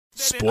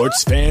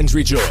Sports fans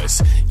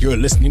rejoice. You're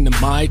listening to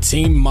My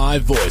Team, My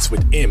Voice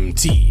with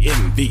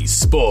MTMV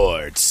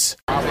Sports.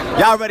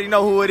 Y'all already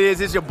know who it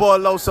is. It's your boy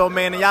Loso,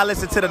 man. And y'all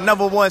listen to the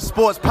number one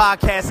sports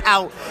podcast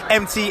out,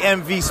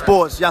 MTMV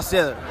Sports. Y'all see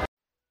it.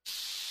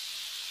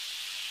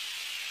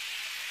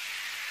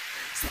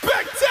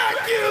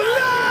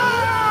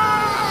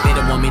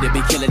 Want me to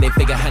be killer, they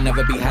figure I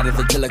never be hot as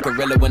a killer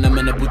gorilla. When I'm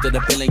in the booth of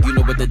the feeling, you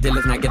know what the deal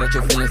is. Now get out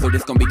your feelings, so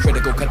this gon' be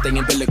critical. Cut the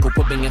umbilical,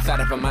 put me inside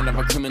of a mind of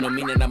a criminal.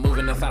 Meaning I'm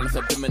moving in silence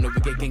of criminal.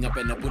 We get king up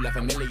in the pool like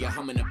familiar.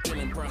 Humming and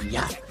feeling, bro.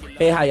 Yeah.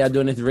 Hey, how y'all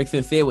doing? This is Rick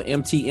Sincere with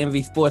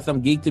MTMV Sports.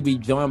 I'm geeked to be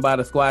joined by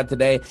the squad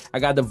today. I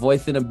got the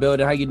voice in the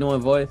building. How you doing,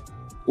 voice?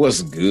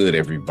 What's good,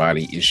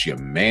 everybody? It's your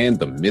man,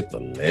 the myth, the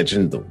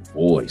legend, the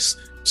voice,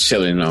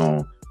 chilling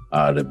on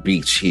the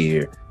beach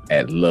here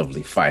at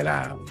lovely Fight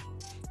Island.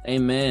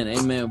 Amen.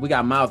 Amen. We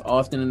got Miles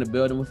Austin in the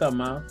building. What's up,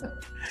 Miles?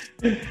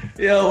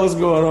 Yo, what's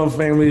going on,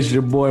 family? It's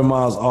your boy,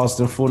 Miles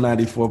Austin, Full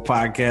 94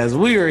 Podcast.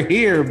 We are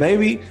here,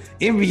 baby.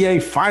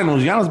 NBA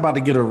Finals. Giannis about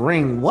to get a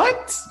ring.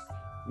 What?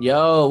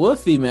 Yo, we'll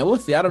see, man. We'll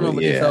see. I don't know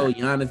about this whole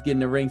Giannis getting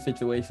the ring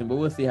situation, but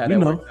we'll see how that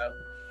works out.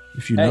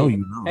 If you know, you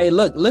know. Hey,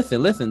 look,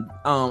 listen.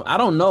 I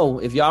don't know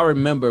if y'all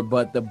remember,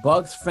 but the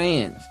Bucks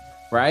fans,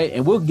 right?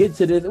 And we'll get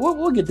to this.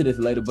 We'll get to this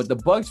later. But the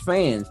Bucks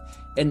fans,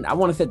 and I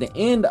want to say at the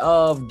end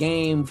of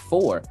Game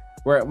 4,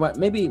 where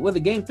maybe was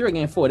it Game 3 or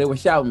Game 4? They were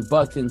shouting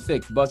Bucks and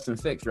six,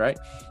 right?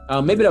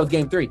 Maybe that was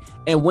Game 3.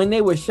 And when they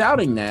were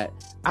shouting that,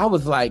 I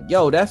was like,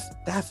 "Yo,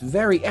 that's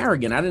very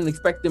arrogant." I didn't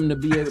expect them to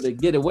be able to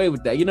get away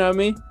with that. You know what I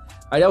mean?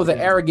 Like, that was an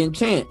arrogant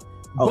chant,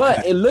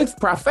 but it looks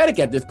prophetic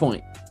at this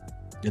point.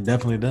 It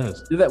definitely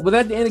does. Was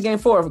at the end of Game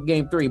 4 or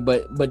Game 3?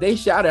 But they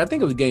shouted. I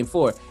think it was Game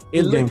 4.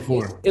 Game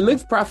 4. It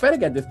looks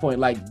prophetic at this point.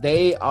 Like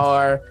they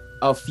are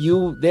one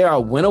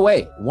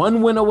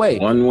win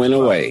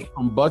away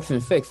from Bucks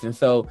and 6. And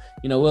so,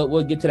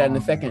 we'll get to that in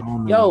a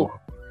second. Yo,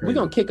 we're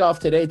going to kick off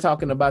today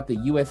talking about the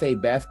USA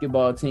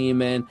basketball team,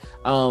 man.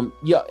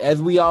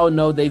 As we all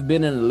know, they've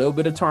been in a little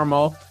bit of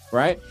turmoil,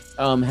 right?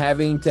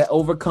 Having to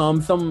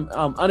overcome some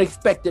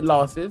unexpected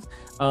losses,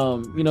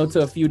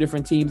 to a few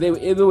different teams. They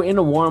were in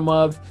the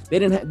warm-ups.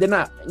 They're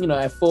not,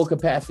 at full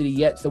capacity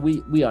yet. So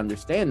we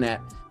understand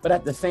that. But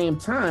at the same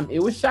time,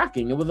 it was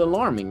shocking. It was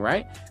alarming,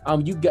 right?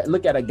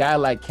 Look at a guy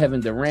like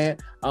Kevin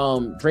Durant,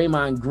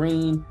 Draymond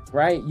Green,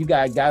 right? You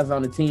got guys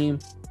on the team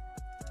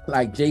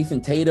like Jason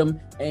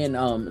Tatum and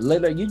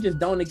Lillard. You just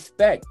don't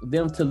expect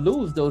them to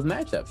lose those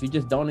matchups. You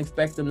just don't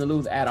expect them to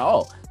lose at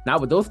all.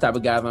 Not with those type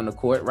of guys on the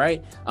court,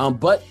 right?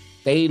 But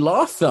they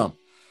lost some.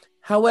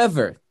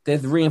 However,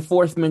 there's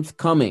reinforcements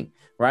coming,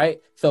 right?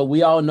 So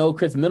we all know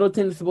Chris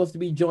Middleton is supposed to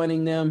be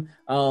joining them.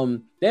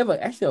 They have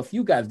actually a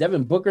few guys.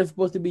 Devin Booker is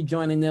supposed to be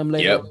joining them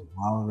later,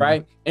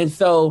 right? And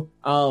so,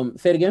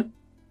 say it again.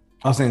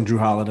 I was saying Drew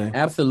Holiday.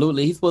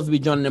 Absolutely. He's supposed to be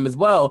joining them as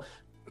well.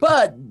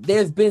 But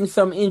there's been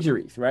some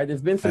injuries, right?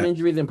 There's been some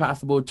injuries and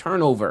possible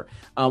turnover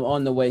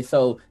on the way.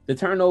 So the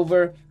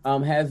turnover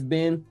has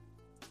been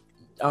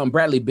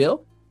Bradley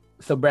Beal.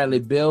 So Bradley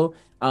Beal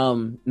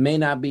may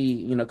not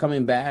be,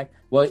 coming back.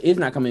 Well, is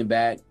not coming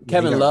back.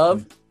 Kevin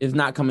Love is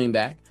not coming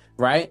back,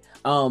 right?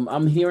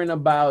 I'm hearing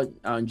about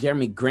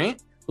Jeremy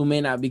Grant, who may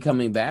not be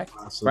coming back,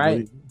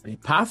 right?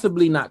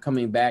 Possibly not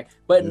coming back.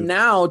 But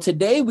now,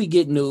 today, we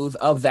get news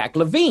of Zach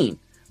LaVine,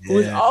 who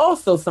is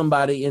also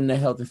somebody in the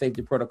health and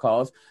safety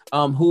protocols,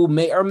 who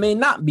may or may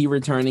not be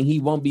returning. He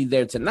won't be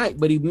there tonight,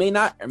 but he may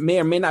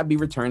or may not be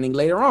returning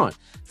later on.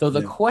 So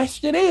the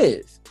question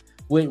is,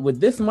 with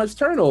this much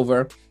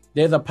turnover,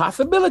 there's a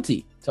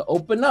possibility to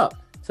open up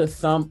to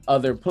some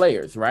other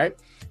players, right?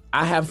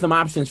 I have some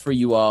options for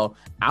you all.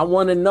 I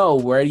want to know,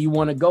 where do you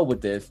want to go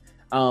with this?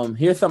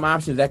 Here's some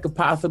options that could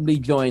possibly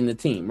join the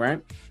team,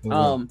 right?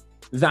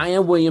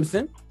 Zion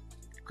Williamson.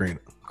 Great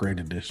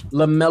addition.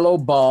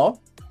 LaMelo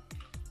Ball.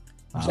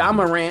 Ja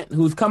Morant,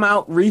 who's come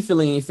out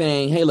recently and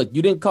saying, "Hey, look,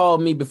 you didn't call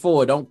me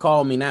before. Don't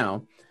call me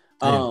now."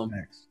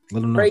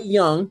 Trae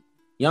Young,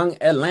 young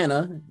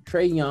Atlanta,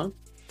 Trae Young,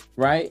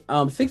 right?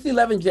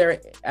 6'11"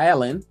 Jarrett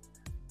Allen,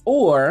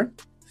 or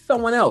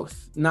someone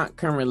else not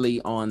currently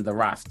on the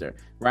roster,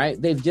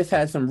 right? They've just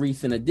had some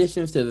recent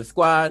additions to the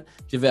squad.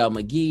 JaVale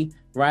McGee,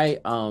 right?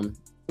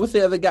 What's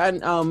the other guy,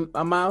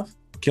 Miles?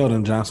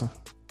 Keldon Johnson.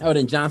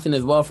 Keldon Johnson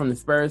as well from the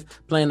Spurs,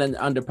 playing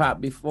under Pop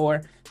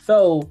before.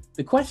 So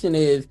the question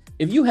is,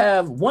 if you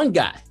have one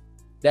guy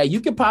that you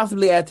could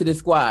possibly add to the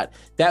squad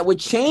that would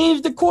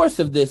change the course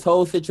of this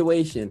whole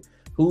situation,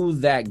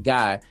 who's that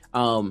guy?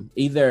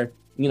 Either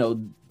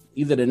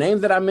the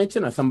names that I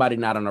mentioned or somebody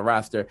not on the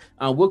roster.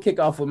 We'll kick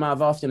off with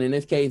Miles Austin in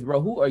this case, bro.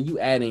 Who are you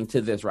adding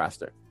to this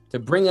roster to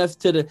bring us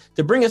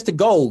to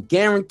goal?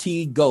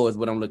 Guaranteed goal is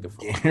what I'm looking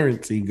for.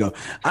 Guaranteed goal.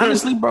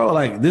 Honestly, bro,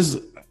 like this,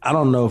 I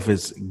don't know if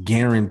it's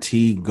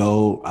guaranteed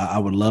goal. I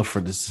would love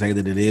for to say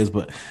that it is,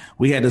 but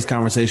we had this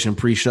conversation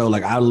pre-show.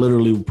 Like, I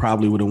literally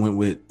probably would have went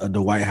with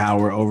Dwight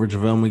Howard over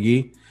JaVale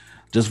McGee,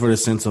 just for the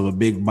sense of a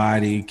big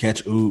body,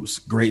 catch oops,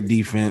 great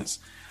defense.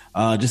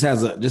 Just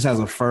has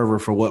a fervor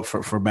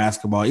for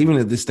basketball, even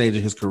at this stage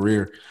of his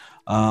career.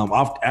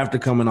 After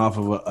coming off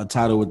of a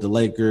title with the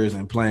Lakers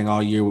and playing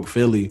all year with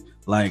Philly,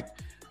 like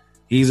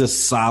he's a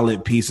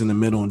solid piece in the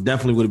middle and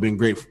definitely would have been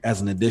great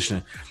as an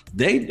addition.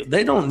 They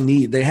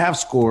have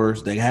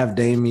scorers. They have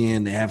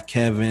Damian, they have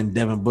Kevin,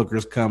 Devin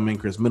Booker's coming,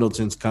 Chris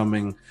Middleton's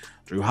coming,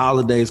 Drew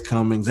Holiday's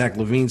coming, Zach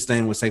LaVine's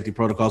staying with safety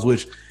protocols,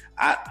 which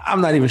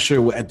I'm not even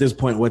sure at this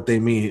point what they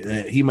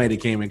mean. He might have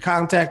came in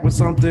contact with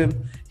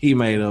something. He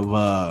might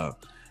have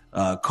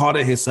caught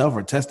it himself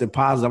or tested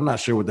positive. I'm not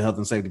sure what the health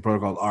and safety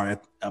protocols are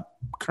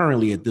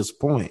currently at this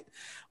point.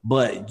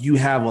 But you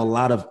have a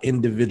lot of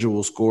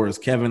individual scorers.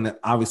 Kevin that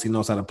obviously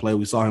knows how to play.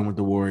 We saw him with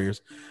the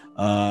Warriors.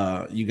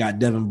 You got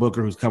Devin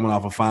Booker who's coming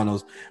off of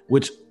finals,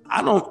 which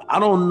I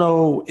don't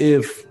know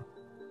if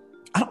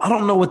I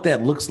don't know what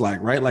that looks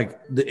like, right? Like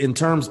in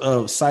terms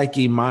of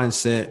psyche,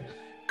 mindset,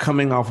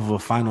 coming off of a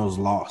finals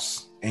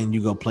loss and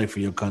you go play for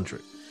your country,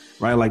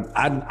 right? Like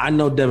I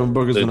know Devin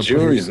Booker's going to play. The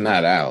jury's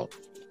not out.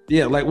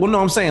 Yeah, like no,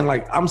 I'm saying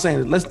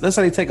let's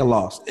say they take a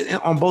loss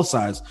on both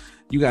sides.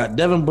 You got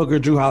Devin Booker,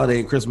 Drew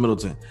Holiday, and Chris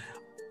Middleton.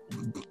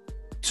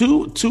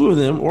 Two of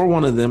them or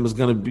one of them is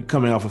going to be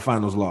coming off a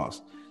finals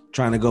loss,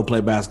 trying to go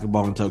play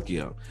basketball in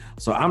Tokyo.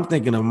 So I'm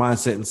thinking of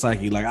mindset and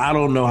psyche. Like I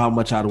don't know how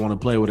much I'd want to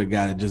play with a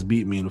guy that just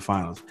beat me in the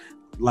finals,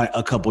 like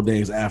a couple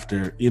days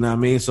after. You know what I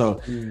mean?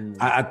 So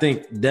I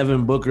think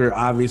Devin Booker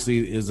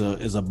obviously is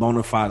a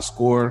bona fide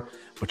scorer,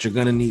 but you're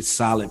going to need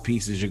solid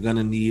pieces. You're going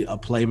to need a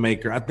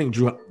playmaker. I think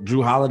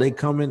Drew Holiday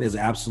coming is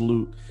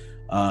absolute.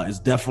 Is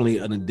definitely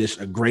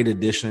a great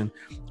addition.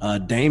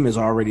 Dame is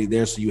already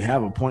there, so you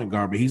have a point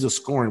guard, but he's a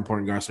scoring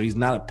point guard, so he's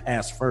not a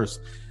pass first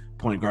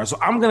point guard. So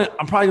I'm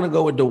probably gonna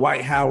go with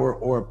Dwight Howard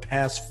or a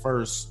pass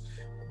first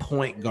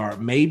point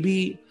guard.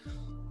 Maybe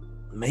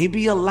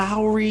a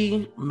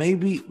Lowry,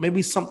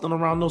 maybe something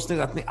around those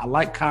things. I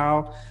like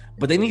Kyle,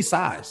 but they need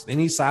size. They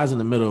need size in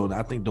the middle, and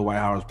I think Dwight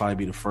Howard's probably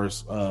be the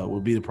first. Will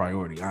be the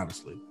priority,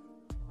 honestly.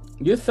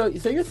 You're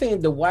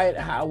saying Dwight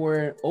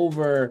Howard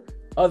over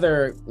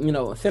other,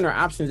 center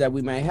options that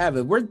we might have.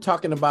 If we're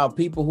talking about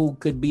people who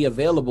could be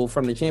available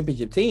from the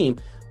championship team,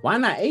 why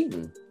not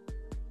Ayton?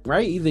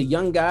 Right? He's a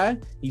young guy.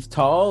 He's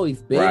tall.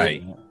 He's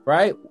big.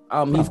 Right?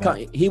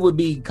 He would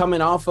be coming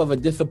off of a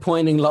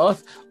disappointing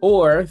loss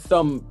or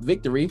some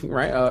victory,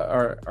 right?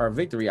 Or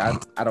victory. I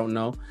don't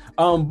know.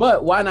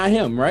 But why not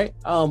him, right?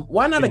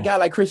 Why not a guy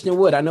like Christian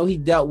Wood? I know he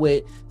dealt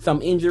with some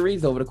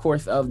injuries over the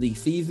course of the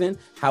season.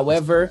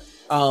 However,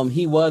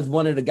 he was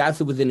one of the guys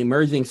who was an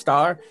emerging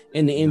star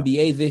in the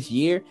NBA this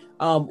year.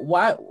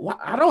 Why?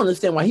 I don't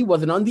understand why he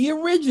wasn't on the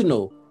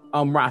original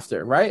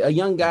roster, right? A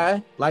young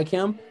guy like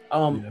him.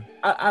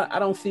 I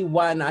don't see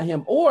why not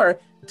him. Or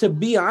to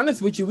be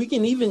honest with you, we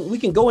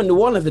can go in New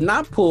Orleans and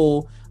not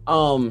pull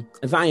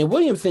Zion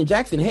Williamson.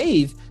 Jackson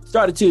Hayes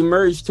started to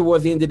emerge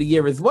towards the end of the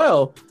year as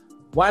well.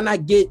 Why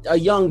not get a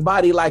young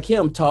body like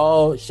him,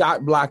 tall,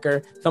 shot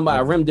blocker,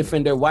 somebody, a rim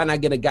defender? Why not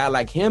get a guy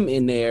like him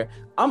in there?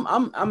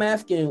 I'm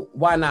asking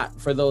why not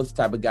for those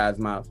type of guys,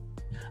 Miles.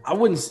 I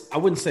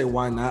wouldn't say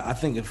why not. I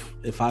think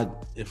if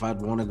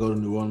I'd want to go to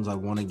New Orleans, I'd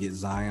want to get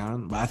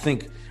Zion. But I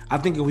think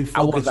if we focus,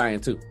 I want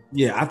Zion too.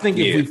 Yeah, I think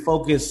if we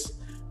focus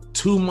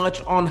too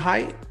much on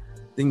height,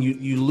 then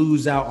you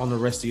lose out on the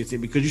rest of your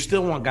team because you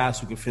still want guys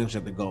who can finish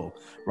at the goal,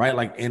 right?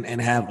 Like and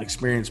have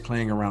experience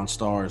playing around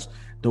stars.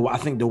 I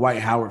think Dwight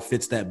Howard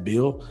fits that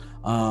bill.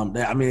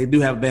 They do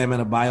have Bam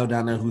Adebayo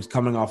down there who's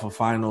coming off of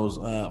finals,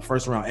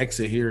 first round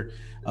exit here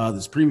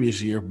this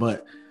previous year,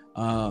 but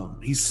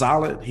he's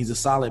solid. He's a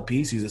solid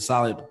piece. He's a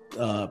solid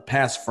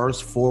pass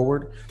first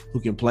forward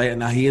who can play it.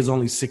 Now he is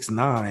only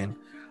 6'9".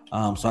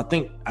 So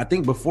I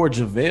think before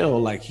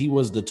JaVale, like he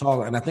was the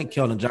taller, and I think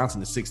Keldon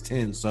Johnson is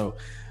 6'10". So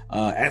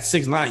at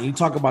 6'9", you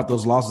talk about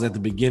those losses at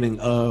the beginning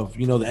of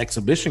the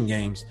exhibition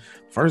games.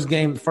 First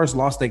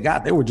loss they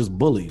got, they were just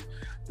bullied.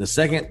 The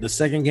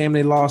second game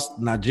they lost,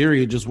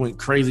 Nigeria just went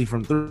crazy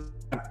from three.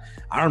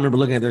 I remember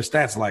looking at their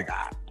stats like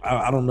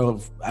I don't know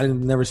if I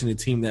never seen a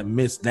team that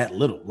missed that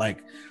little.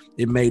 Like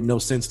it made no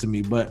sense to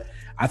me. But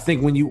I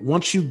think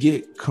once you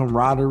get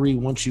camaraderie,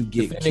 once you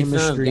get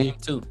chemistry. Game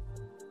 2.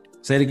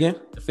 Say it again.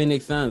 The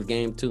Phoenix Suns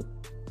game 2.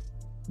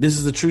 This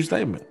is a true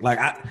statement. Like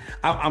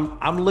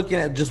I'm looking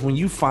at just when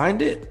you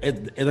find it,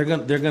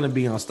 they're gonna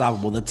be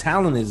unstoppable. The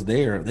talent is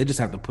there. They just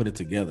have to put it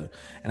together.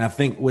 And I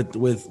think with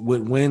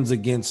wins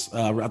against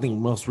I think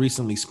most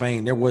recently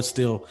Spain, there was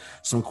still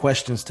some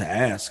questions to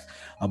ask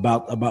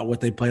about what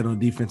they played on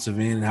the defensive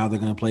end and how they're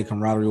going to play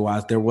camaraderie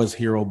wise. There was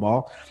hero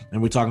ball,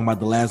 and we're talking about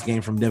the last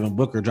game from Devin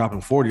Booker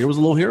dropping 40. There was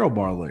a little hero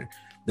ball there.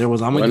 There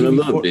was I'm gonna give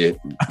you 40.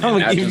 I'm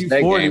gonna give you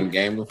 40.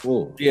 Game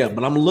before. Yeah,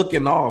 but I'm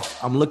looking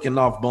off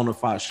bona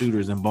fide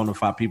shooters and bona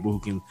fide people who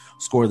can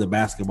score the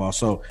basketball.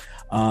 So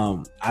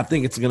I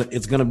think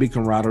it's gonna be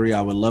camaraderie.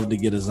 I would love to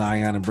get a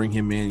Zion and bring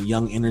him in.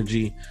 Young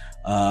energy,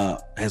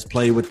 has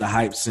played with the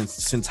hype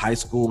since high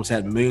school. He's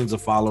had millions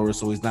of followers,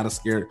 so he's not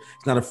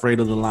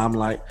afraid of the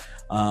limelight.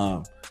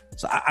 So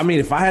I mean,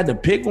 if I had to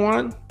pick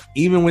one,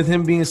 even with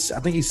him being, I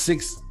think he's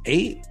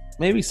 6'8".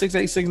 Maybe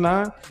 6'8",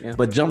 6'9",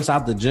 but jumps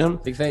out the gym.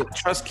 6'8". I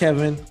trust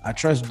Kevin. I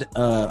trust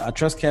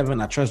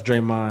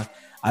Draymond.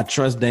 I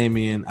trust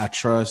Damian. I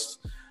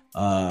trust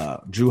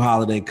Drew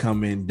Holiday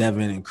coming,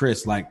 Devin and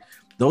Chris. Like,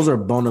 those are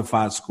bona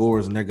fide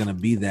scorers, and they're going to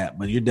be that.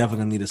 But you're definitely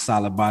going to need a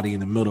solid body in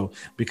the middle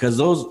because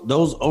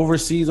those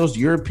overseas, those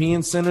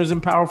European centers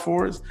and power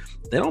forwards,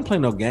 they don't play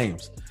no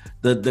games.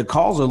 The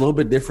calls are a little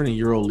bit different in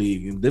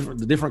EuroLeague and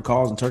the different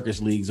calls in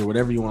Turkish leagues or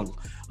whatever you want,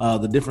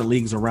 the different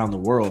leagues around the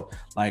world.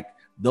 Like,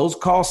 those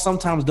calls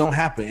sometimes don't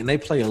happen, and they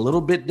play a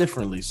little bit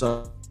differently.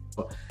 So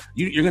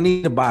you're going to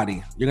need a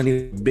body. You're going to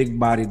need a big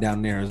body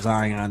down there,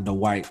 Zion,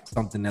 Dwight,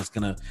 something that's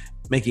going to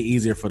make it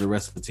easier for the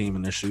rest of the team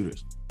and their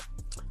shooters.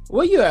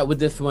 Where you at with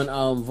this one,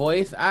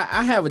 Voice?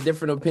 I have a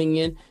different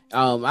opinion.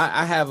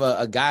 I have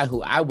a guy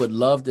who I would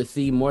love to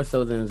see more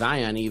so than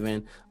Zion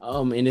even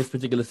in this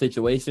particular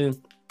situation.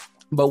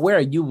 But where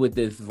are you with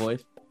this,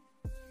 Voice?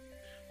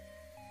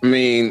 I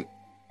mean,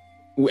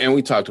 and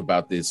we talked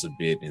about this a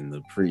bit in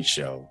the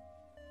pre-show.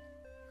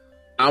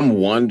 I'm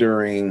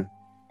wondering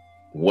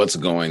what's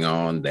going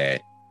on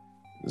that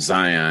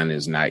Zion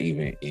is not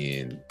even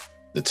in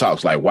the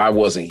talks. Like, why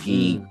wasn't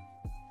he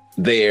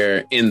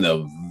there in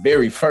the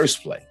very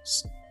first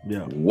place?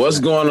 Yeah. What's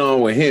going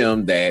on with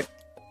him that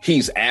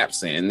he's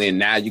absent? And then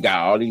now you got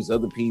all these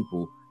other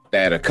people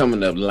that are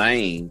coming up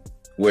lane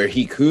where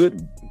he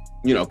could,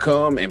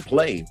 come and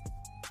play,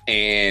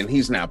 and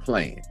he's not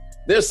playing.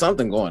 There's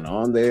something going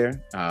on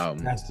there.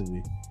 Has to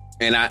be.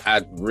 And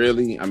I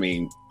really,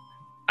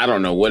 I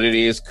don't know what it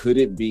is. Could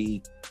it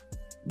be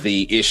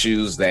the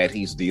issues that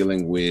he's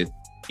dealing with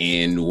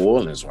in New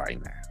Orleans right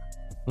now?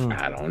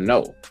 I don't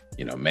know.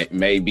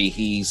 Maybe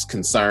he's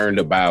concerned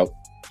about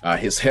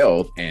his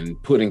health and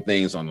putting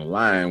things on the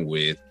line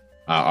with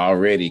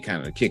already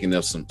kind of kicking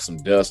up some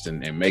dust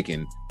and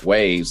making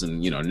waves.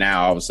 And,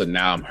 now all of a sudden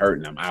now I'm hurt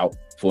and I'm out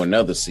for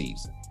another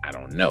season. I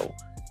don't know.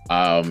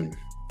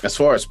 As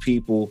far as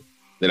people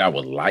that I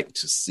would like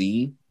to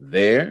see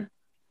there,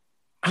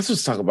 I'll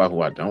just talk about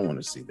who I don't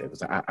want to see there,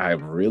 because I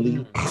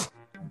really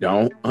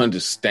don't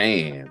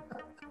understand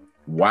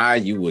why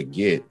you would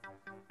get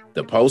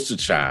the poster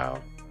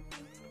child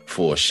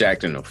for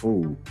Shaqtin' a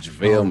Fool,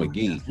 JaVale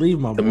McGee. Leave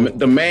my boy.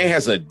 The man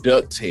has a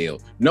ducktail.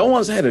 No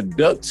one's had a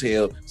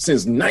ducktail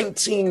since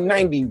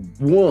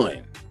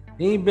 1991.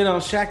 He ain't been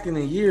on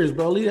Shaqtin' in years,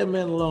 bro. Leave that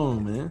man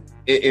alone, man.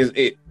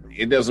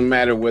 It doesn't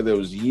matter whether it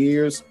was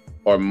years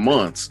or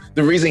months.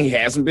 The reason he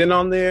hasn't been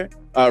on there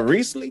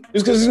recently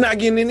is because he's not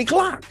getting any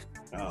clock.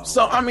 Oh.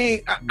 So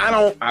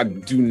I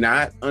do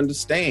not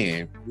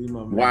understand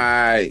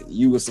why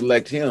you would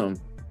select him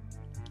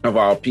of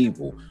all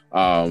people.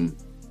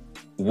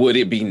 Would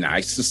it be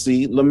nice to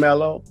see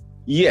LaMelo?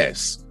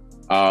 Yes.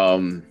 As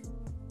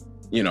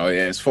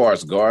far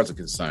as guards are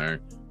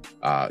concerned,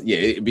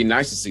 it'd be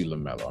nice to see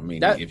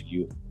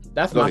LaMelo.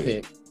 That's my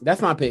pick.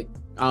 That's my pick.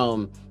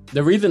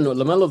 The reason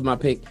LaMelo's my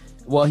pick,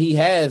 well, he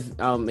has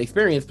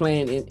experience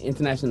playing in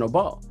international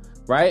ball,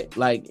 right?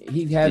 Like,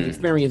 he has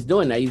experience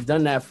doing that. He's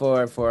done that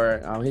for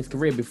his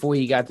career before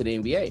he got to the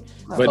NBA.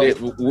 But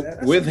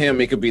with him,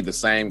 it could be the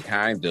same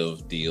kind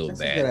of deal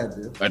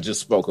that I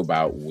just spoke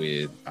about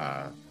with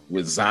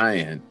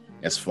Zion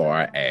as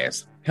far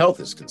as health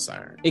is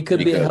concerned. It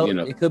could be a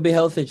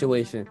health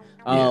situation.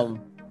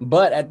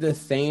 But at the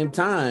same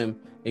time,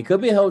 it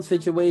could be a health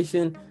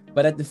situation.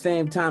 But at the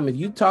same time, if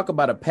you talk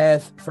about a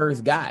pass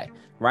first guy,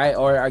 right,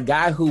 or a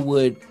guy who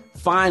would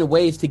find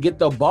ways to get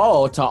the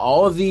ball to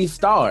all of these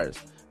stars,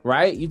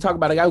 right? You talk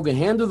about a guy who can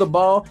handle the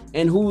ball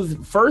and whose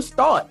first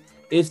thought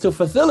is to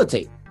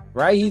facilitate,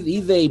 right?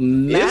 He's a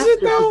master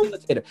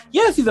facilitator.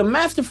 Yes, he's a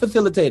master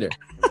facilitator.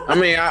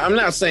 I'm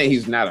not saying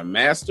he's not a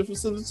master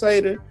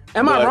facilitator.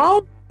 Am I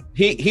wrong?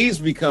 He's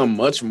become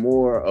much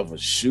more of a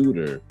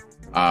shooter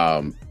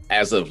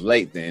as of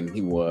late than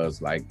he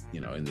was, like,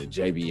 in the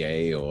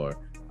JBA or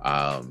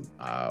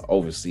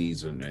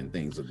overseas and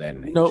things of that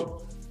nature.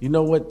 You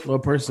know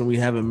what person we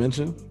haven't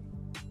mentioned?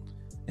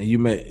 And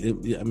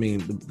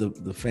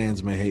the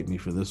fans may hate me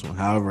for this one.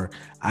 However,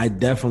 I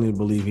definitely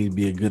believe he'd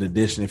be a good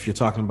addition. If you're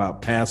talking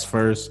about pass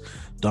first,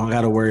 don't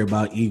got to worry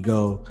about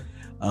ego,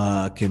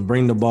 can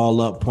bring the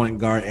ball up, point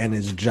guard, and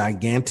is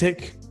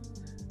gigantic,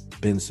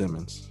 Ben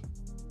Simmons.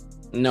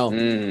 No.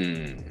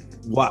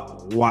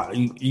 Why?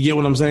 You get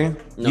what I'm saying?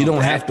 No. You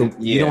don't have to. Yeah.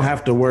 You don't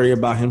have to worry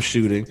about him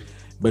shooting,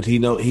 but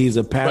he's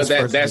a pass.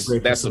 But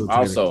that's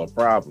also a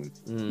problem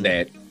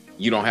that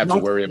you don't have to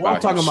worry about.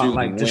 I'm talking about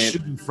like just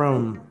shooting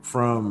from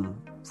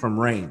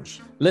range.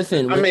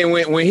 Listen,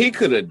 when he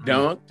could have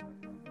dunked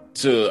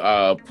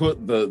to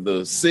put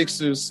the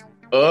Sixers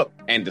up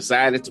and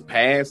decided to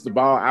pass the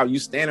ball out, you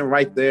standing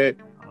right there,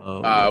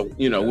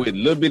 with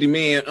little bitty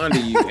man under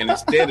you, and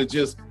instead of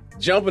just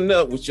jumping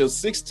up with your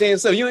 6'10",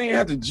 so you don't even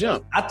have to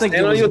jump. I think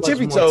stand on your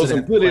tippy toes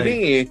and put it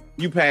in.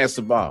 You pass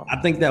the ball.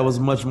 I think that was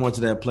much more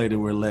to that play that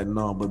we're letting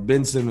on. But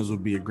Ben Simmons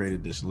would be a great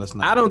addition.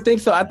 I don't think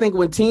so. I think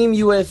when Team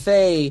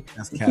USA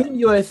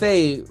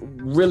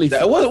really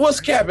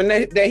what's capping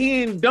that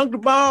he didn't dunk the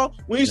ball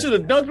when he should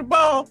have dunked the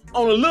ball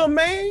on a little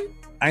man.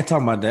 I ain't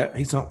talking about that.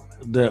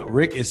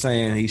 Rick is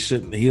saying he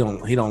shouldn't. He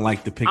don't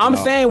like the pick. I'm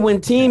saying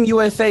when Team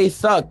USA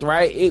sucked,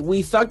 right?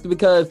 We sucked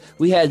because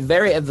we had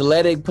very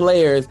athletic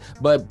players,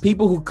 but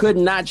people who could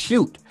not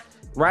shoot,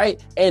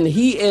 right? And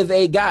he is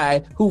a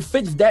guy who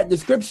fits that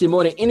description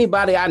more than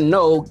anybody I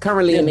know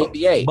currently in the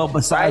NBA. But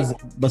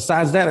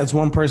besides that, it's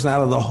one person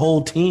out of the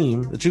whole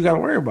team that you got to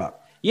worry about.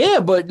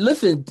 Yeah, but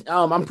listen,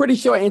 I'm pretty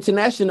sure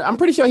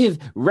his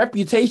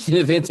reputation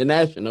is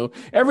international.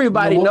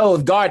 Everybody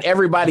knows guard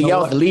everybody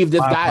else. Leave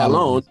this guy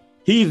alone.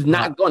 He's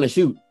not going to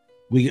shoot.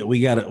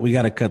 We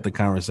gotta cut the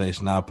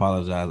conversation. I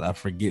apologize. I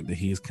forget that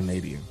he's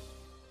Canadian.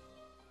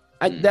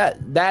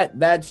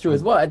 That's true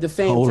as well. At the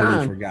same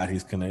time, forgot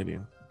he's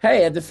Canadian.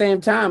 Hey, at the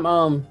same time,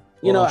 I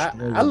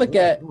look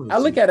at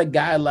a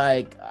guy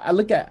like I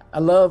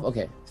love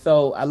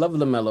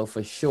LaMelo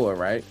for sure,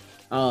 right?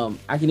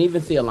 I can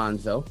even see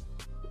Alonzo.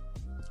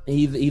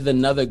 He's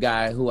another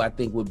guy who I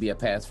think would be a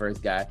pass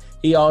first guy.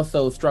 He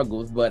also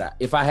struggles, but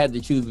if I had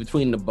to choose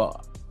between the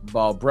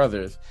Ball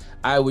brothers,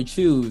 I would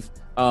choose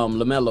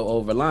LaMelo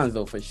over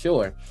Lonzo for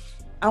sure.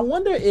 I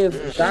wonder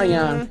if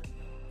Zion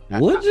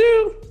would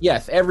you?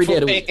 Yes, every day of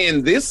the week.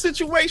 In this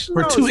situation,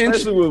 for 2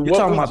 inches, you're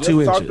talking about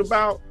 2 inches. Talked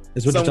about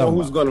someone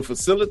who's going to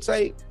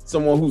facilitate,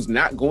 someone who's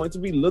not going to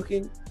be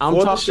looking. I'm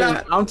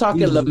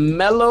talking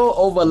LaMelo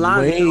over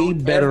Lonzo. Way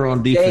better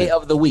on defense. Day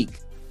of the week.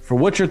 For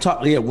what you're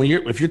talking,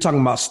 if you're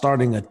talking about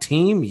starting a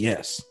team,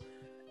 yes.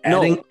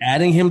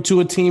 Adding him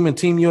to a team in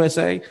Team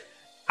USA,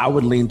 I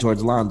would lean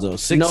towards Lonzo.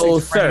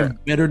 6'6", sir.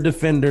 Better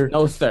defender.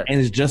 No, sir. And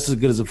is just as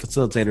good as a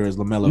facilitator as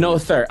LaMelo. No,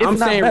 sir. I'm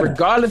saying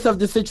regardless of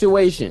the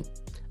situation,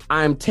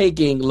 I'm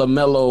taking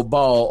LaMelo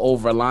Ball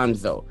over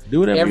Lonzo.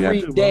 Do whatever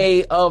every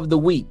day of the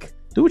week.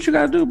 Do what you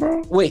got to do,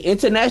 bro. Wait,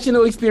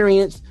 international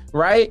experience,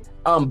 right?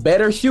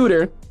 Better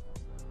shooter.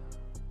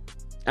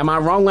 Am I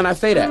wrong when I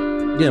say that?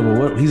 Yeah,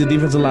 but he's a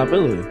defensive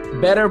liability.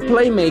 Better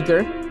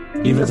playmaker.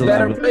 He's a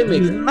better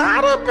playmaker. He's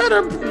not a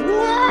better.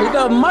 He's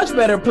a much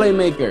better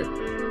playmaker.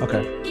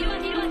 Okay.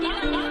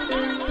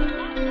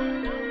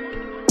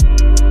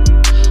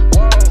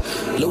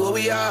 Look what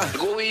we are.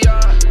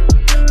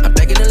 I'm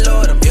thanking the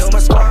Lord. I'm building my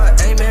squad.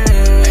 Amen.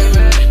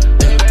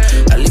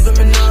 I leave him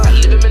in awe.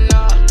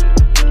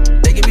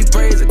 They give me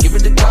praise. I give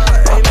it to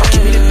God. Amen.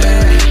 Give me the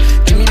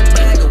bag. Give me the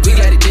bag. We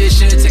got it this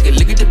shit. Take a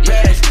look at the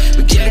past.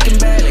 We keep looking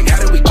back. Like,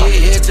 how did we get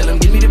here? Tell them,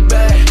 give me the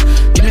bag.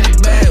 Give me the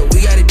bag.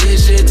 We got it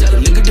this shit. Tell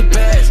them, look at the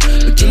past.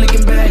 We keep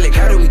looking back. Like,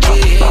 how did we get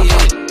here?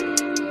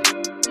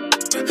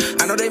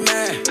 I know they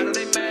mad.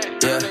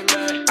 Yeah.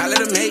 I let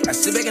them hate. I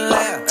sit back and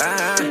laugh.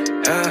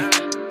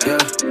 Yeah.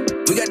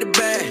 We got the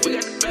bag.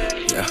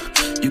 Yeah.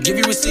 You give,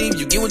 you receive.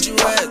 You get what you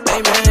ask.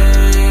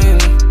 Amen.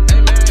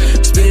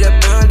 Spit it up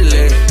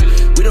underlay.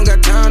 We don't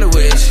got time to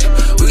waste.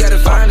 We gotta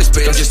find a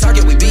space. Don't just talk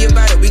it, we be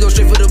about it. We go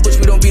straight for the bush,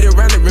 we don't beat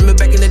around it. Remember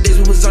back in the days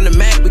we was on the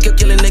map. We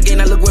kept killing the game,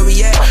 now look where we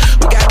at.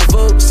 We got the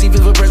vote, CV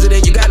for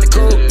president, you got the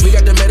code. We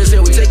got the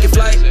medicine, we take a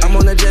flight. I'm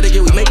on the jet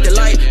again, we make the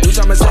light. New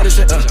time I said it.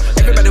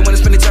 Everybody wanna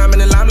spend the time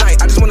in the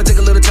limelight. I just wanna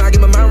take a little time, get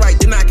my mind right.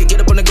 Then I can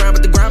get up on the ground,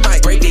 but the grind might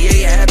break the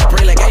I have to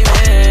pray like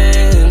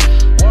amen.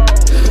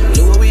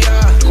 Look what we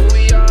are.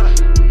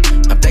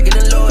 I'm thanking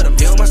the Lord, I'm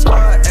building my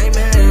squad.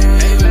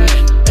 Amen.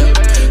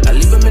 I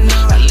leave him in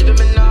awe.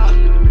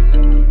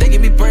 They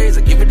give me praise,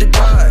 I give it to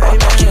God. Amen.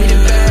 Give me the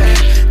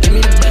bag, give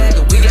me the bag.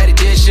 We got it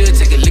this shit,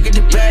 take a look at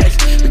the past.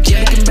 We keep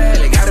looking back,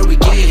 like how did we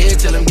get here?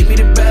 Tell them, give me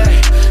the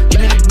bag,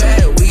 give me the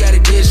bag. We got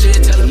it this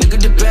shit, tell them, look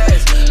at the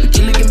past. We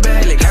keep looking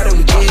back, like how did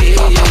we get here?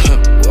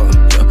 Whoa.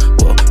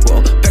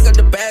 Pack up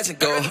the bags and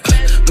go.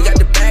 We got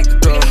the bag to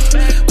throw.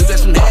 We got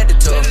some head to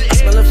toe. I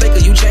smell a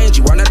faker, you change,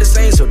 you are not the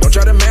same, so don't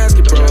try to mask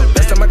it, bro.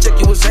 Last time I checked,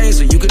 you was saying,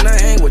 so you could not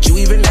hang what you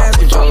even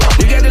asking for.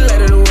 We got the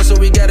letter to us, so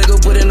we gotta go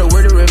put in the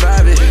word to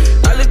revive it.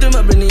 I lift them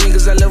up in the end,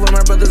 cause I love when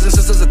my brothers and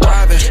sisters are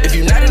thriving. If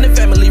you're not in the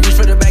family, reach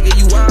for the bag of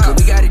you are. Cause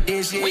we got it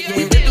this year. We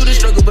been through the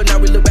struggle, but now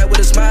we look back with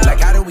a smile. Like,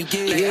 how did we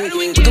get here?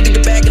 We gon' get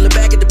the bag and look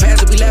back at the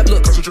past. If we laugh,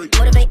 look, concentrate,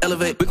 motivate,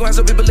 elevate. We gon' have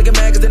some people looking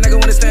mad, cause they're not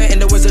gonna understand. In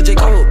the words of J.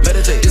 Cole,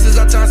 meditate. This is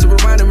our time to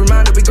rewind and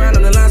remind that we grind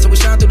on the line, so we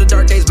shine through the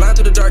dark days, blind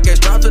through the dark days,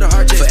 drive through the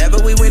hard days. Forever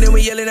we win and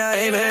we yelling out,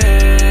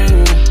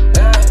 amen.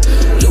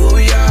 Look who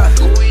we are.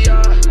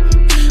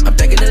 I'm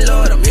thanking the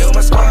Lord, I'm building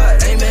my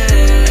squad,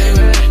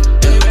 amen.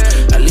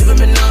 I leave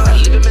him in awe.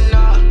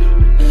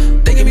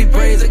 They give me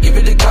praise, I give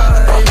it to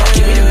God.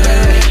 Give me the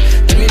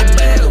bag, give me the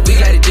bag. We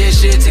got it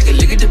this shit, take a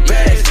look at the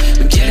past.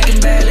 We keep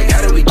looking back, like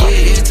how did we get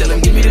here? Tell them,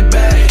 give me the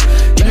bag,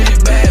 give me the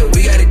bag.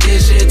 We got it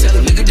this shit, tell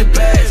them, look at the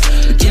past.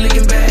 We keep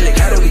looking back, like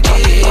how did we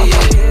get here?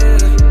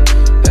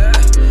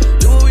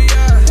 Look who we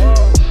are.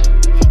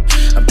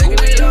 I'm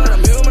thanking the Lord,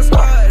 I'm building my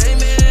squad,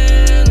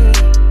 amen.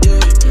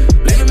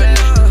 Leave him in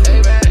awe.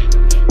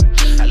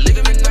 I leave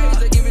him in awe,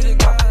 I give it to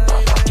God.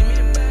 Give me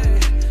the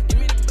bag, give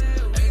me the bag.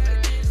 We got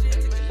it this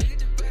shit,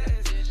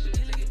 take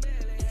a look at the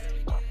past.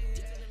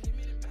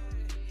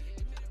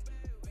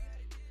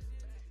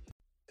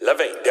 Love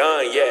ain't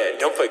done yet,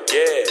 don't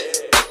forget.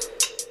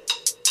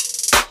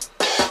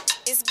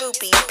 It's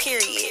Boopy,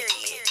 period.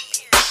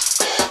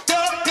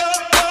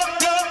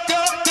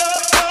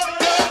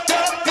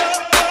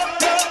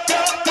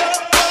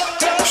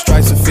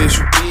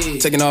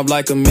 taking off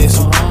like a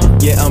missile.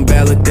 Yeah, I'm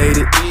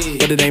validated,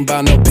 but it ain't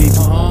about no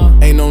people.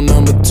 Ain't no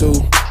number 2,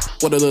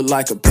 what it look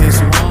like a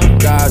pencil.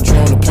 God drew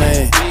on the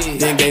plan,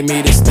 then gave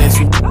me the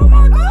stencil.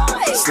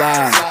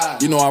 Slide,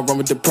 you know I run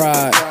with the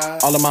pride.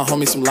 All of my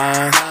homies some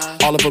lines,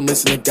 all of them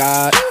listen to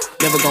God.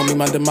 Never gonna be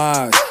my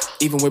demise,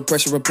 even with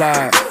pressure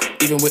applied,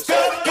 even with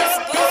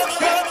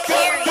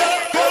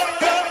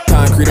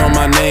concrete on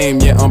my name,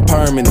 yeah, I'm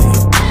permanent.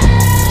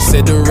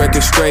 Set the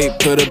record straight,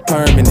 put a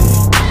permanent.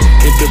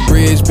 If the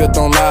bridge built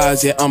on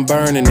lies, yeah, I'm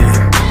burning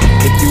it.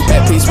 If you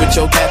at peace with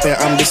your capping,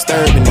 I'm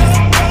disturbing it.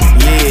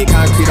 Yeah,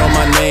 concrete on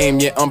my name,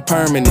 yeah, I'm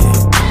permanent.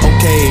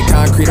 Okay,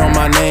 concrete on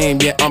my name,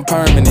 yeah, I'm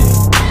permanent.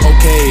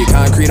 Okay,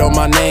 concrete on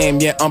my name,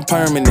 yeah, I'm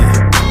permanent.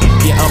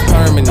 Yeah, I'm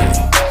permanent.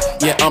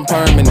 Yeah, I'm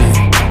permanent.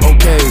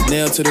 Okay,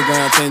 nail to the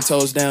ground, 10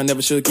 toes down,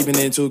 never should keep it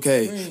in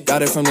 2K.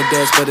 Got it from the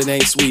dust, but it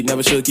ain't sweet,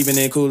 never should keep it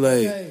in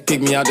Kool-Aid.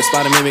 Kick me out the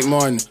spot of Mimic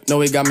Martin.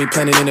 No, it got me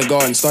planted in the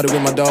garden. Started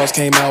with my dogs,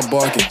 came out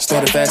barking.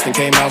 Started fasting,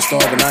 came out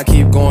starving. I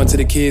keep going to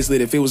the kids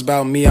lit. If it was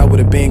about me, I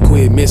would've been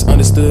quit.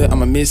 Misunderstood,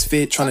 I'm a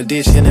misfit, tryna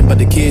dish healing, but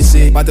the kids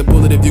sick. Bite the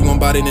bullet if you gon'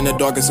 bite it in the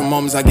darkest of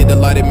moments. I get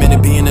delighted,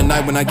 minute be in the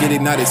night when I get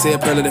ignited. Say a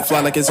prayer, let it fly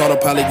like it's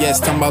autopilot.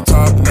 Yes, talking about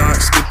top notch,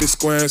 skip the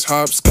squares,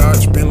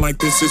 hopscotch. Been like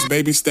this is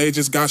baby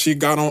stages. God, she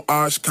got on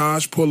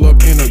Oshkosh, pull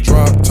up in a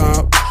drop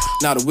top.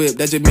 Not a whip,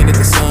 that just mean that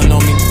the sun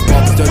on me.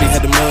 Walked dirty,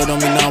 had the mud on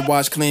me. Now I'm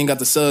washed clean, got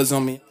the suds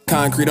on me.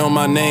 Concrete on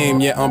my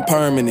name, yeah, I'm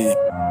permanent.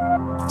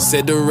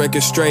 Set the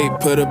record straight,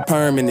 put a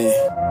permanent.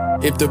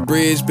 If the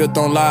bridge built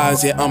on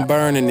lies, yeah, I'm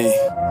burning it.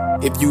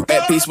 If you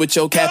at peace with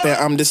your capping,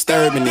 I'm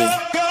disturbing it.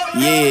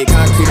 Yeah,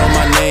 concrete on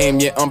my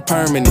name, yeah, I'm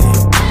permanent.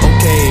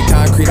 Okay,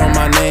 concrete on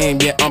my name,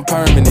 yeah, I'm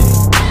permanent.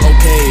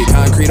 Okay,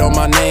 concrete on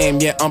my name,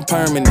 yeah, I'm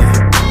permanent.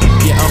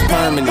 Yeah, I'm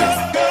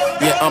permanent.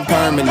 Yeah, I'm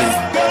permanent.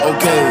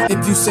 Okay.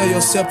 If you say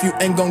yourself, you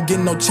ain't gon'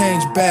 get no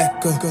change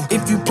back.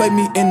 If you play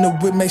me in the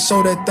whip, make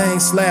sure that thing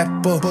slap.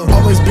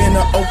 Always been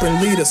an open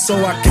leader, so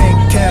I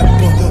can't cap.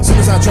 Soon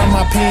as I drop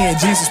my pen,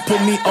 Jesus put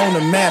me on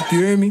the map.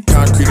 You hear me?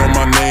 Concrete on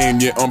my name,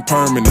 yeah, I'm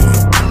permanent.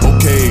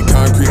 Okay,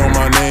 concrete on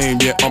my name,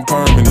 yeah, I'm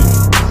permanent.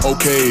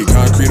 Okay,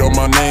 concrete on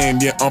my name,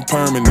 yeah, I'm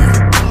permanent.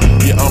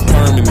 Yeah, I'm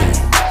permanent.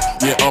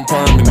 Yeah, I'm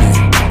permanent.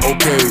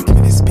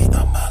 Okay. This beat,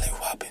 I'm Molly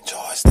whopping,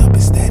 charged up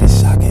and steady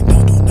shocking.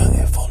 Don't do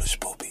nothing foolish,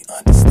 poopy.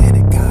 Understand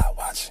it, God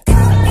watching.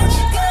 God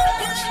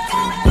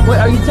watching. Wait,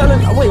 are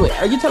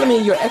you telling me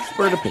in your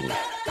expert opinion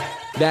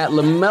that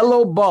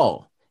LaMelo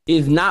Ball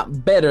is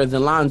not better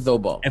than Lonzo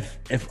Ball?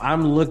 If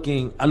I'm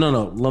looking,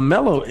 no,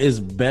 LaMelo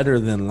is better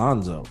than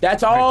Lonzo.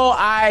 That's all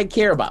I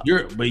care about.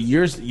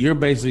 You're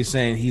basically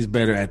saying he's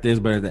better at this,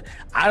 better at that.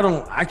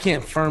 I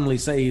can't firmly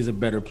say he's a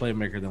better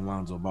playmaker than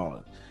Lonzo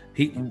Ball.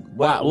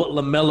 What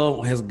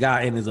LaMelo has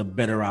gotten is a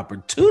better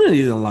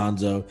opportunity than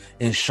Lonzo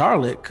in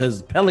Charlotte,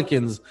 because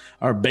Pelicans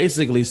are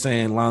basically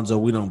saying, Lonzo,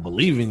 we don't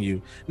believe in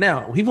you.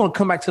 Now, he won't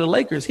come back to the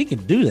Lakers. He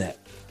can do that.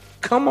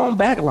 Come on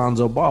back,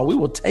 Lonzo Ball. We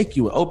will take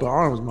you with open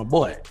arms, my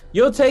boy.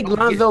 You'll take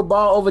Lonzo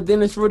Ball over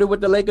Dennis Schroeder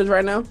with the Lakers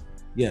right now?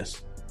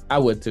 Yes. I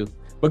would too.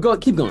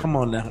 But keep going. Come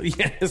on now.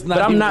 Yeah, it's not.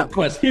 But I'm not.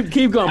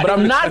 Keep going. But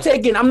I'm not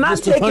taking. I'm not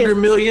taking 100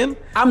 million.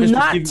 I'm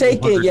not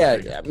taking.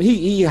 Yeah,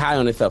 he high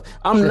on himself.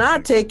 I'm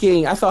not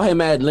taking. I saw him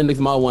at Lindex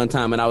Mall one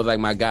time, and I was like,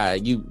 my guy,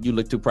 you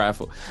look too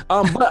prideful.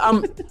 But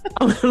I'm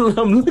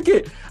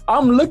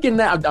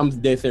looking at. I'm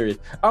dead serious.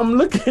 I'm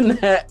looking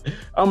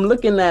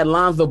at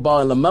Lonzo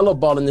Ball and LaMelo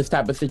Ball in this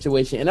type of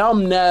situation, and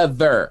I'm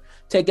never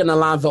taking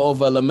Alonzo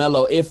over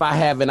LaMelo if I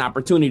have an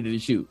opportunity to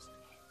choose.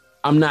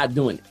 I'm not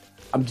doing it.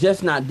 I'm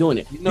just not doing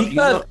it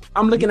because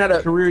I'm looking at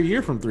a career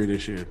year from 3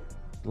 this year.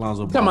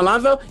 Lonzo. Come on,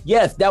 Lonzo.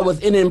 Yes, that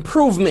was an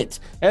improvement.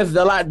 That's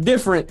a lot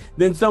different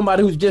than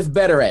somebody who's just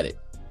better at it.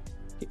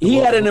 He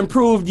had an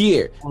improved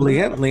year.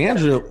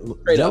 Leandro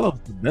Jello's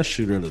the best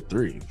shooter of the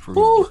 3.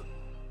 Who?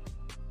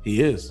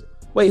 He is.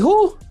 Wait,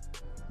 who?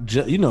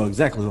 You know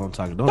exactly what I'm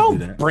talking. Don't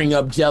do that. Bring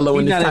up Jello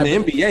in this type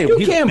in the NBA.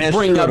 You can't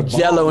bring up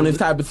Jello in this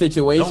type of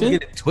situation. Don't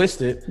get it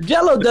twisted.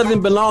 Jello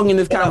doesn't belong in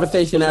this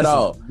conversation at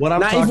all. Now,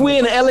 if we're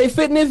in LA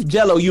Fitness,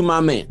 Jello, you my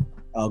man.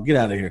 Oh, get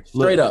out of here.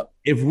 Straight up.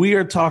 If we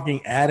are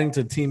talking adding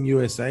to Team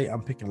USA,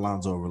 I'm picking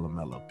Lonzo over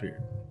LaMelo,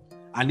 period.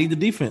 I need the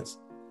defense.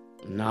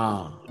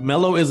 Nah.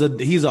 Melo he's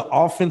an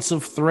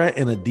offensive threat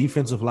and a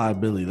defensive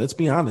liability. Let's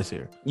be honest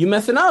here. You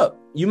messing up.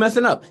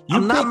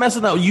 I'm not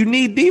messing up. You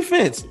need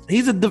defense.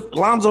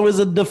 Lonzo is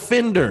a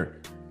defender.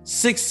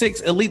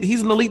 6'6" elite.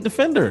 He's an elite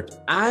defender.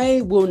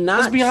 I will not.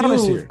 Let's be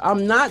honest here.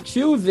 I'm not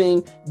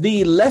choosing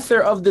the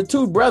lesser of the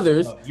two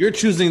brothers. You're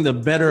choosing the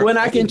better when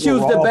I can choose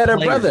the better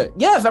brother.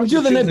 Yes, I'm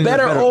choosing the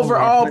better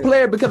overall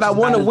player because I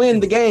want to win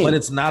the game. But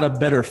it's not a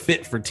better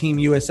fit for Team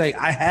USA.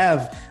 I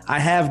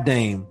have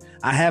Dame.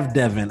 I have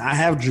Devin. I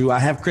have Drew. I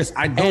have Chris.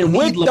 I don't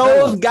need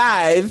those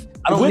guys.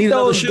 With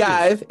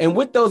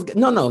those guys,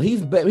 no,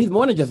 he's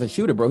more than just a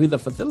shooter, bro. He's a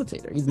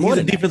facilitator. He's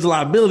a defensive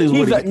liability.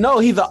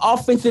 He's an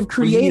offensive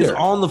creator. He's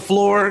on the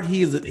floor.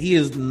 He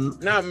is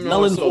not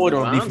null and void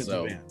on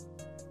defensive end.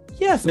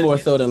 Yes, more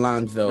so than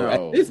Lonzo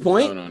at this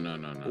point. No.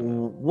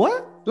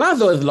 What?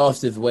 Lonzo has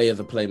lost his way as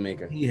a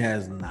playmaker. He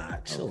has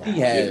not. He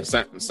has.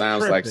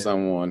 Sounds like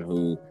someone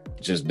who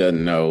just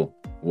doesn't know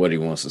what he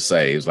wants to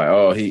say. It's like,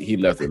 oh, he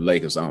left the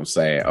Lakers. I'm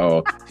sad.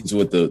 Oh, he's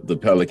with the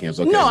Pelicans.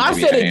 Okay, no, I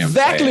said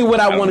exactly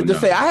what I wanted to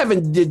say. I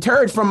haven't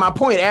deterred from my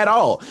point at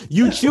all.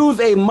 You choose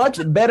a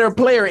much better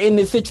player in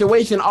this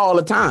situation all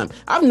the time.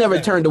 I've never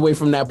turned away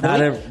from that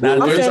point.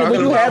 I'm saying when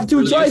you have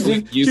two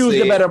choices, choose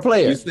the better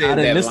player. You said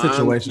in this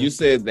situation. You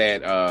said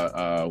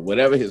that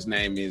whatever his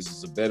name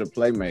is a better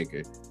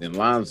playmaker than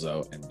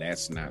Lonzo, and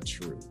that's not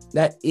true.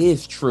 That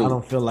is true. I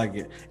don't feel like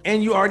it.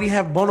 And you already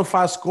have bona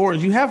fide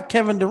scorers. You have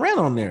Kevin Durant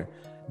on there.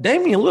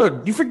 Damian,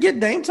 look, you forget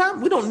Dame time?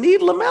 We don't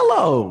need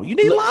LaMelo. You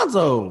need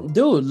Lonzo.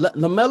 Dude,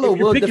 LaMelo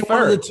will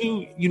defer.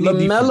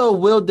 LaMelo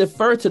will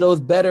defer to those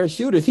better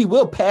shooters. He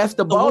will pass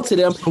the ball to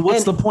them. So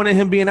what's the point of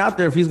him being out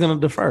there if he's going to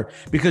defer?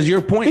 Because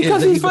your point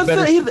is he's a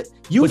better shooter.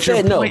 You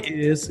said no.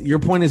 Your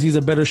point is he's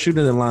a better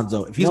shooter than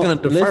Lonzo. If he's going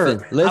to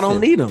defer, I don't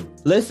need him.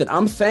 Listen,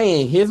 I'm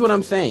saying, here's what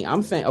I'm saying.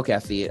 Okay, I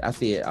see it. I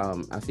see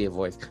a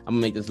voice. I'm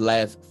going to make this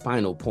last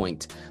final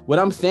point. What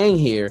I'm saying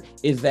here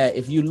is that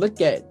if you look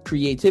at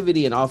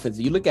creativity and offense,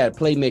 you look at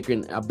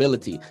playmaking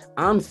ability,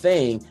 I'm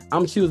saying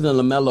I'm choosing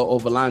LaMelo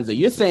over Lonzo.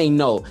 You're saying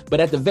no, but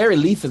at the very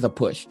least it's a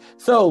push.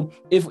 So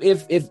if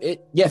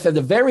yes, at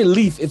the very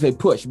least it's a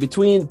push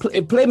between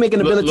playmaking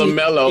ability.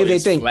 LaMelo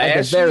is a thing.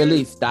 At the very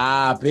least,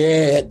 stop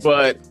it.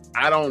 But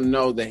I don't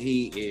know that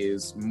he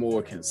is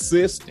more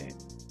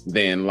consistent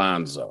than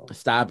Lonzo.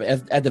 Stop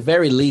it. At the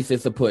very least,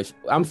 it's a push.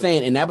 I'm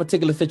saying in that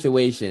particular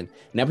situation,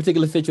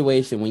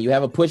 when you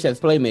have a push as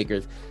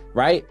playmakers,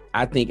 right?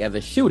 I think as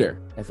a shooter,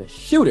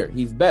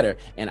 he's better.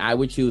 And I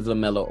would choose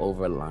LaMelo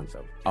over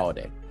Lonzo all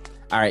day.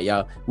 All right,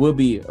 y'all. We'll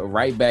be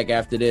right back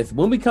after this.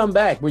 When we come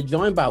back, we're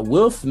joined by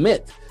Will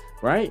Smith,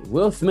 right?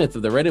 Will Smith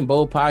of the Red and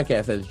Bold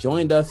podcast has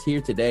joined us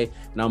here today,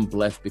 and I'm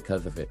blessed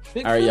because of it.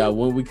 All right, y'all.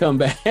 When we come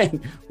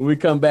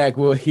back,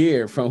 we'll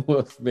hear from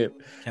Will Smith,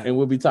 and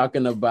we'll be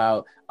talking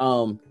about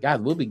guys.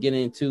 We'll be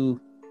getting into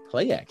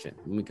play action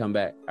when we come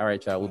back. All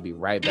right, y'all. We'll be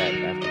right back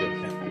after this.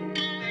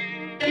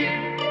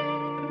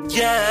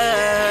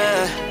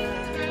 Yeah,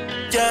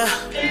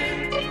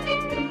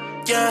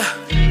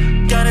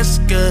 God is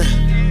good.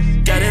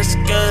 God is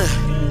good.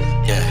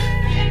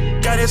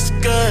 Yeah, God is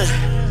good.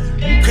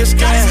 Chris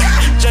Gaines,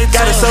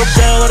 got it so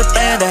good with a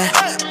band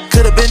that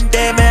could've been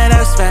dead, man,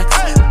 that's facts.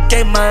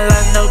 Gave my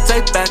life no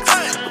take backs.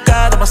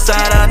 God on my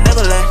side, I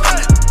never let.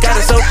 Got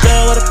it so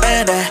good with a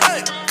band that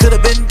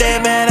could've been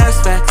dead, man, that's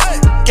facts.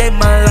 Gave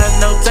my life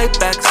no take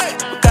backs.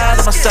 God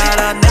on my side,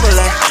 I never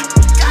let.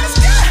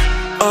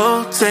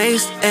 Oh,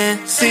 taste and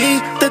see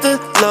that the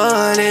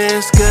Lord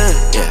is good,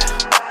 yeah.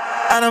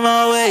 Out of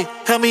my way,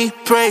 help me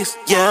praise,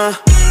 yeah.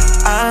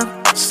 I'm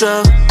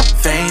so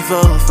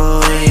thankful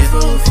for you.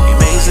 You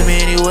made so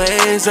many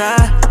ways, I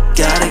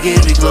gotta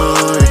give you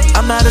glory.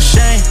 I'm not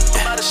ashamed,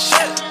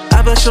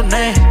 I bless your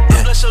name,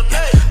 yeah.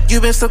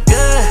 You've been so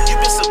good,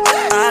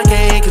 I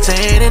can't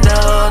contain it,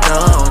 no.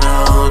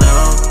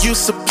 You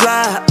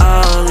supply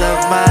all of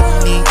my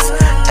needs,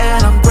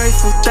 and I'm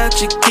grateful that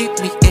you keep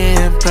me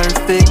in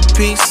perfect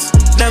peace.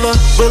 Never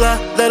will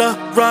I let a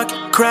rock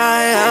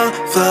cry out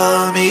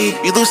for me.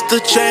 You loosed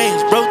the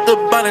chains, broke the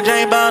bond and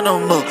ain't bound no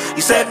more.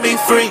 You set me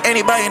free.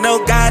 Anybody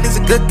know God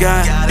is a good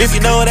guy? If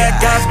you know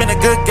that God's been a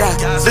good guy,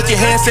 lift your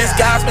hands since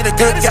God's been a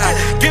good guy.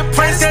 Give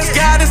praise since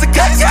God is a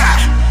good guy.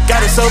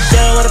 Got it so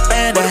good with a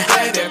band that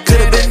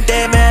could've been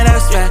dead, man,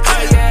 that's fact.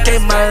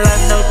 Gave my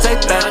life no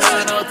take backs.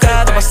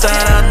 God on my side,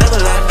 I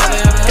never lie.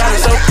 Got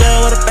it so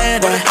good with a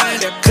band that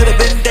could've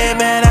been dead,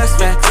 man, that's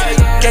fact.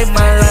 Gave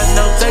my life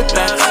no take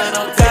backs.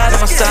 God on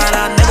my side,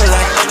 I never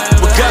lie.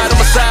 With God on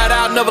my side,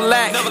 I'll never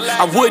lack.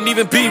 I wouldn't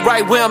even be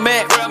right where I'm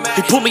at.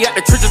 He pulled me out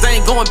the trenches, I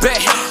ain't going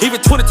back.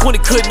 Even 2020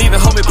 couldn't even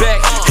hold me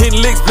back.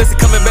 Hitting licks, blessing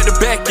coming back to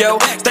back,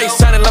 yo. Stay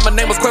shining like my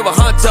name was Quavo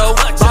Hunto.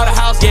 Bought a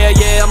house,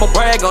 yeah, I'ma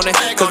brag on it.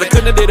 Cause I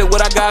couldn't have did it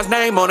without God's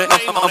name on it.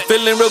 I'm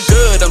feeling real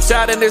good, I'm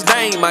shouting his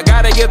name. I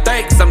gotta give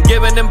thanks, I'm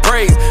giving him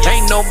praise.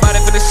 Ain't nobody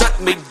finna shut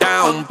me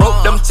down.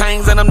 Broke them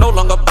chains and I'm no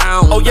longer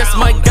bound. Oh yes,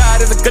 my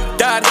God is a good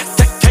God.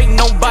 Can't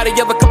nobody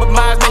ever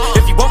compromise me.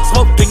 If you won't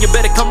smoke, then you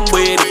better come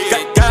with it.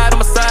 Got God on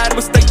my side,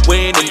 we'll stay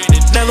winning.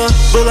 Never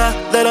will I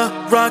let a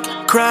rock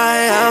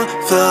cry out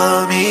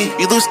for me.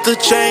 You loosed the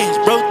chains,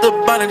 broke the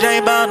bond and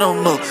ain't bound no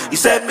more. You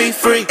set me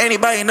free.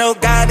 Anybody know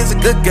God is a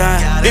good guy?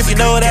 If you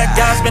know that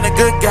God's been a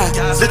good guy,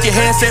 lift your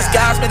hands since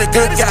God's been a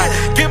good guy.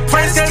 Give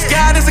praise since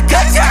God is a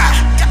good guy.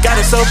 Got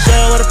it so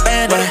good with a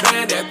band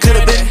that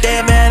could've been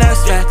dead, man,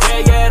 that's fact.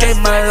 Gave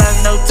my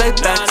life no take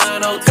backs.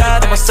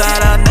 God on my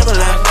side, I never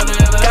left.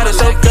 Got it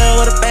so good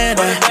with a band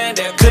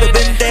that could've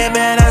been dead,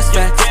 man, that's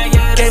fact.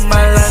 Gave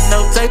my life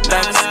no take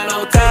backs.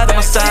 God on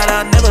my side,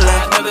 I never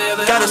left.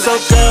 Got it so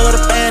good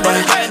with a band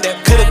that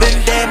could've been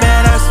dead,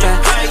 man, that's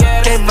fact.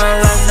 Gave my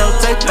life no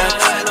take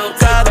backs.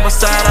 God on my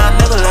side, I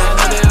never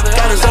left.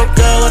 Got it so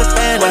good with a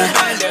band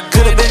that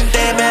could've been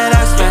dead, man,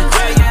 that's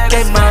fact.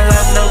 Gave my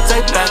life no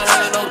take backs.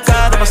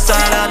 God on my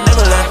side, I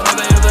never left.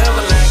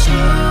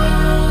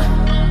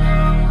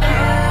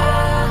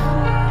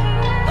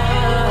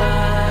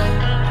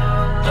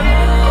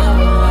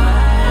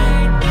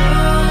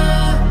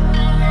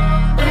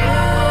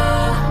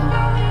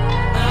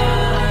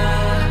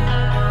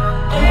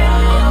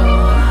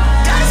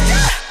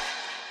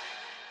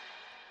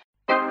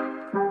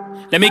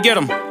 Let me get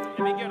him.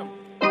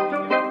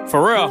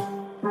 For real.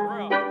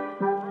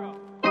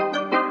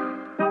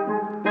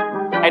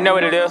 I know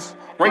what it is.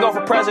 Ringo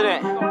for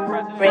president.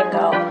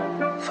 Ringo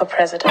for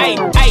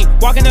president. Hey,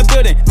 walk in the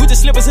building, Gucci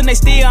slippers and they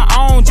still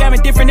on.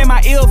 Jamming different in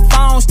my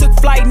earphones. Took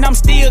flight and I'm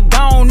still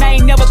gone. I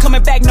ain't never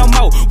coming back no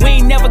more.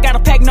 We ain't never got a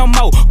pack no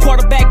more.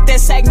 Quarterback that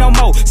sack no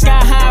more. Sky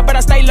high, but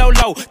I stay low.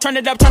 Turn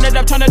it up, turn it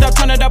up, turn it up,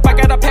 turn it up. I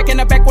got a pack in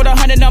the back with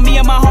 100 on me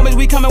and my homies.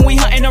 We coming, we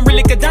hunting. I'm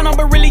really good down on,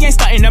 but really ain't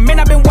starting them. Man,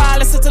 I've been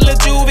wild since a little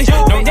juvie.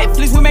 No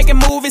Netflix, we making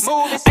movies.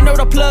 I know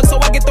the plug, so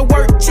I get the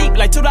work cheap,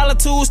 like $2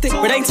 Tuesday.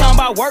 But ain't talking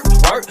about work.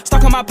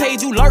 Stuck on my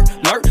page, you lurk.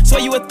 So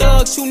you a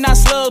thug, shooting out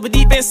slugs, but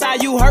deep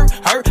inside you hurt.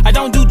 I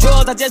don't do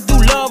drugs, I just do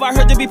love. I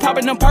heard to be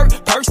popping them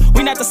perks.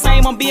 We not the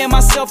same, I'm being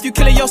myself. You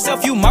killing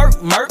yourself, you murk.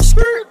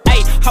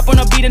 Ayy, hop on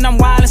a beat and I'm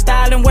wild and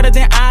styling, wetter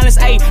than islands.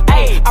 Ayy,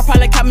 I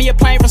probably caught me a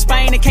plane from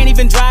Spain and can't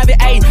even drive it.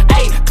 Ayy,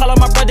 call up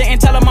my brother and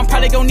tell him I'm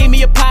probably gon' need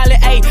me a pilot.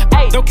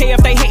 Ayy, don't care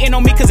if they hating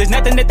on me, cause there's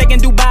nothing that they can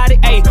do about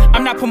it. Ayy,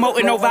 I'm not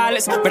promoting no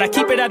violence, but I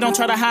keep it, I don't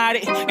try to hide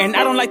it. And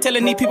I don't like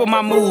telling these people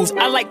my moves,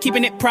 I like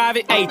keeping it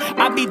private. Ayy,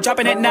 I be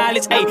dropping that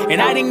knowledge. Ayy,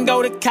 and I didn't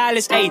go to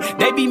college. Ayy,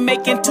 they be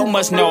making too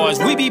much noise,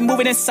 we be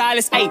moving in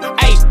silence. Ayy,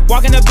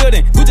 walk in the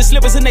building, Gucci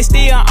slippers and they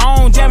still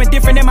on. Jamming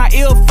different in my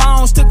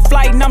earphones. Took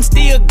flight and I'm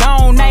still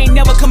gone. I ain't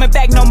never coming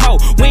back no more.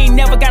 We ain't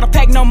never got a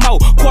pack no more.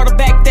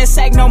 Quarterback that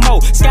sack no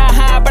more. Sky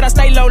high, but I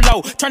stay low.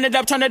 Turn it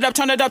up, turn it up,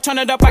 turn it up, turn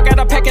it up. I got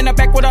a pack in the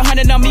back with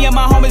 100 on me and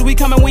my homies. We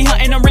coming, we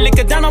hunting. I'm really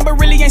good down on, but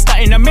really ain't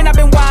starting them. Man, I've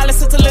been wild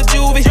since a little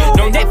juvie.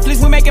 No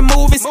Netflix, we making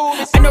movies.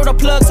 I know the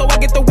plug, so I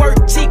get the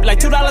work cheap, like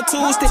 $2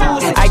 Tuesday.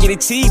 I get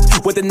it cheap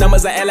with the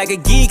numbers. I act like a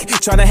geek.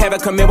 Tryna have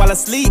it come in while I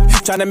sleep.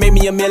 Tryna make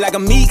me a meal like a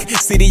meek.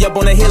 City up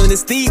on the hill and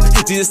it's steep.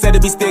 Jesus said to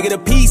be still get a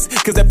piece,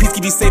 cause that piece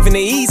keep you safe in the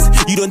east.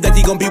 You don't think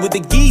you gon' be with the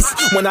geese.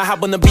 When I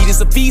hop on the beat,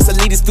 it's a feast. I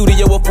leave the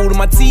studio with food in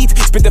my teeth.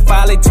 Spit the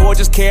fire like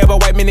torches. Care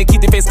about white men and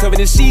keep their face covered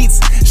in sheets.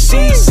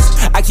 Sheesh,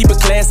 I keep it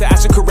classy. I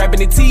should could rap in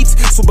the teeth.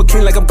 Super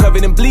clean like I'm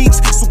covered in bleach.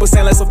 Super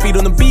sand like some feet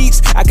on the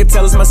beach. I can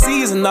tell it's my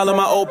season. All of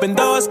my open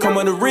doors come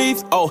on the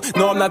reef. Oh,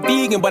 no, I'm not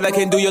vegan, but I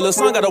can't do your little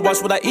song. Gotta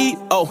watch what I eat.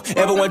 Oh,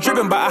 everyone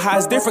dripping, but how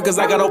it's different, cause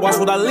I gotta watch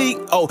what I leak.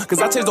 Oh, cause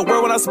I change the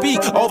word when I speak.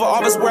 Over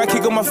office where I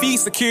kick on my feet.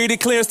 Security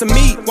clearance to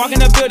meet. Walk in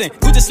the building,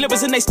 Gucci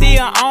slippers and they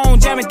still on.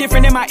 Jamming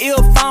different in my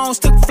earphones.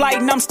 Took flight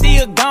and I'm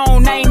still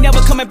gone. I ain't never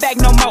coming back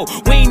no more.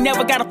 We ain't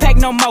never got a pack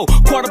no more.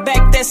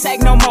 Quarterback that sack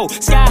no more.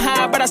 Sky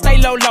high, but I stay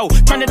low.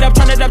 Turn it up,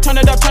 turn it up, turn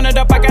it up, turn it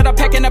up. I got a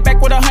pack in the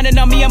back with 100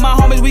 on me and my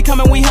homies. We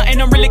coming, we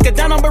hunting. I'm really good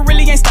down on, but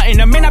really ain't starting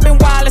them. Man, I've been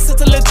wild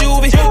since a little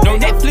juvie. No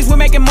Netflix, we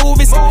making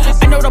movies.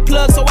 I know the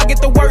plug, so I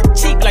get the work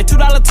cheap, like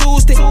 $2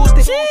 Tuesday.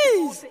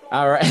 Jeez.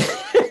 All right.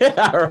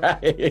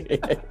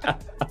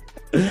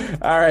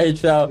 All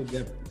right, y'all.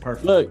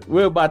 Perfect. Look,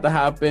 we're about to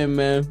hop in,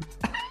 man.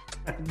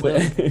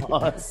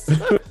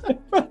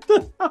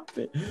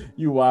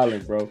 You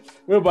wildin', bro.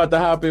 We're about to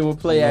hop in with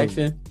play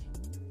action.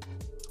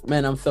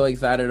 Man, I'm so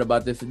excited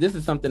about this. This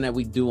is something that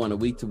we do on a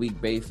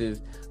week-to-week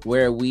basis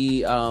where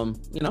we,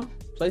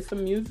 play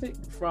some music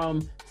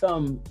from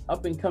some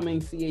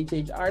up-and-coming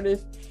CHH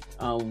artists.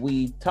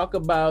 We talk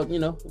about,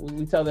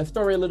 we tell their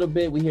story a little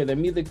bit. We hear their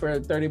music for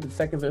 30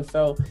 seconds or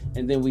so.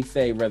 And then we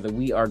say whether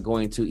we are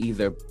going to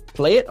either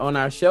play it on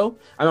our show.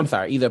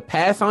 Either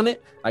pass on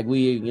it. Like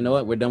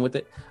we're done with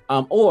it.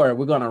 Or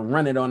we're going to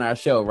run it on our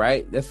show,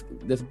 right? That's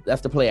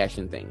the play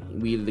action thing.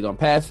 We either going to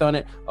pass on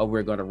it or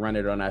we're going to run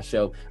it on our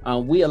show.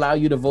 We allow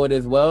you to vote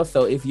as well.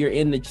 So if you're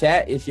in the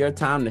chat, it's your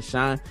time to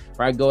shine,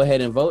 right? Go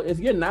ahead and vote. If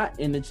you're not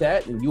in the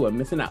chat, then you are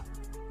missing out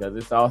because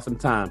it's awesome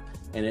time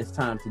and it's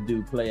time to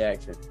do play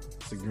action.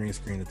 It's a green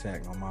screen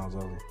attack on Miles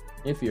Over.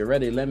 If you're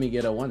ready, let me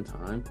get a one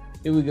time.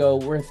 Here we go.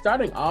 We're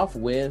starting off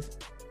with,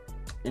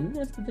 in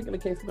this particular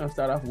case, we're going to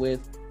start off with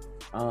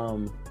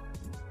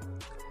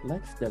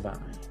Lex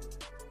Divine.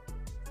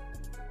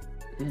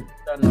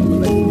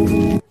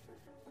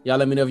 Y'all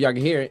let me know if y'all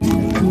can hear it.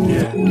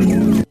 Yeah.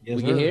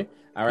 We can hear?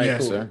 All right,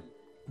 cool. Sir.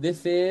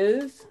 This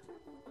is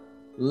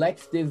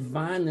Lex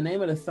Divine. The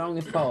name of the song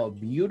is called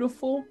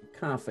Beautiful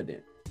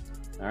Confident.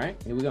 All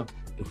right, here we go.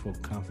 Beautiful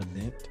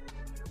Confident.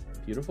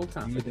 Beautiful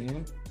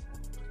Confident.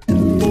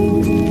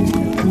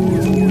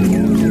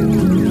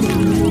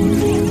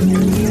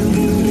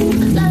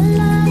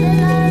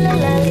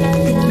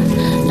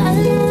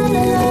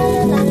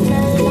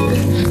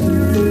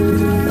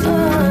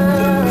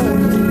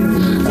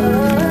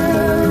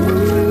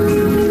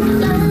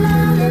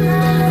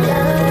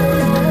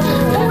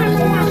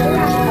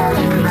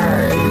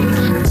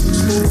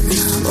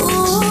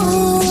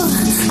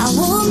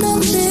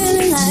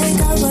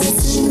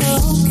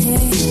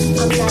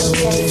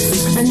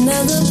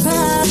 Another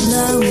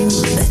problem,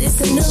 but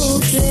it's a new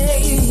day.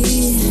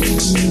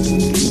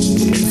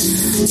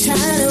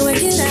 Trying to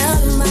work it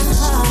out in my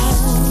heart.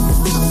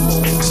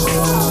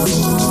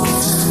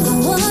 I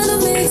wanna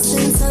make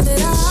sense of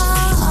it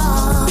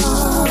all.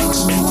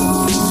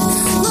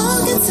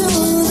 Look into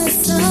the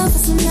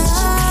surface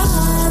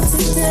now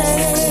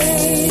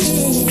today.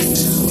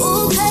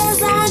 Ooh,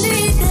 'cause I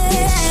need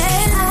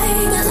it. I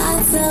got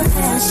lots of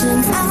passion.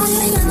 I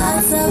got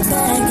lots of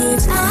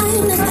baggage. I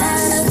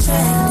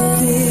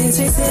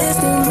exist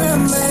in my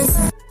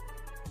mind.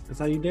 That's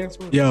how you dance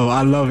with? Yo,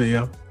 I love it,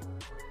 yo.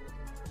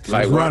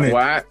 Like, run it.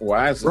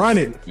 Why is this Run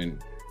it.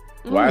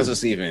 Why is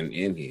this even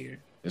in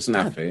here? It's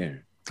not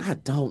fair. I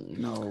don't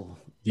know.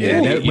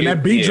 Yeah, when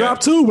that beat drop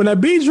too. When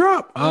that beat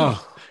drop,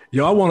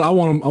 yo, I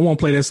want to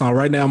play that song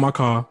right now in my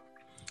car.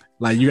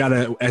 Like, you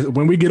gotta,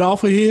 when we get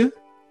off of here,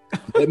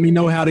 let me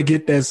know how to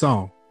get that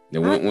song.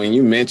 When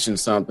you mentioned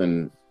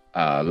something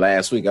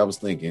last week, I was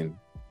thinking.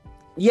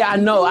 Yeah, I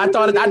know. I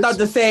thought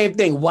the same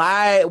thing.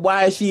 Why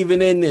is she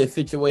even in this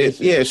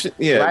situation?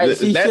 Yeah. Right?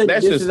 This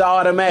is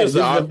automatic.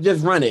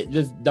 Just run it.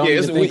 Just don't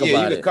even think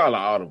about it. You could call her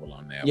audible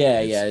on that.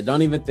 Yeah.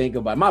 Don't even think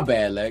about it. My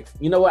bad, Lex.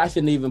 You know what? I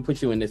shouldn't even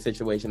put you in this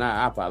situation.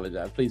 I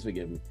apologize. Please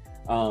forgive me.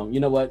 You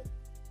know what?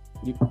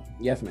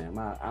 Yes, ma'am.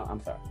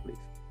 I'm sorry.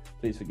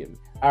 Please forgive me.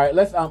 All right,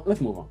 let's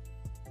move on.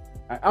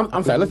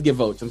 I'm sorry. Let's get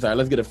votes. I'm sorry.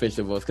 Let's get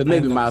official votes because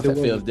maybe my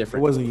mindset feels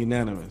different. It wasn't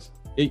unanimous.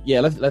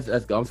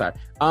 Let's go. I'm sorry.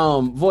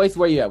 Voice,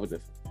 where you at with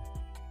this?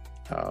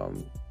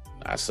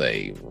 I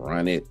say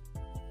run it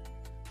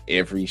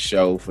every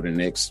show for the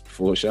next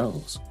 4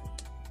 shows.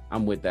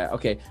 I'm with that.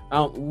 Okay.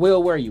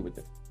 Will, where are you with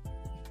this?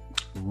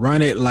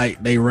 Run it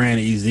like they ran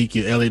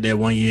Ezekiel Elliott that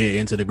 1 year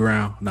into the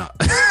ground. No,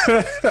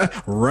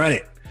 run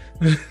it.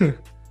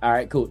 All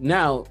right, cool.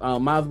 Now,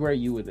 Miles, where are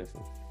you with this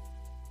one?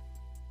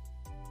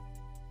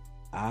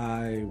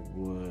 I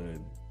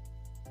would.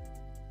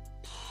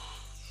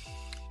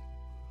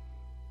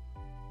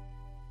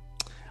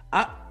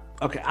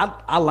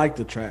 I like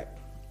the track.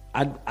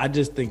 I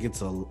just think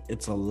it's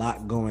a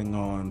lot going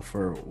on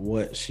for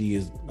what she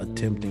is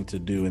attempting to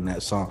do in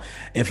that song.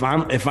 If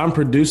I'm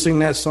producing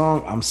that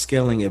song, I'm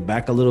scaling it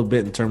back a little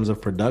bit in terms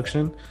of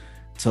production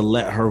to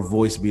let her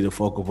voice be the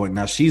focal point.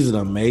 Now she's an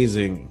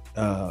amazing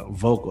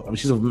vocal. I mean,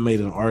 she's an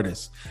amazing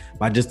artist,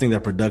 but I just think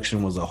that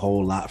production was a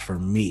whole lot for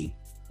me.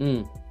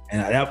 And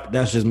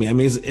that's just me. I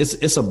mean,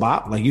 it's a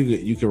bop. Like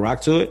you could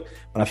rock to it,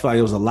 but I feel like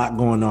there was a lot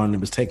going on that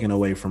was taken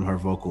away from her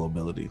vocal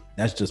ability.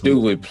 That's just do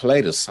we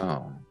play the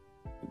song?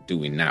 Do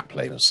we not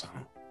play the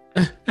song?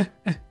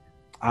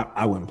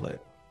 I wouldn't play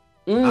it.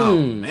 Oh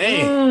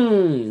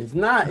man, it's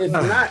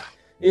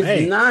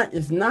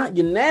not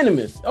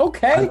unanimous.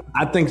 Okay,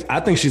 I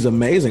think she's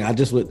amazing. I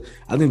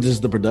think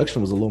just the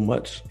production was a little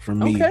much for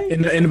me. Okay.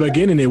 In the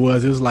beginning, it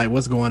was like,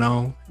 what's going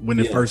on when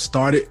it first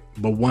started,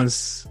 but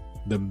once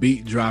the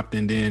beat dropped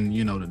and then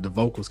the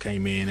vocals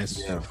came in, it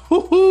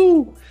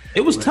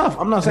was tough.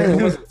 I'm not saying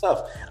it wasn't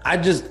tough. I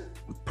just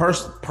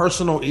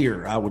personal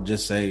ear, I would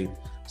just say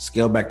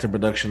scale back to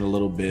production a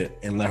little bit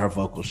and let her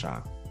vocal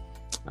shine.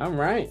 All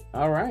right,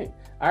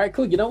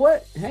 cool. You know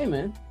what? Hey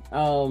man,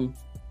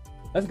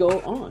 let's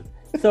go on.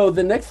 So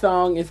the next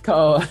song is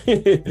called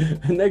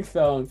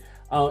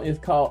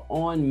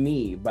On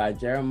Me by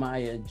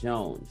Jeremiah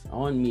Jones.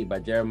 On Me by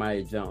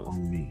Jeremiah Jones.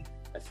 On Me.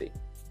 Let's see.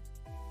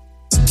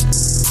 We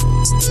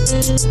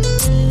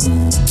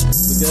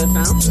good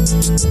now?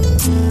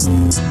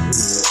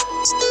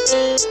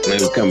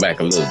 Maybe come back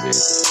a little bit.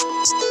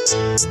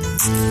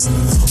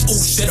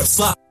 Oh, shit, a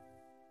fly.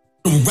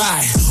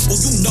 Right. Oh,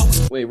 you know.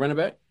 Wait, run it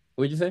back.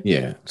 What'd you say?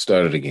 Yeah,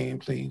 start it again,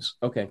 please.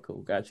 Okay,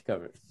 cool. Got you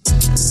covered.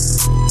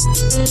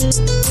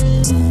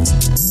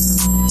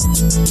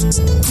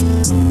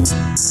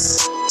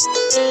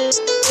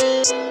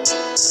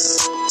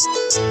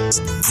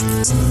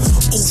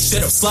 Oh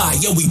shit, a fly,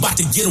 yo, we bout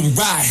to get him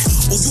right.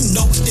 Oh, you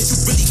know that you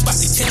really bout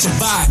to catch a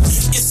vibe.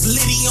 It's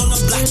Liddy on the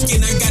block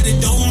and I got it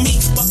on me.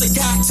 Brought the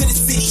guy to the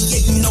city,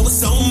 yeah, you know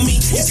it's on me.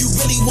 If you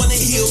really wanna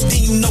heal,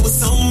 then you know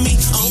it's on me.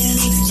 On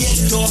me, yeah,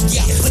 dog,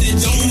 yeah, put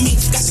it on me.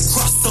 Got the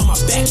cross on my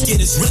back,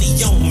 yeah, it's really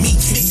on me.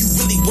 If you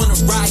really wanna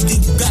ride, then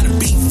you gotta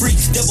be free.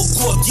 Devil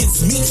go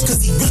against me, cause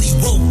he really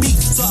won't be.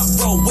 So I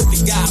roll with the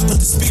guy, put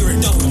the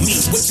spirit on me.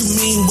 What you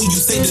mean when you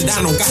say that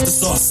I don't got the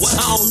sauce?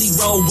 I only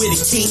roll with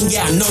a king,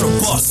 yeah, I know the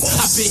boss.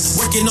 I've been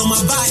working on my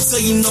vibe, so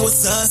you know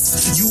it's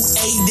us. You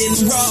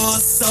Aiden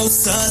Ross, so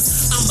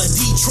sus. I'm a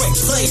Detroit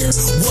player,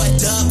 what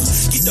up?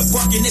 Get the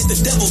barking at the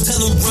devil, tell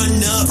him run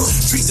up.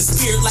 Treat the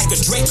spirit like a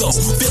Draco,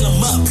 fill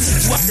him up.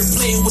 You out here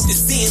playing with the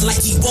sin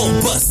like he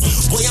won't bust.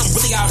 Boy, I'm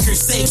really out here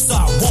safe, so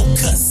I won't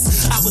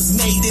cuss. I was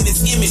made in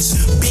his image,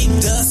 big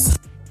dust.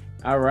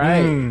 All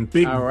right.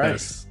 Big all right.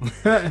 dust.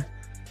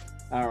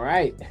 All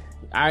right,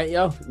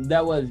 yo.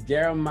 That was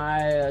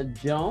Jeremiah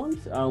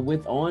Jones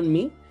with On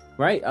Me.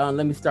 Right.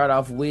 Let me start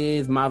off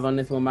with Miles on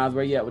this one. Miles,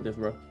 where you at with this,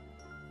 bro?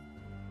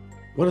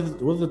 What are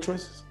the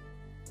choices?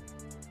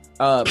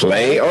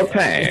 Play or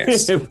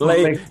pass?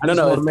 Play.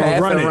 No, it's pass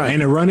run or it. run.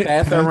 Ain't it run it?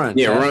 Pass or run.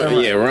 Yeah, run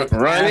it or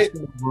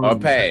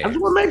pass. I just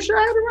want to make sure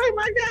I have it right,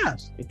 my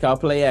gosh. It's called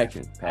play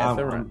action. Pass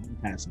or run. I'm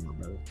passing, my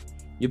brother.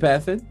 You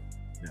passing?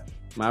 Yeah.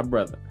 My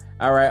brother.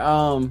 All right.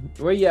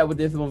 Where you at with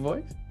this one,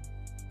 voice?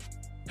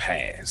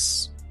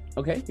 Pass.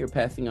 Okay, you're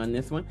passing on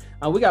this one.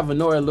 We got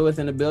Venora Lewis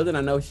in the building.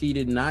 I know she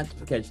did not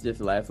catch this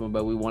last one,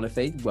 but we want to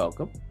say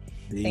welcome.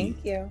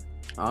 Thank you.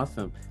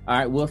 Awesome. All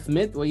right, Will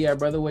Smith, where you at,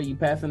 brother? Where you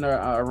passing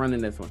or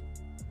running this one?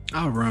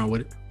 I'll run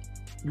with it.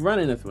 You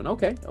running this one?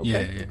 Okay. Yeah.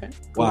 Okay.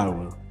 Cool.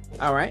 Wow.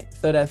 All right,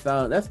 so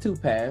that's 2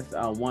 pass,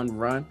 1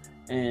 run.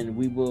 and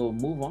we will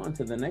move on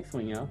to the next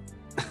one, y'all.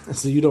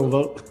 So you don't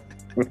vote?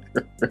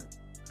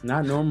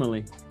 Not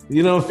normally.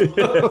 You know,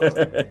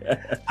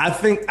 I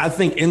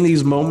think in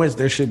these moments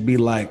there should be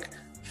like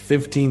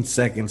 15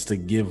 seconds to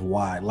give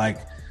why. Like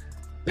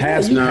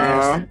pass.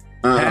 No,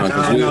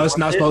 it's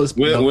not supposed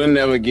to. We'll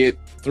never get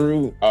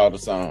through all the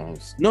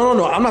songs.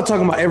 No. I'm not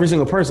talking about every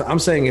single person. I'm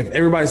saying if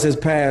everybody says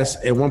pass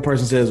and one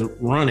person says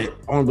run it,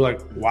 I'm gonna be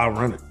like, why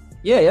run it?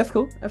 Yeah, that's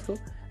cool.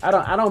 I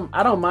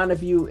don't mind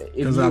if you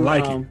because I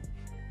like it.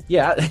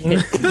 Yeah,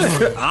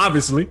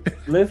 obviously.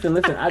 Listen.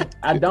 I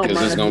don't mind.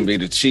 Because it's gonna be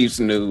the Chiefs'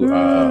 new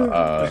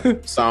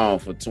song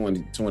for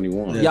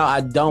 2021. Y'all, I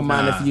don't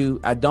mind if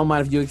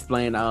you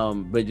explain.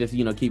 But just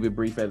keep it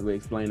brief as we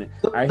explain it.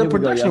 All right, the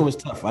production was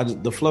tough.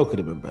 The flow could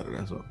have been better.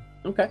 That's all.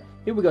 Okay,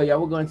 here we go, y'all.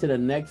 We're going to the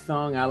next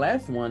song, our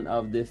last one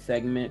of this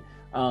segment.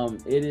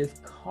 It is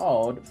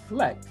called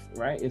Flex.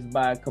 Right, it's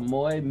by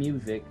Kamoy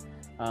Music.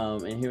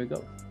 And here we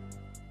go.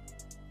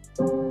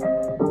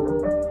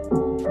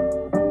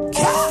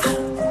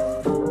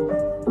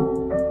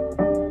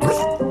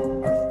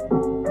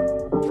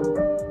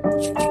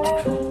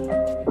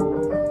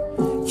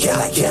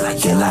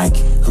 Yeah, like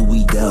who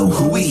we do,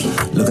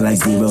 looking like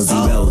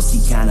 0-0.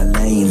 See kinda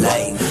lame.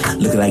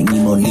 Looking like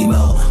Nemo.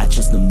 I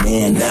trust the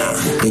man,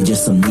 they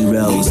just some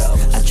heroes.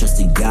 I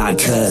trusted God,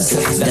 cause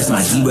that's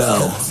my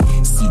hero.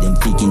 See them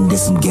thinking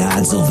there's some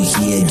gods over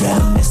here. Got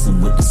them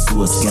messing with the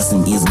source, got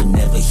some ears but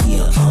never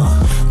hear.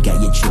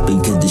 Got you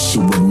tripping cause the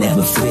shit will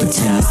never fit.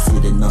 Pretend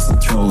sitting on some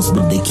thrones,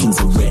 but the king's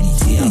already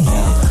here.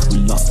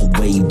 We lost the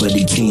way, but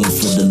he came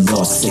for the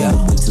lost. Said the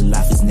way to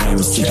life is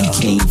narrow, so he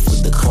came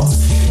for the cost.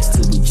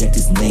 Still reject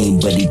his name,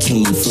 but he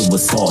came for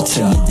us all.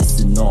 Tell you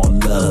this in all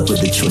love, but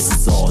the choice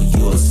is all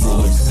yours.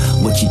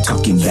 What you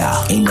talking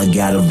about? Ain't no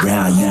God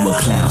around. You a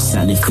clown,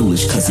 sounding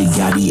foolish cause he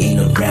ain't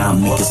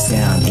around. Make a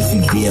sound if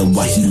you there,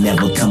 why he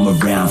never come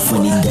around?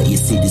 Funny that you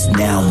say this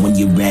now when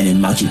you ran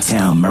him out your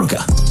town,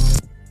 Merca.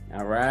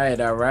 All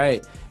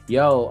right.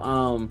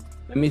 Yo,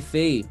 let me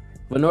see.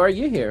 Venora,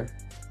 you here?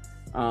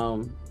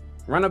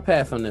 Run a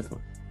pass on this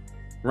one.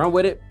 Run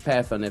with it,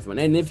 pass on this one.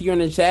 And if you're in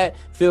the chat,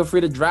 feel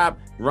free to drop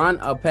run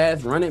a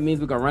pass. Run it means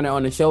we're gonna run it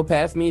on the show.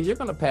 Pass means you're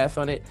gonna pass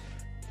on it.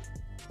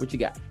 What you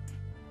got?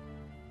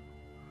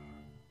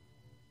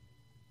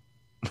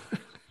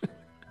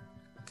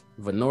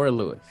 Venora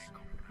Lewis.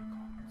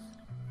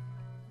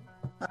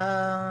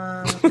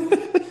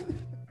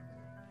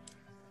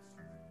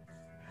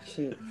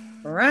 Shit.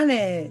 Run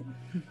it.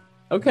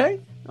 Okay.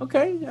 All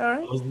right.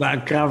 I was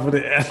not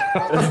confident.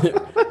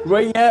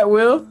 Where you at,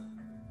 Will?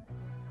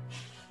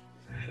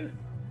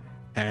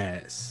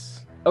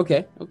 Pass.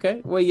 Okay.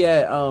 Where you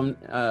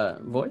at,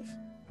 Voice?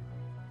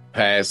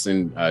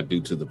 Passing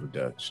due to the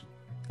production.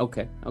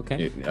 Okay.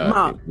 It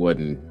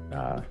wasn't.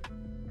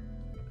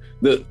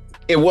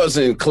 It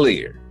wasn't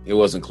clear.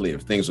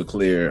 If things were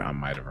clear, I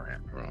might have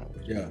ran wrong.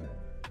 Yeah.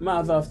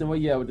 Miles Austin, where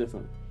you at with this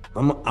one?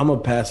 I'm a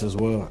pass as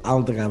well. I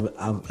don't think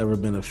I've ever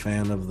been a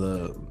fan of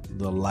the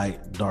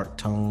light dark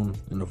tone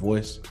in the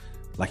voice,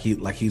 like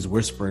he's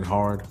whispering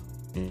hard.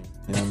 You know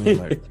what I mean?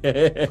 Like,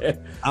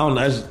 I don't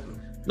know.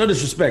 No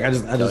disrespect. I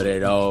just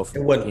it off.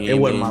 It wasn't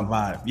my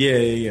vibe.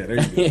 Yeah. There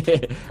you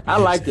go. I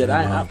liked it.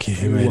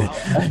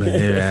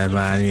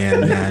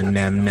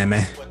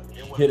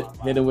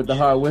 Hit it with the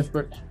hard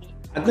whisper.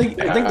 I think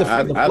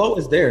the flow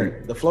is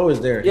there. The flow is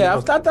there. Yeah, I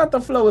thought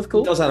the flow was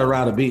cool. He knows how to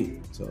ride a beat.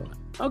 So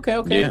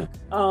okay. Yeah.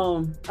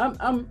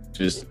 I'm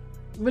just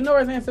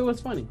Venora's answer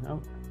was funny.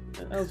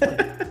 That was funny.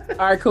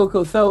 All right,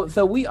 cool.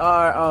 So we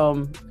are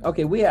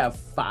okay. We have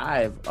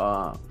 5.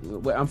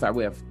 I'm sorry,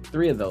 we have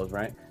 3 of those,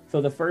 right?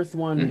 So the first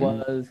one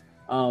was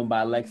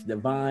by Lex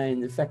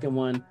Divine. The second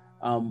one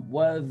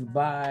was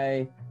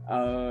by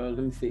let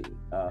me see.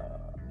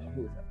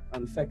 Who was that?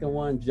 On the second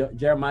one,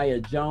 Jeremiah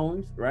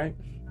Jones, right?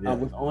 Yeah.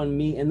 Was on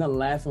me, and the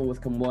last one was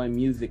Kamoy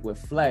Music with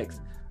Flex.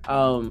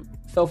 So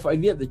if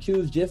you have to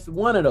choose just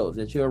one of those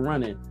that you're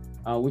running,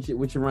 which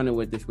you're running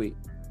with this week?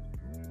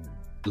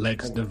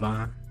 Lex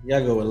Divine. Yeah,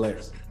 I go with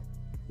Lex.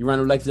 You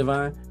running with Lex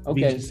Divine?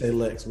 Okay. You say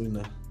Lex, we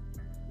know.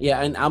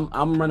 Yeah, and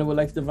I'm running with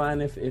Lex Divine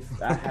if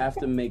I have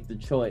to make the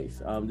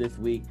choice this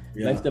week.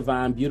 Yeah. Lex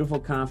Divine, beautiful,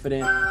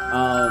 confident.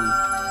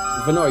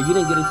 Venora, you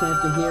didn't get a chance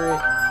to hear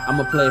it. I'm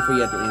gonna play it for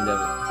you at the end of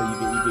it, so you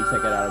can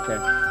check it out. Okay.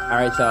 All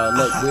right, y'all.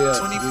 Look, we're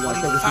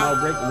gonna take a small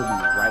break, and we'll be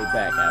right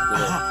back after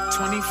this.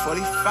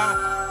 2045.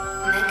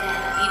 Nigga,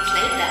 you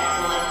played that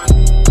boy.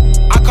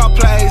 I call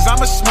plays,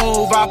 I'm a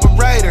smooth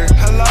operator.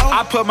 Hello?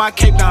 I put my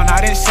cape down,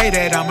 I didn't say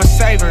that, I'm a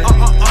saver.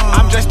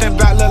 I'm dressed in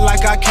black, look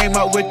like I came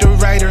up with the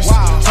Raiders.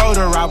 Told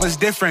her I was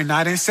different,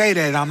 I didn't say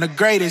that, I'm the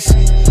greatest.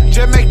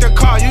 Just make the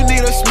call, you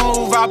need a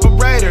smooth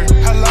operator.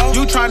 Hello?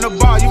 You tryna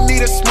ball, you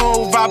need a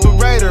smooth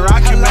operator.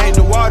 I can make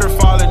the water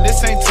fall, and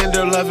this ain't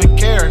tender love and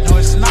care. No,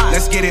 it's not.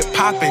 Let's get it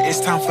poppin', it's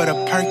time for the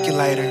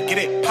percolator. Get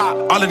it pop.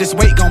 All of this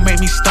weight gon'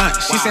 make me stunt.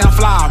 She say I'm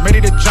fly, I'm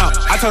ready to jump.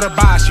 I told her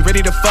bye, she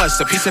ready to fuss.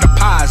 A piece of the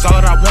pie is all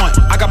that I want.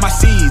 I got my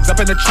seeds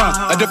up in the trunk,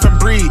 a different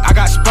breed, I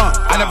got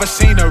spunk. I never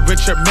seen a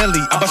Richard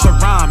Millie. I bust a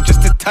rhyme just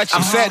to touch you.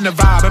 I'm setting the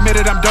vibe,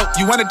 admitted I'm dope.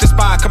 You wanted to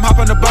spy, come hop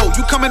on the boat.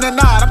 You come in the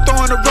night, I'm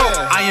throwing the rope.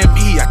 I am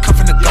E, I come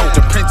from the GOAT.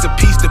 The Prince of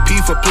Peace, the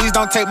P for please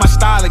don't take my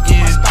style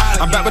again.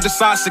 I'm back with the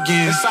sauce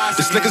again,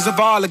 the slickers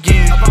of all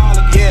again.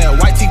 Yeah,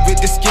 white tee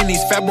with the skinnies,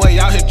 fat boy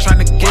out here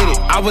trying to get it.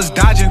 I was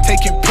dodging,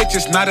 taking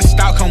pictures, not a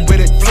stout, come with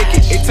a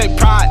ticket. It take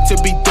pride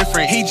to be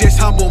different, he just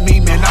humbled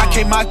me, man. I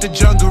came out the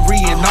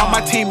junglery and all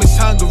my team is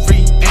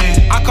hungry.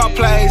 And I call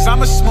plays,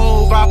 I'm a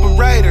smooth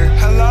operator.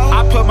 Hello?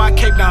 I put my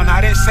cape down,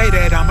 I didn't say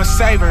that, I'm a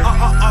saver.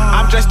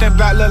 I'm dressed in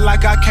black, look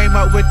like I came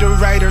up with the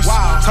Raiders.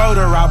 Told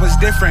her I was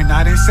different,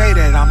 I didn't say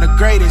that, I'm the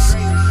greatest.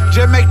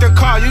 Just make the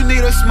call, you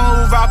need a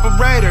smooth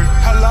operator.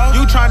 Hello?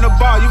 You tryna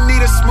ball, you need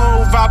a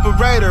smooth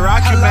operator.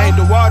 I can make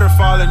the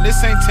waterfall and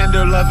this ain't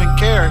tender love and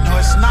care. No,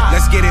 it's not.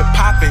 Let's get it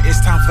poppin', it's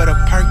time for the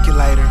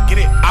percolator. Get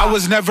it. I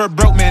was never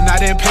broke, man, I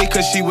didn't pay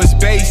cause she was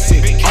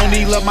basic.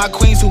 Only love my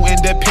queens who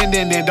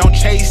independent and don't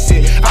chase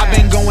it. I've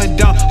been going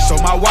dumb, so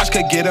my watch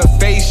could get a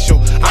facial.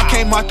 I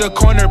came out the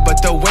corner,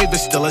 but the wave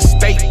is still a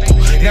staple.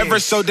 Never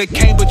sold the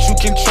cane, but you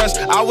can trust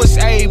I was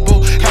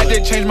able. Had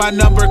to change my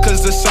number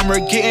cause the summer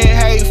getting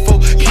hateful.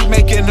 Keep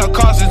making her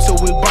calls until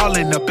we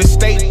ballin' up in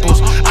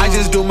Staples. I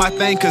just do my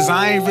thing cause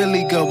I ain't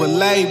really good with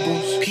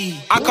labels.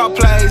 I call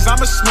plays, I'm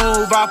a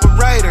smooth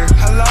operator.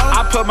 Hello?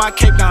 I put my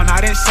cape down,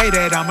 I didn't say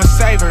that, I'm a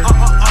saver.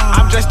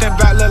 I'm dressed in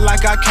black, look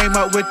like I came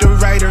up with the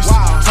Raiders.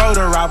 Told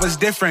her I was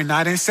different,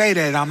 I didn't say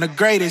that, I'm the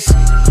greatest.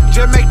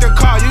 Just make the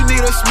call, you need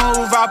a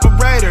smooth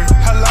operator.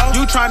 Hello?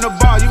 You tryna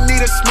ball, you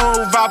need a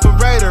smooth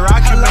operator. I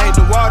can make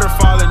the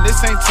waterfall and this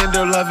ain't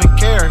tender love and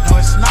care.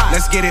 No, it's not.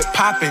 Let's get it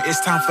poppin',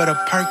 it's time for the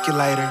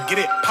percolator. Get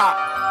it pop.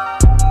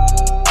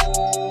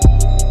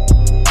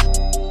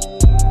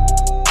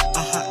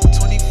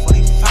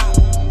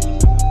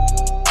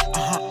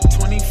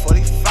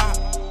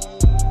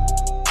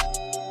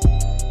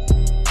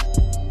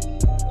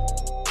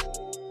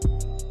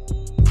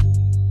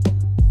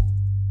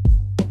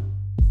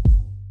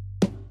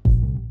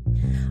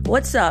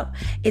 What's up?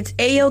 It's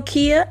Ayo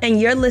Kia, and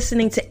you're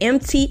listening to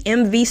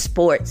MTMV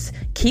Sports.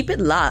 Keep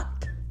it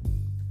locked.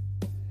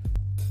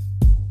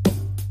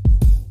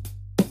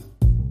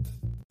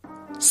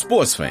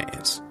 Sports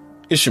fans,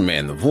 it's your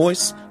man, The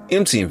Voice,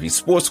 MTMV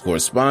Sports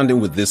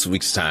correspondent with this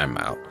week's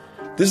Timeout.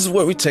 This is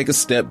where we take a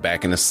step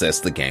back and assess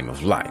the game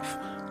of life,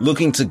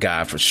 looking to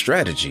God for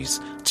strategies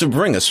to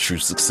bring us true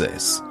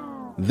success.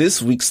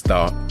 This week's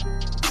thought,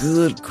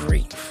 good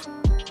grief.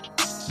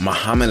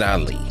 Muhammad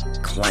Ali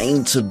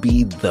claimed to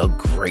be the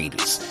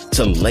greatest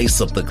to lace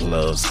up the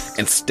gloves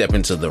and step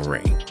into the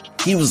ring.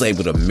 He was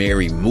able to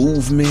marry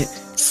movement,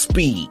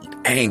 speed,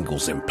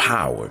 angles, and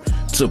power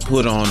to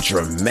put on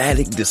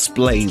dramatic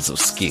displays of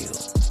skill,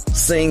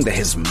 saying that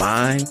his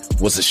mind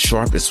was his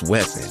sharpest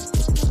weapon.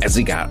 As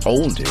he got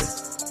older,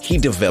 he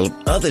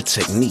developed other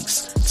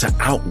techniques to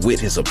outwit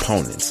his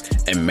opponents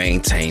and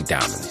maintain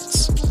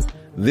dominance.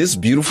 This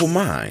beautiful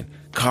mind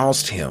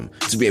caused him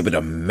to be able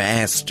to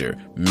master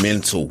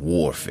mental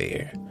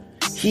warfare.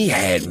 He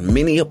had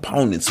many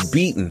opponents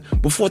beaten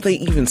before they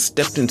even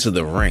stepped into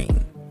the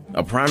ring.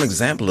 A prime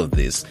example of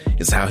this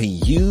is how he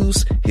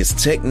used his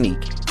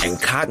technique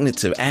and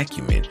cognitive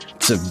acumen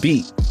to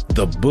beat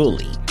the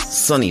bully,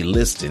 Sonny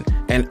Liston,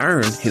 and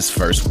earn his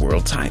first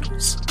world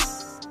titles.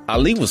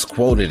 Ali was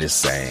quoted as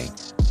saying,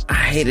 "I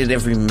hated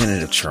every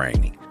minute of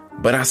training,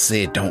 but I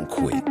said don't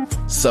quit.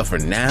 Suffer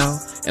now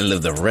and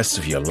live the rest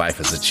of your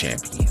life as a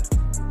champion."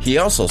 He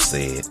also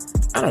said,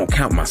 "I don't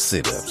count my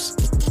sit-ups.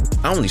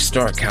 I only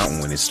start counting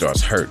when it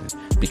starts hurting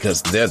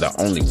because they're the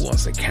only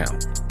ones that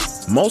count."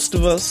 Most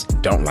of us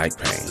don't like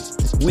pain.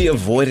 We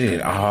avoid it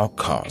at all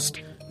costs.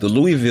 The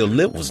Louisville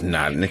Lip was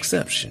not an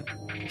exception.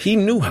 He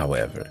knew,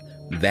 however,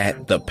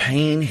 that the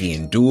pain he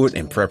endured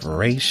in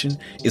preparation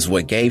is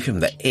what gave him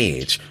the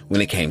edge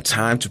when it came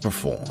time to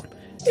perform.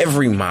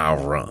 Every mile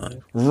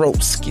run,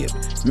 rope skip,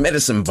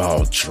 medicine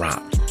ball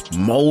drop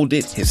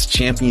molded his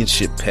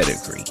championship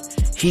pedigree.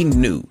 He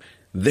knew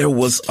there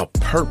was a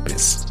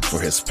purpose for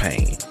his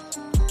pain.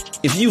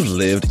 If you've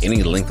lived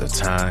any length of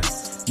time,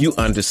 you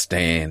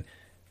understand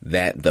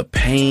that the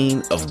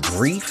pain of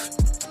grief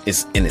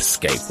is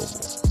inescapable.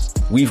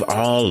 We've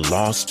all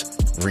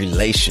lost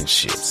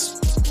relationships,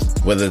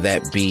 whether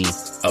that be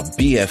a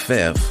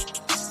BFF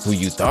who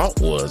you thought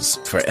was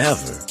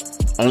forever,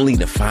 only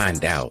to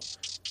find out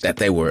that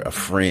they were a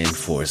friend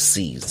for a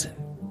season.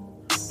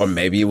 Or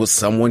maybe it was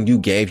someone you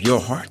gave your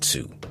heart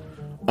to,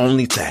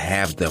 only to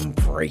have them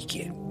break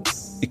it.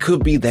 It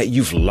could be that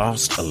you've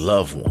lost a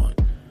loved one,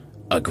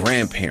 a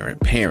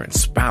grandparent, parent,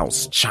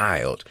 spouse,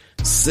 child,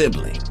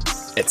 sibling,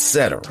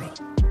 etc.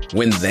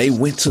 When they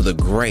went to the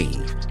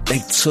grave, they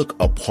took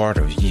a part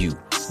of you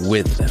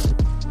with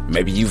them.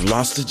 Maybe you've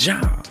lost a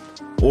job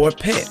or a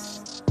pet.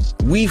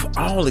 We've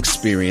all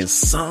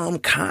experienced some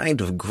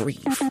kind of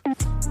grief.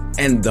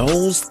 And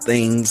those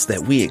things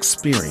that we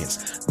experience,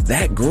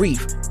 that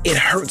grief, it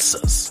hurts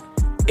us.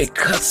 It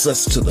cuts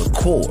us to the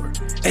core.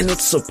 And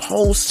it's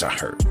supposed to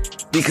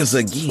hurt. Because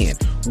again,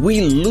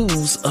 we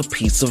lose a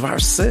piece of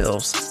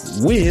ourselves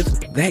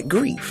with that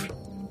grief.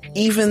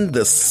 Even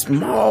the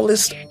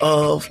smallest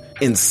of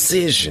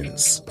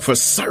incisions for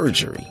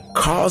surgery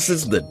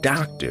causes the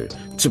doctor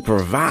to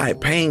provide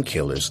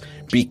painkillers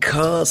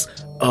because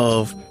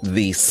of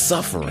the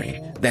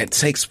suffering that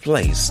takes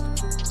place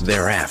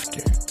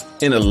thereafter.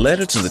 In a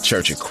letter to the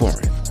church at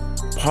Corinth,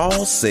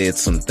 Paul said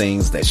some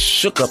things that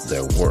shook up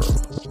their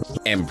world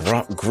and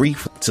brought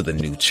grief to the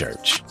new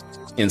church.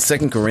 In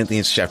 2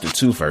 Corinthians chapter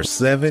 2, verse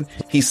 7,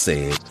 he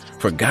said,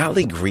 "For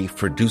godly grief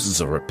produces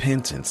a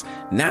repentance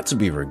not to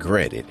be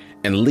regretted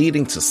and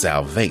leading to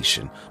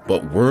salvation,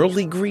 but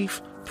worldly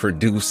grief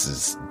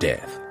produces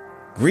death."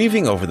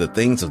 Grieving over the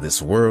things of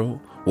this world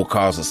will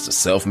cause us to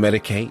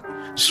self-medicate,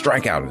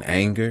 strike out in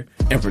anger,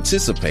 and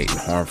participate in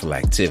harmful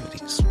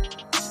activities.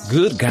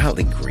 Good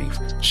godly grief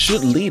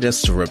should lead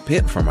us to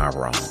repent from our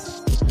wrong,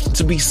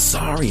 to be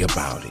sorry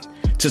about it,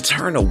 to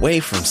turn away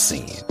from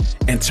sin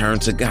and turn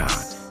to God.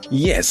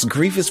 Yes,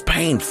 grief is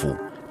painful,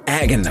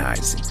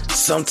 agonizing.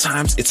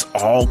 Sometimes it's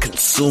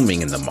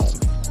all-consuming in the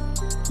moment.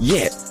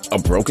 Yet, a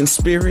broken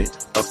spirit,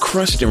 a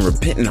crushed and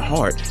repentant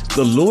heart,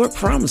 the Lord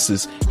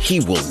promises he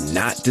will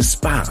not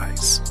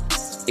despise.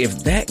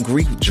 If that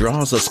grief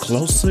draws us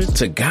closer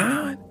to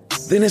God,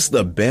 then it's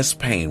the best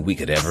pain we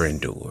could ever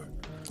endure.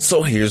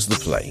 So here's the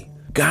play.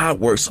 God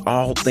works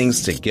all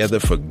things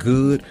together for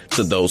good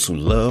to those who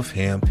love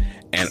him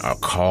and are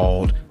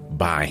called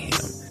by him.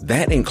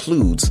 That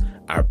includes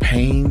our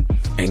pain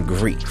and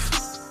grief.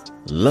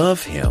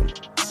 Love him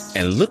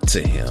and look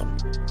to him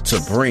to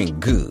bring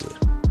good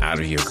out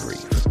of your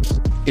grief.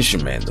 It's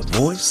your man, The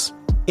Voice,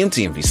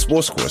 MTMV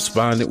Sports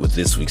Correspondent with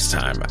this week's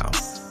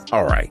timeout.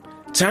 All right,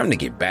 time to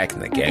get back in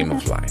the game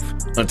of life.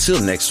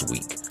 Until next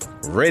week,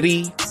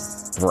 ready,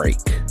 break.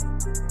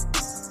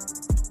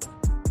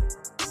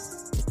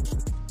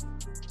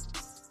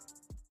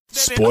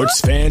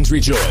 Sports fans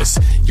rejoice.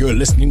 You're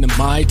listening to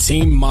My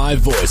Team, My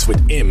Voice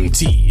with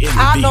MTMV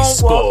I don't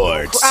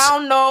Sports. Want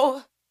crown,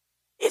 no.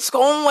 It's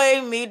gonna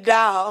weigh me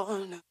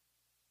down.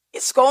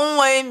 It's gonna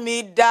weigh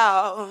me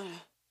down.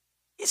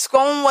 It's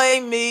gonna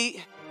weigh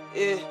me.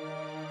 Yeah.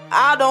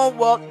 I don't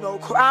want no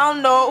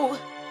crown, no.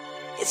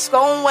 It's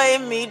gonna weigh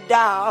me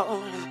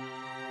down.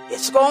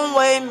 It's gonna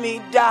weigh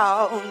me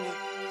down.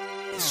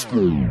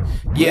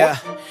 Yeah,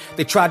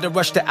 they tried to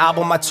rush the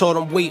album, I told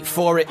them wait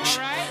for it.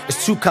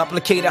 It's too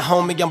complicated,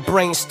 homie, I'm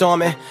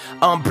brainstorming.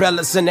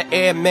 Umbrellas in the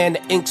air, man,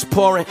 the ink's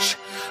pouring.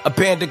 A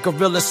band of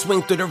gorillas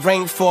swing through the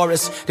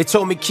rainforest. They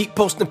told me keep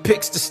posting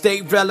pics to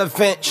stay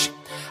relevant.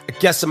 I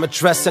guess I'm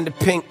addressing the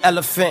pink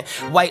elephant.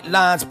 White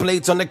lines,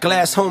 blades on the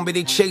glass, homie,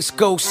 they chase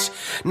ghosts.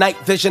 Night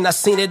vision, I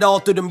seen it all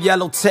through them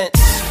yellow tents.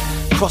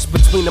 Cross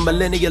between the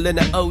millennial and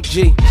the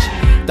OG.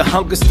 The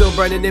hunger's still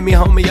burning in me,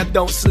 homie, I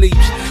don't sleep.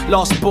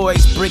 Lost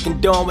boys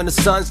breaking dawn when the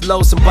sun's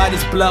low.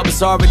 Somebody's blood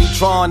was already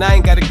drawn, I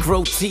ain't gotta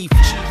grow teeth.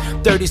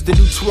 30's the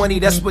new 20,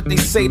 that's what they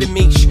say to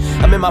me.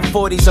 I'm in my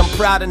 40s, I'm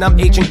proud and I'm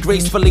aging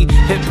gracefully.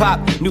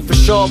 Hip-hop, knew for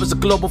sure was a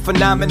global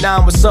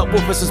phenomenon. What's up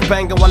with us was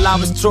banging while I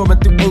was touring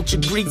through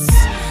ancient Greece.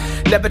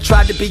 Never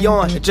tried to be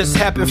on, it just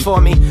happened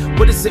for me.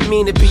 What does it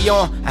mean to be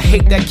on? I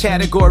hate that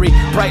category.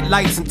 Bright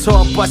lights and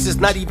tall buses,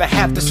 not even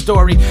half the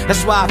story.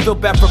 That's why I feel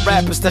bad for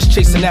rappers that's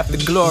chasing after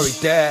glory,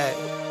 Dad.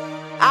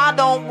 I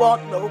don't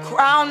want no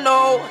crown,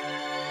 no.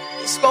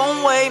 It's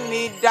gonna weigh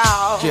me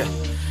down. Yeah.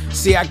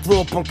 See, I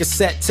grew up on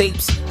cassette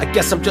tapes. I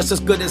guess I'm just as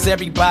good as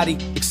everybody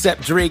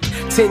except Drake.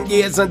 10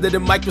 years under the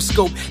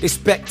microscope, they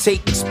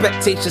spectate,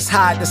 expectations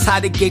high. That's how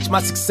they gauge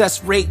my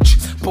success rate.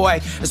 Boy,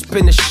 it's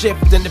been a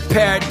shift in the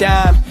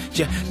paradigm.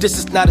 Yeah, this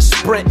is not a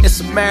sprint, it's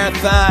a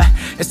marathon.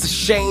 It's a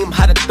shame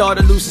how the thought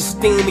of losing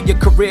steam in your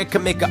career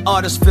can make an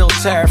artist feel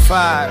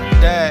terrified.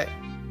 Dad.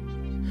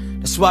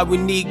 That's why we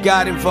need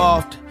God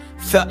involved.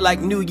 Felt like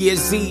New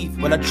Year's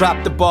Eve when I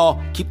dropped the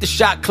ball. Keep the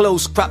shot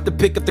close, crop the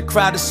pick if the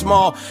crowd is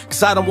small.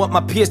 Cause I don't want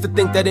my peers to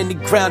think that any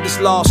ground is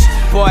lost.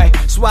 Boy,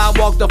 that's why I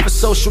walked off of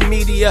social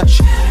media.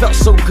 Felt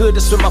so good,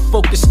 that's when my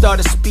focus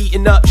started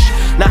speeding up.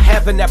 Not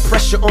having that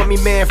pressure on me,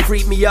 man,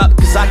 freed me up.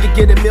 Cause I could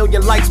get 1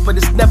 million likes, but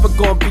it's never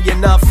gonna be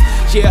enough.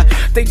 Yeah,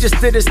 they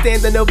just did a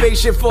standing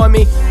ovation for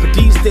me. But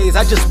these days,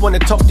 I just wanna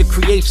talk the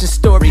creation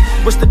story.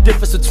 What's the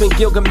difference between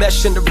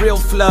Gilgamesh and the real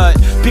flood?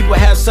 People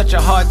have such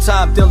a hard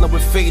time dealing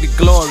with faded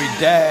glory.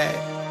 Dad.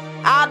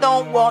 I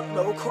don't want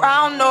no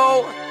crown,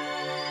 no.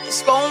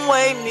 It's gonna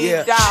weigh me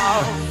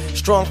down.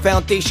 Strong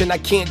foundation, I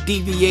can't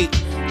deviate.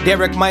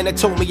 Derek Minor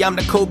told me I'm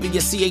the Kobe of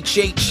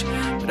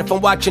CHH. But if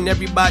I'm watching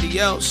everybody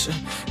else,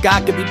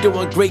 God could be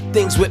doing great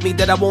things with me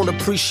that I won't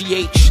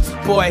appreciate.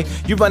 Boy,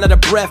 you run out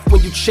of breath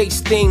when you chase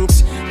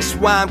things. That's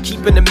why I'm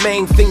keeping the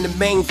main thing the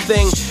main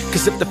thing.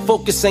 Cause if the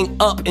focus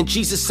ain't up and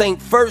Jesus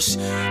ain't first,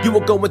 you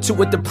will go into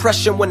a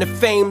depression when the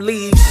fame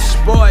leaves.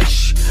 boy.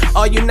 Shh.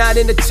 Are you not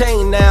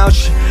entertained now?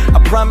 Shh.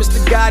 I promise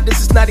to God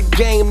this is not a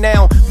game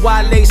now.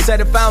 Wale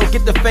said if I don't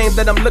get the fame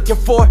that I'm looking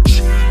for,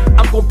 shh,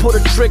 I'm gonna pull the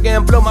trigger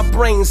and blow my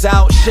brains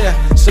out. Shit.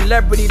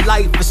 Celebrity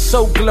life is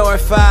so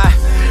glorified.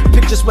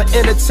 Pictures with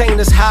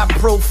entertainers, high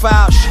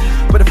profile. Shh.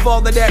 But if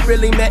all of that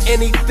really meant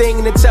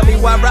anything, then tell me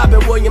why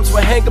Robin Williams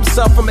would hang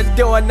himself from a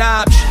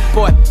doorknob. Shh.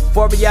 Boy,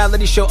 for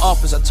reality show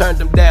offers, I turned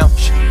them down.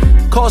 Shh.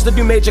 Calls to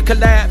do major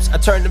collabs, I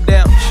turned them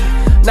down. Shh.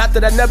 Not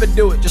that I never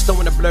do it, just don't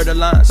wanna blur the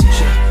lines.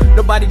 Shh.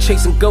 Nobody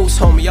chasing ghosts,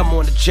 homie, I'm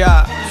on the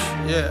job.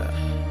 Yeah,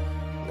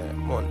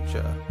 I'm on the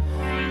job.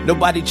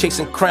 Nobody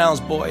chasing crowns,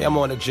 boy, I'm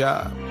on the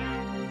job.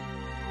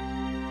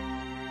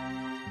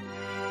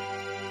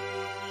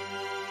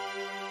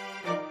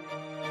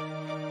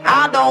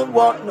 I don't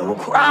want no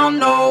crown,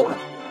 no.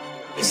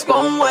 It's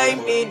gonna weigh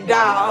me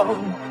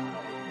down.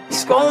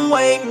 It's gonna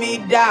weigh me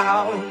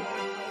down.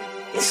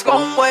 It's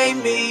gonna weigh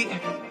me.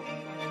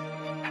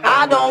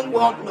 I don't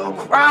want no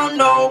crown,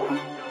 no.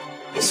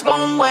 It's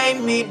gonna weigh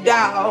me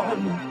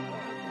down.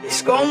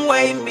 It's gonna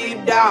weigh me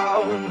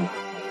down.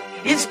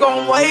 It's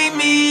gonna weigh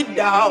me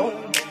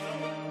down.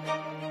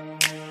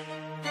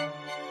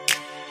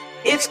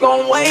 It's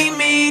gonna weigh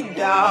me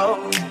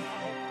down.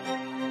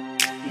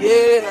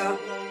 Yeah.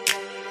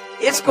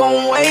 It's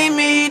gonna weigh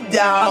me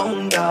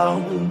down,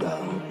 down,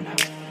 down.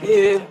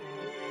 Yeah.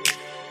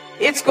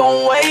 It's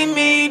gonna weigh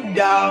me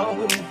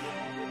down.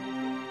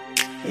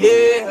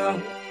 Yeah.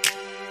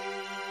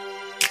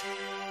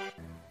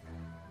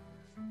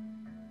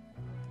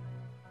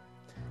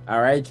 All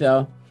right,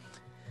 y'all.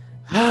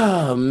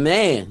 Oh,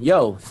 man.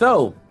 Yo,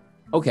 so,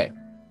 okay.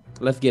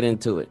 Let's get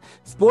into it.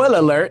 Spoiler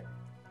alert.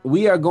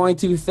 We are going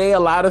to say a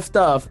lot of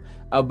stuff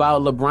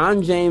about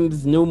LeBron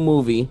James's new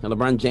movie,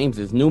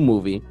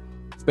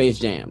 Space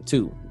Jam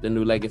 2, The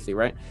New Legacy,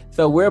 right?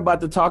 So we're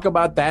about to talk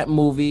about that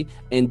movie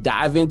and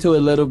dive into it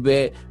a little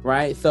bit,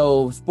 right?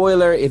 So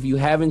spoiler, if you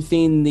haven't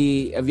seen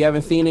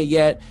it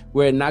yet,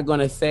 we're not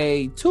going to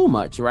say too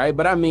much, right?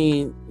 But I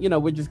mean,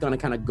 we're just going to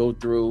kind of go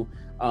through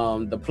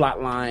the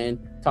plot line,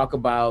 talk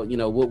about,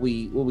 what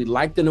we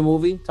liked in the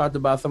movie, talked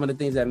about some of the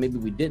things that maybe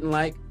we didn't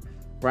like,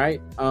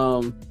 right?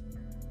 And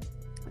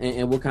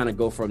we'll kind of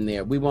go from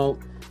there.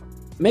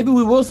 Maybe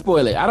we will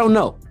spoil it. I don't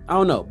know.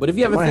 But if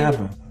you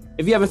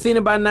haven't seen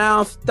it by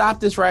now, stop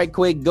this right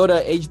quick. Go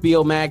to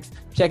HBO Max,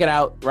 check it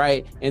out,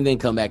 right? And then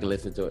come back and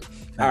listen to it.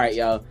 All right,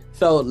 y'all.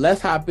 So let's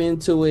hop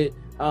into it.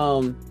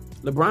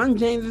 LeBron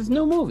James's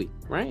new movie,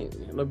 right?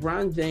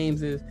 LeBron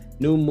James's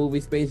new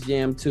movie, Space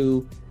Jam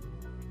 2.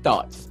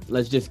 Thoughts.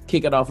 Let's just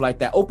kick it off like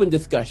that. Open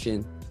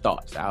discussion,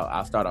 thoughts.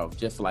 I'll start off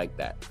just like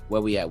that.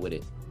 Where we at with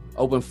it?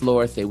 Open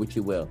floor, say what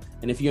you will.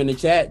 And if you're in the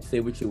chat,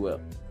 say what you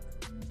will.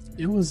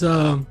 It was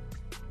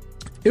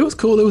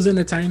cool. It was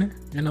entertaining,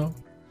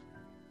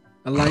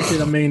 I liked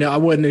it. I mean, I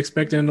wasn't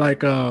expecting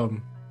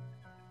LeBron's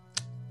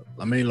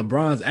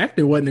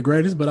acting wasn't the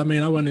greatest, but I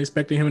wasn't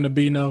expecting him to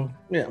be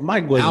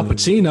Mike wasn't Al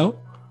Pacino.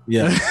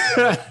 Yeah.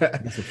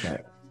 That's a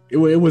fact. It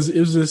was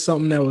just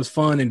something that was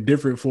fun and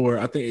different for,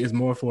 I think it's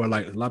more for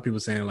like a lot of people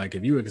saying like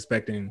if you were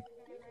expecting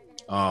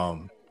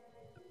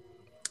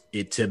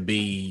it to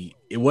be,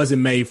 it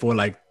wasn't made for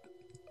like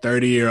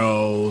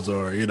 30-year-olds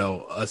or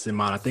us in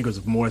mind. I think it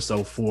was more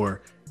so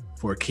for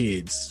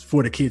kids,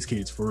 for the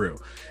kids for real.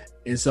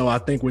 And so I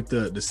think with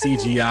the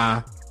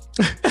CGI,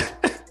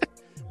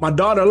 my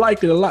daughter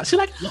liked it a lot.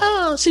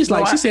 She's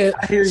like, she said,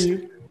 I hear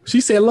you. She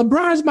said,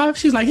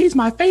 LeBron's he's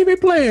my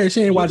favorite player.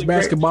 She ain't watched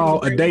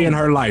basketball a day in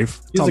her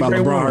life. Talking about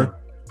LeBron. Woman.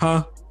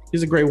 Huh?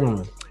 He's a great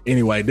woman.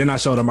 Anyway, then I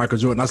showed her Michael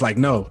Jordan. I was like,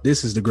 no,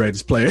 this is the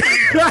greatest player.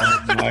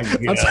 Oh my God.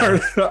 That's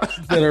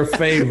her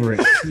favorite.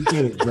 She's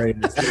the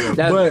greatest.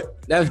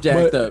 That's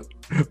jacked up.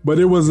 But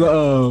it was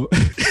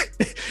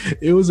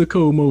it was a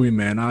cool movie,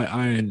 man.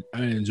 I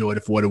enjoyed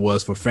it for what it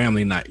was for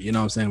family night. You know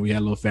what I'm saying? We had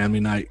a little family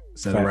night,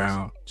 sat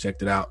around,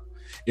 checked it out.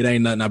 It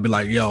ain't nothing I'd be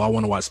like, yo, I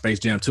want to watch Space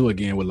Jam 2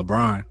 again with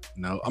LeBron.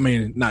 No, I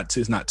mean,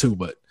 it's not 2,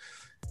 but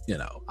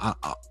I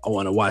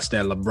want to watch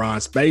that LeBron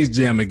Space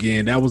Jam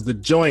again. That was the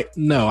joint.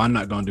 No, I'm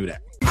not going to do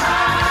that.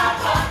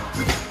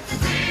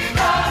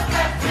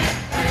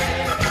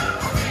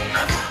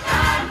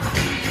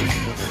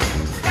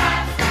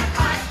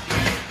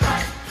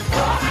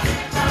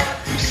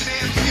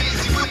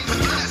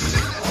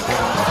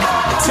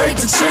 Take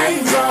the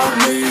chains off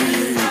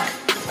me.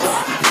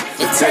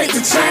 Take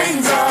the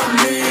chains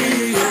off me.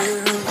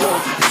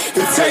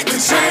 Take the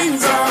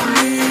chains off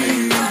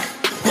me.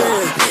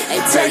 Yeah.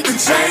 Hey, take the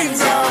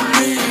chains off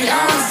me.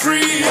 I'm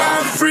free.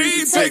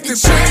 Take the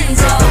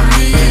chains off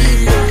me.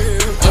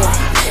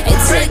 Hey,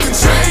 take the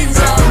chains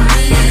off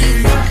me.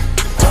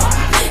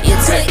 You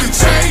take the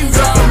chains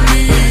off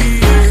me.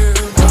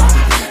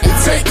 Hey,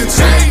 take the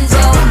chains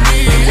off me.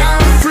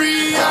 I'm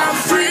free. I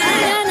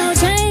got no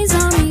chains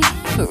on me.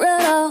 For real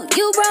though,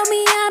 you brought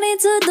me out and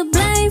took the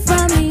blame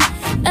from me.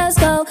 Let's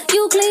go.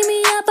 You clean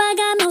me up, I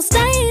got no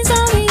stains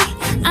on me.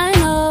 I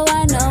know.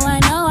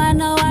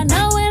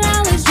 When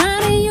I was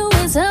drowning, you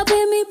was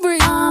helping me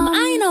breathe.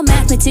 I ain't no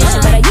mathematician,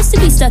 but I used to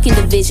be stuck in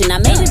division. I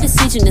made a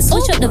decision to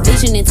switch up the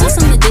vision and took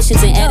some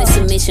additions and added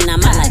submission. Now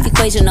my life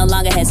equation no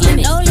longer has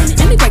limits.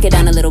 Let me break it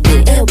down a little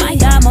bit. My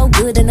God, more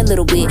good than a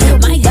little bit.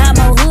 My God,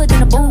 more hood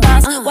than a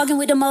boondocks. Walking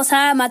with the most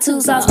high, my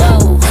two sauce.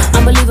 Whoa,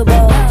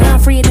 unbelievable. Yeah, I'm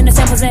freer than the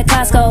samples at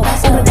Costco.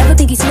 Who would ever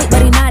think he's slick,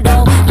 but he not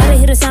though. Let it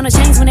hit the sound of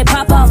chains when they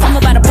pop off. I'm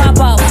about to pop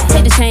off.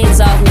 Take the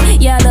chains off me.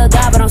 Yeah, I love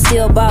God, but I'm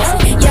still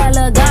bossy. Yeah, I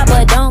love God,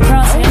 but don't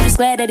cross me. I'm just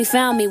glad that he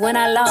found me when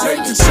I lost.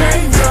 Take the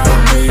chains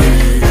off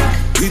me.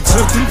 He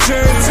took them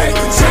chains. Take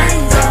the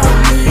chains off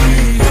me.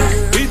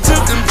 He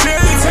took them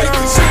chains. Take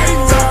the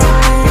chains off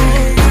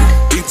me.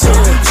 He took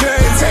them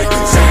chains. Take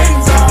the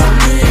chains off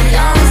me.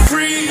 I'm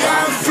free.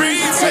 I'm free.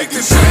 Take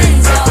the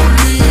chains off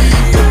me.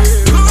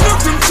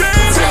 Took them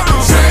chains. Take the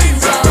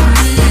chains off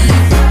me.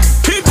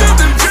 He took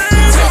them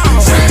chains. Take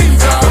the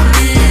chains off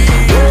me.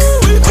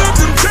 He took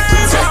them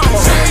chains. Take the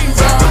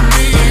chains off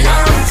me.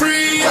 I'm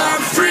free.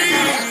 I'm free.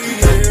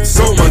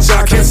 So much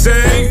I can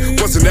say.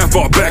 Wasn't that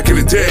far back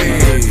in the day.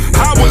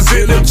 I was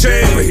in the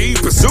chain, but he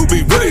pursued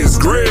me with his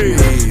grave.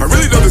 I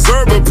really don't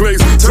deserve a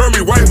place. Turned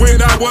me white when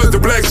I was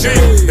the black shade.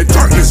 In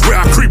darkness where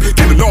I creep,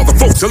 giving all the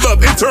folks to love,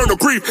 internal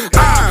grief.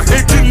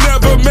 It can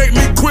never make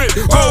me quit.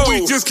 Oh,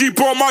 we just keep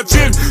on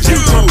marching. You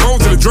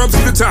trombones and the drums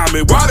and the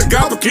timing. Why the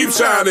gospel keep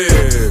shining?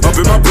 Up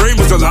in my brain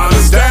was a lot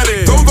of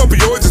static. Those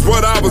opioids is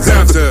what I was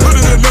after. But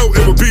I didn't know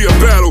it would be a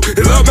battle.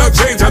 And love now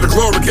changed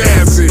hydrochloric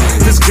acid.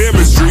 This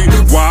chemistry,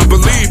 why I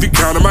believe he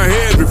counted my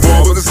head before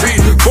I was a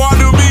seed. Before I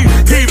knew me,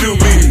 he knew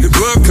me. The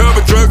blood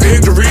covered drugs,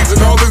 injuries,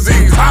 and all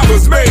disease. I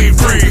was made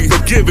free,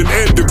 forgiven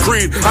and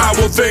decreed. I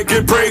will thank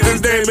and praise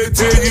his name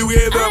until you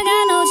hear the. I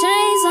got no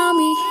chains on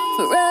me,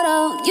 for real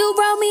though. You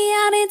brought me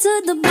out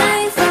into the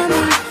blame for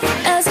me.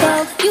 Let's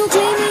go, you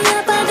clean me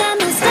up, I got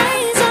no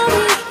stains on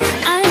me.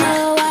 I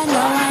know, when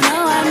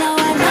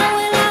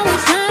I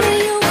was trying,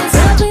 you was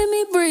helping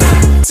me breathe.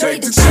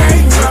 Take the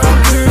chains off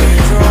me.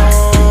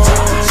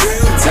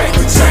 Take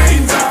the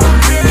chains off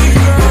me.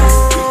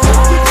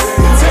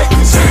 Take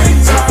the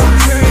chains off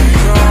me.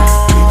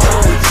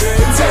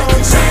 Take the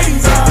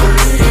chains off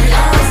me.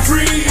 I'm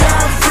free,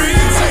 I'm free.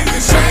 Take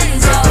the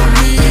chains off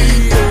me.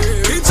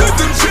 He took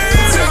the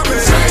chains off me.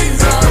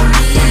 Chains off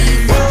me.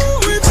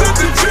 He took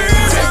the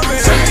chains off me.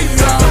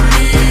 Chains off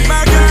me.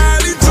 My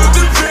God, he took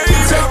the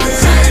chains off me.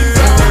 Chains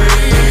off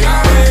me.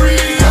 I'm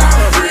free,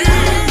 I'm free.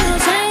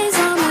 Chains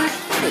on me,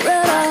 for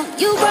real though.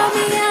 You brought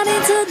me out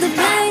into the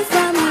blame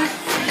for me.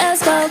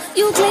 Let's go,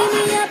 you clean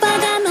me up, I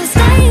got no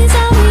stains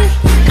on me.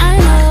 I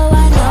know,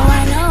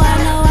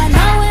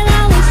 when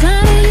I was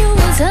trying, you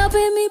was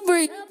helping me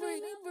breathe.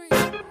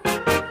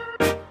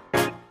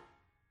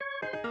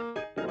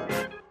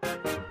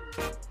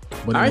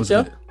 But All right,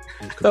 y'all.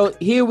 So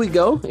here we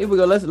go.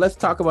 Let's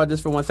talk about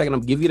this for 1 second. I'll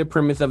give you the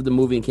premise of the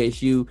movie in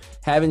case you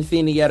haven't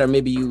seen it yet, or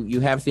maybe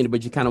you have seen it,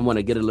 but you kind of want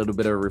to get a little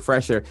bit of a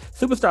refresher.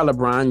 Superstar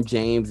LeBron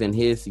James and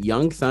his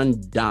young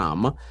son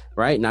Dom,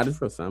 right? Not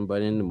his real son,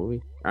 but in the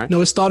movie. All right.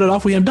 No, it started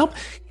off with him. Don't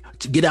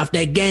get off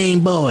that Game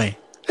Boy.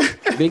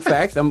 Big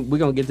facts. We're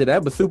gonna get to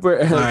that, but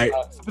superstar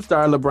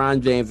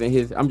LeBron James and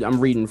his.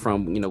 I'm reading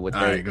from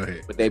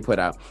what they put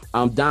out.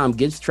 Dom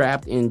gets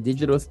trapped in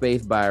digital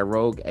space by a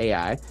rogue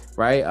AI,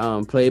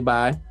 right? Played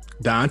by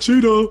Don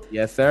Cheadle.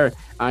 Yes, sir.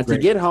 To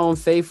get home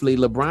safely,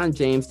 LeBron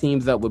James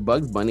teams up with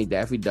Bugs Bunny,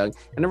 Daffy Duck,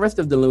 and the rest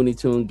of the Looney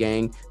Tune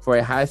gang for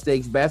a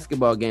high-stakes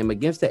basketball game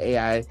against the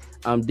AI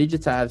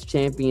digitized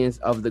champions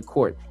of the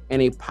court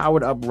and a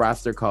powered-up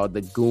roster called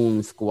the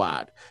Goon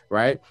Squad,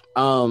 right?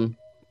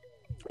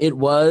 It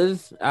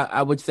was,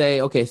 I would say,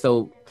 okay,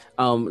 so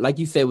like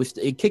you said,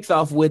 it kicks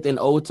off with an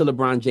ode to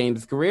LeBron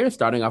James' career,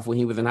 starting off when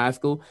he was in high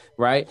school,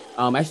 right?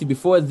 Actually,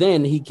 before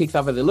then, he kicks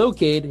off as a little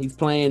kid. He's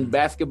playing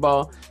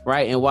basketball,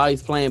 right? And while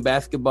he's playing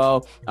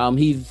basketball,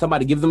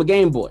 somebody gives him a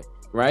Game Boy,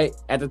 right?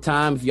 At the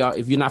time,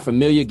 if you're not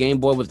familiar, Game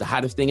Boy was the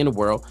hottest thing in the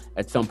world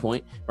at some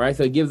point, right?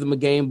 So he gives him a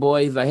Game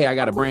Boy. He's like, hey, I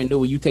got a brand new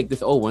one. You take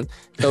this old one.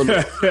 So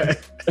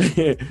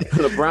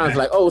LeBron's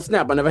like, oh,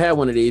 snap, I never had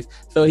one of these.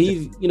 So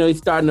he's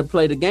starting to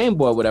play the Game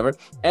Boy or whatever.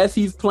 As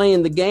he's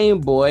playing the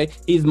Game Boy,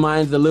 his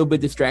mind's a little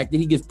bit distracted.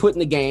 He gets put in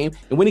the game.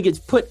 And when he gets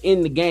put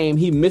in the game,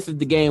 he misses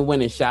the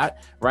game-winning shot,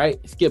 right?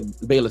 Skip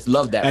Bayless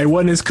loved that. Hey,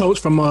 wasn't his coach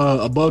from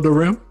Above the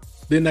Rim?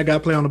 Didn't that guy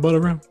play on Above the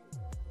Rim?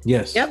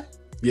 Yes. Yep.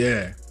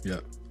 Yeah.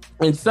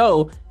 And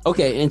so,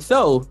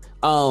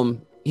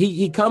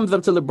 he comes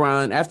up to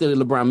LeBron after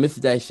LeBron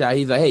misses that shot.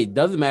 He's like, hey, it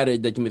doesn't matter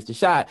that you missed the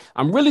shot.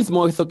 I'm really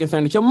more so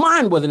concerned that your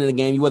mind wasn't in the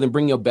game. You wasn't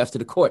bringing your best to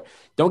the court.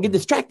 Don't get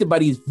distracted by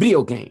these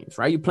video games,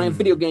 right? You're playing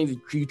video games.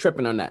 You're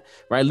tripping on that,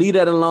 right? Leave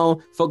that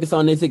alone. Focus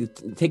on this.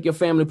 Take your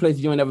family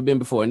places you ain't never been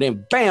before. And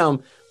then,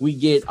 bam, we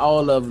get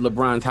all of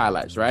LeBron's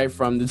highlights, right?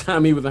 From the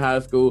time he was in high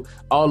school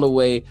all the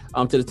way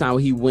to the time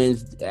where he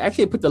wins.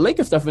 Actually, put the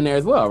Lakers stuff in there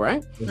as well,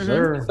 right? Yes,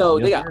 sir. So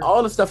they got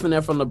all the stuff in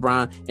there from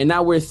LeBron. And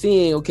now we're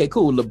seeing, okay,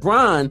 cool.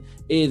 LeBron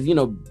is,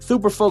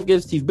 super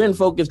focused. He's been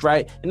focused,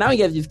 right? And now he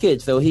has his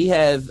kids. So he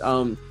has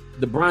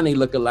the Bronny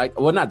lookalike.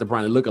 Well, not the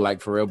Bronny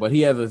lookalike for real, but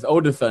he has his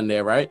older son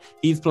there, right?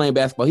 He's playing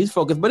basketball. He's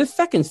focused, but his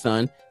second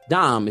son,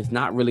 Dom, is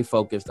not really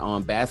focused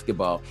on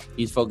basketball.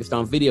 He's focused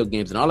on video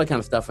games and all that kind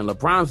of stuff. And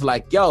LeBron's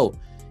like, yo,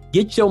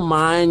 get your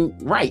mind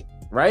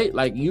right?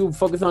 Like, you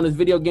focus on his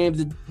video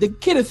games. The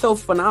kid is so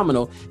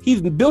phenomenal.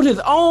 He's built his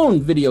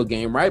own video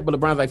game, right? But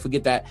LeBron's like,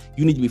 forget that.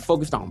 You need to be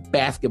focused on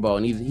basketball.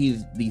 And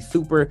he's the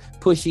super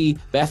pushy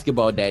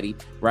basketball daddy,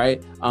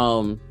 right?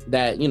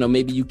 That, you know,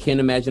 maybe you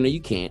can imagine or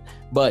you can't.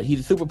 But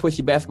he's a super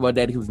pushy basketball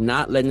daddy who's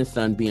not letting his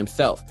son be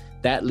himself.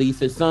 That leads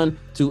his son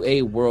to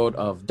a world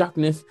of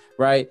darkness,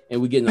 right?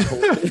 And we get in a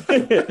whole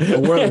a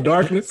world of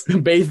darkness,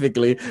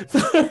 basically.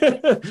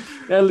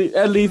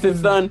 That leads his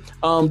son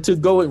to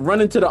go and run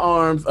into the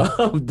arms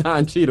of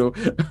Don Cheadle,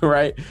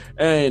 right?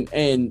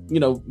 And you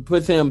know,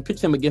 pitch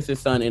him against his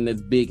son in this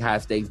big high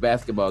stakes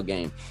basketball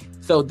game.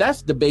 So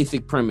that's the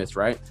basic premise,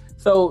 right?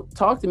 So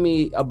talk to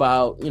me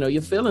about, you know,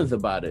 your feelings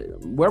about it.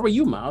 Where were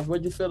you, Miles?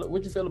 What'd you feel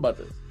about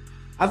this?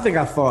 I think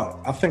I thought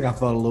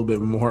a little bit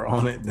more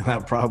on it than I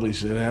probably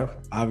should have.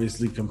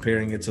 Obviously,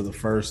 comparing it to the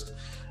first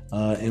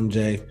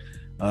MJ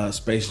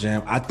Space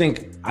Jam. I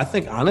think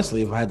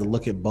honestly, if I had to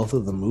look at both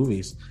of the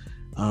movies,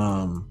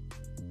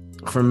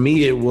 for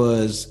me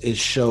it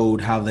showed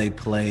how they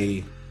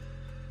play,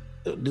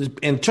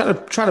 and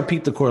try to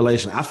peep the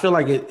correlation. I feel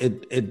like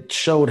it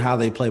showed how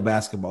they play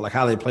basketball, like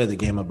how they play the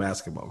game of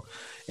basketball.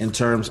 In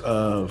terms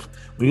of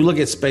when you look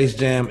at Space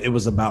Jam, it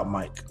was about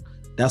Mike.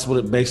 That's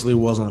what it basically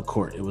was on the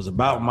court. It was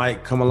about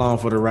Mike, come along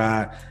for the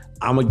ride.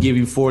 I'm going to give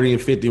you 40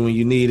 and 50 when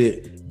you need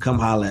it. Come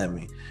holler at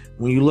me.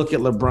 When you look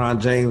at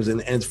LeBron James,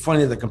 and it's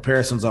funny that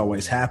comparisons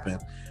always happen,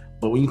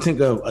 but when you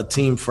think of a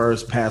team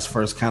first, pass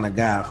first kind of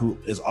guy who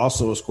is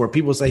also a scorer,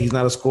 people say he's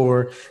not a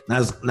scorer,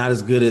 not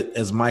as good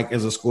as Mike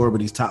as a scorer,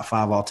 but he's top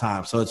 5 all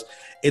time. So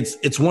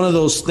it's one of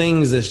those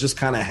things that just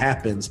kind of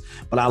happens.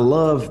 But I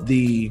love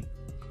the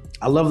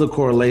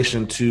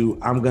correlation to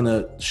I'm going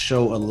to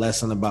show a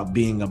lesson about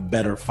being a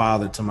better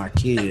father to my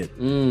kid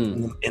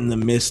in the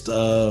midst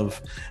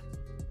of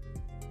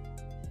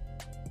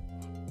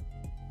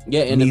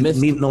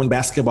me knowing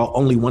basketball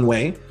only one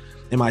way,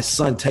 and my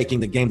son taking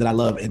the game that I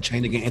love and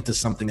changing it into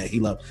something that he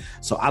loved.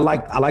 So I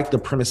like the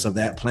premise of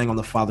that, playing on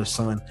the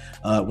father-son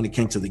when it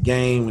came to the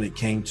game, when it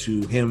came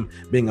to him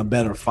being a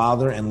better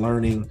father and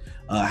learning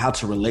how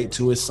to relate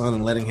to his son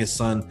and letting his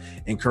son,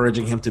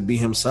 encouraging him to be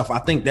himself. I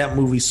think that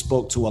movie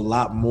spoke to a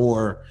lot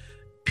more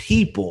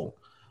people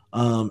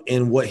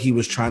in what he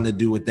was trying to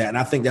do with that. And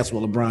I think that's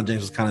what LeBron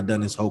James has kind of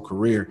done his whole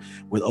career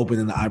with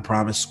opening the I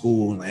Promise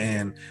School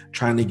and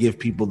trying to give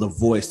people the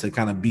voice to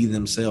kind of be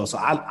themselves. So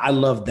I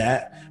love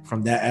that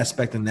from that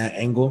aspect and that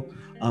angle.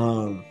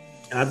 And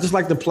I just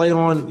like to play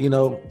on, you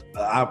know,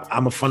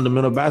 I'm a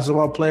fundamental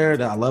basketball player.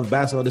 That I love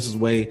basketball. This is the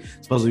way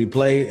it's supposed to be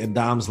played. And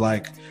Dom's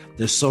like,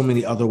 there's so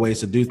many other ways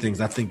to do things.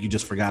 I think you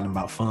just forgotten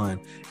about fun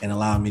and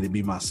allowing me to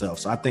be myself.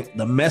 So I think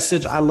the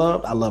message I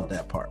love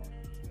that part.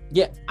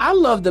 Yeah, I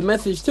love the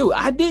message too.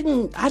 I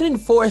didn't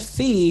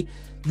foresee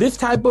this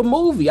type of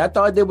movie. I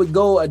thought they would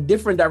go a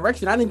different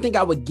direction. I didn't think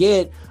I would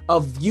get a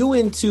view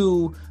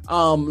into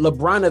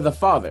LeBron as a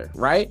father,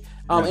 right?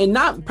 And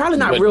probably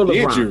not real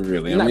LeBron. Did you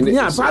really?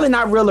 Probably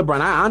not real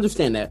LeBron. I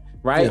understand that,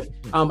 right?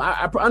 Yeah.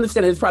 I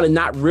understand it's probably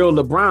not real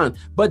LeBron,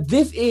 but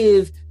this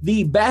is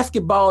the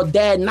basketball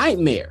dad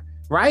nightmare,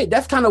 right?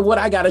 That's kind of what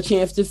I got a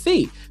chance to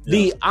see.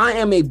 Yeah. I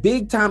am a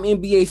big time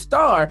NBA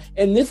star,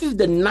 and this is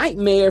the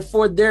nightmare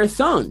for their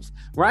sons,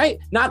 right?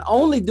 Not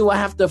only do I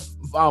have to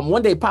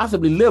one day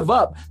possibly live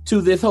up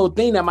to this whole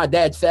thing that my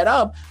dad set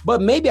up,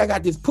 but maybe I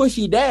got this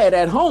pushy dad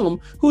at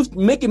home who's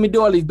making me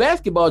do all these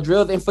basketball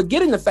drills and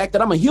forgetting the fact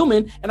that I'm a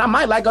human and I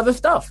might like other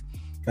stuff.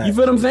 Right. You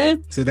feel what I'm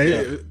saying? So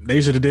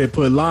they should have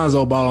put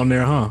Lonzo Ball on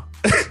there, huh?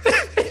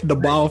 The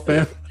Ball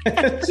fam.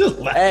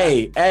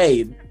 Hey!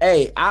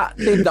 I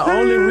think the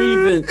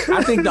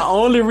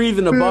only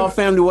reason the Ball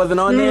family wasn't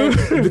on there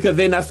is because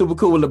they're not super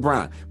cool with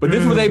LeBron. But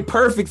this was a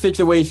perfect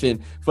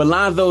situation for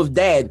Lonzo's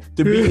dad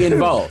to be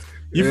involved.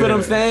 You feel what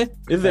I'm saying?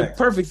 It's a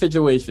perfect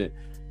situation.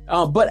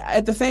 But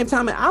at the same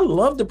time, I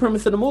love the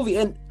premise of the movie,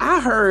 and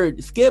I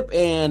heard Skip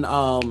and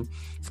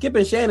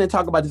Shannon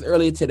talk about this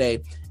earlier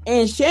today.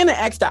 And Shannon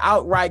asked the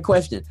outright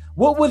question: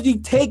 what was the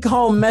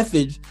take-home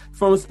message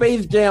from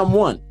Space Jam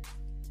 1?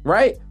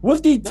 Right?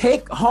 What's the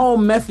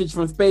take-home message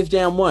from Space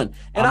Jam 1?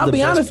 And I'll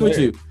be honest with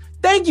you.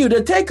 Thank you.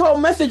 The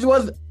take-home message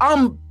was,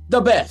 I'm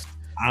the best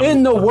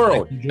in the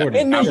world.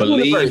 In I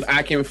believe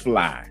I can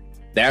fly.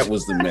 That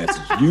was the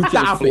message. You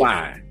can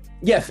fly.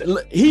 Yes,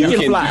 he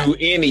can fly. Do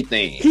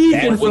anything. He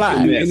can fly.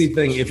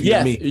 Anything if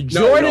you're me.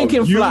 Jordan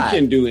can fly. You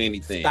can do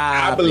anything.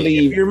 I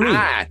believe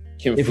I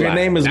can fly. If your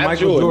name is not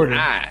Michael Jordan,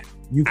 I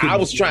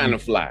was trying to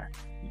fly.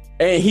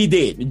 And he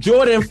did.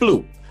 Jordan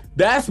flew.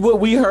 That's what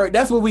we heard.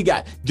 That's what we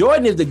got.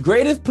 Jordan is the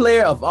greatest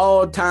player of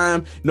all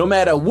time. No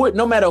matter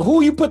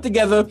who you put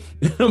together,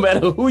 no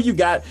matter who you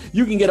got,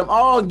 you can get them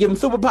all, give them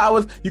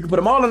superpowers. You can put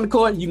them all on the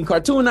court. You can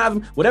cartoonize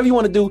them, whatever you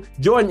want to do.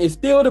 Jordan is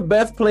still the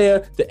best player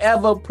to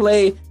ever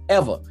play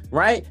ever.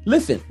 Right?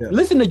 Listen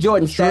to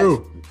Jordan's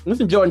stats.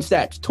 Listen, Jordan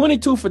stats: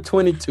 22 for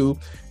 22,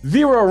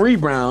 0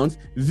 rebounds,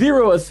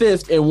 0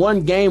 assists, and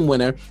 1 game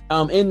winner.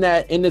 In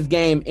this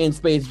game in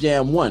Space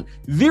Jam 1,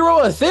 0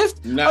 assists.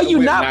 Are you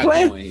not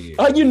playing?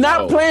 Are you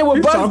not playing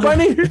with Bugs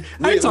Bunny?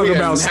 I ain't talking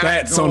about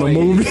stats on the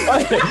movie.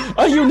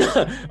 Are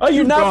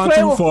you not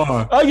playing with?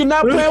 Are you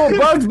not playing with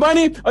Bugs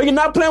Bunny? Are you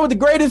not playing with the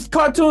greatest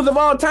cartoons of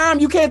all time?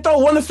 You can't throw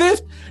 1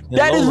 assist.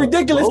 That is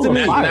ridiculous to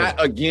me.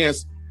 Not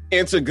against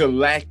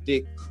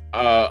intergalactic.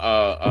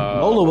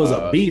 Lola was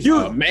a beast.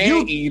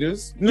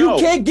 Man-eaters. No.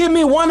 You can't give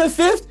me 1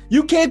 assist.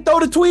 You can't throw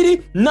the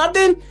Tweety.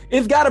 Nothing.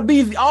 It's got to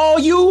be all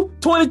you.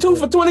 22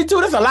 for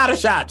 22. That's a lot of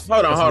shots.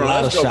 Hold on.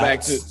 Let's go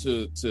back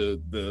to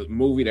the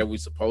movie that we're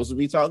supposed to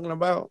be talking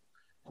about.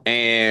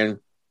 And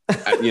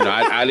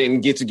I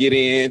didn't get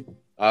in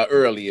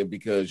earlier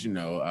because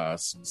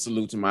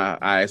salute to my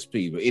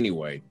ISP. But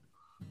anyway,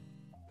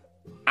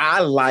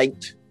 I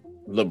liked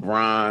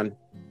LeBron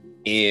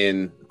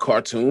in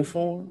cartoon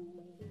form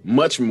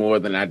much more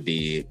than I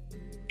did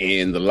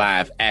in the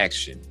live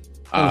action.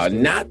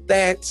 Not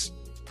that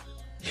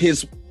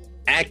his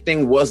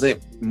acting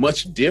wasn't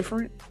much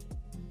different,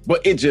 but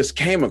it just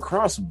came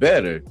across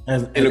better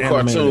in a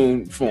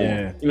cartoon form.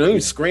 Yeah. He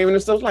was screaming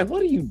and stuff like,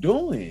 "What are you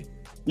doing?"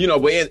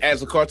 But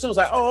as a cartoon, it's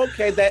like, "Oh,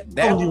 okay, that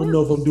I don't even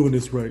know if I'm doing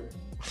this right."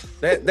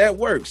 That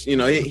works.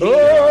 And if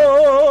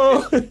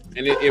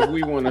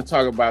we want to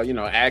talk about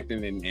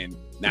acting and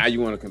now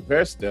you want to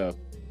compare stuff,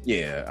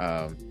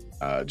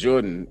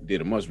 Jordan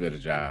did a much better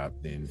job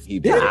than he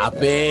did. Stop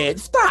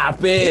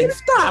it!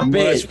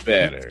 Much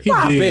better.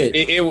 Stop it!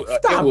 It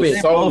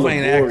was so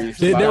laborious.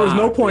 There was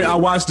no point. I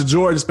watched the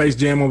Jordan Space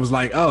Jam and was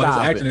like, "Oh, his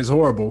acting is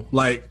horrible."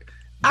 Like,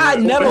 I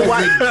never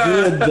watched.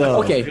 Good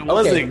though. Okay.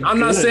 I'm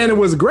not saying it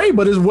was great,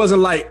 but it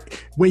wasn't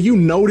like when you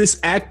notice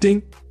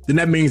acting, then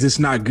that means it's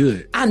not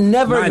good. I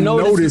never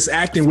noticed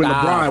acting with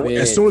LeBron.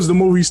 As soon as the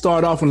movie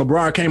started off, when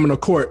LeBron came in the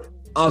court,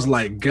 I was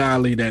like,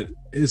 golly, that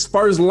his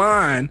first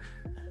line.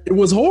 It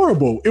was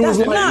horrible. It was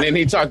like, and then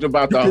he talked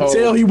about the whole. You could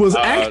tell he was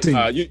acting.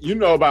 You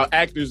know about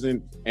actors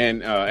and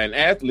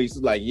athletes.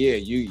 It's like, yeah,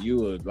 you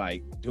were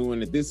like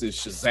doing it. This is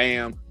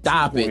Shazam.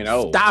 Stop it!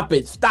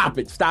 Stop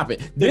it!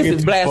 This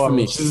is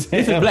blasphemy.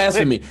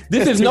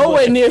 This is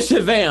nowhere near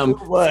Shazam.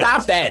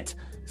 Stop that!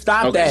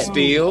 Stop that!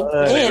 Steal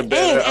and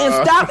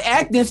stop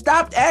acting.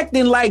 Stop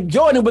acting like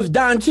Jordan was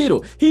Don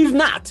Cheadle. He's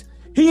not.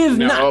 He is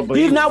not.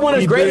 He's not one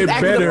of the greatest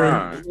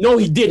actors. No,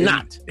 he did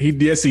not.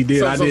 Yes, he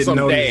did. I didn't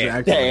know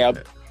this.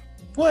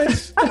 What?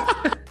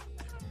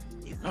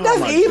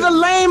 He's a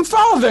lame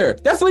father.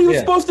 That's what he was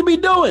supposed to be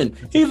doing.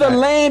 He's a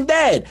lame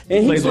dad,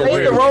 and he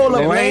played the role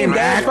of lame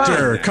dad.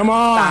 Actor. Come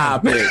on,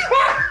 stop it.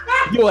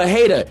 You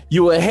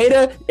a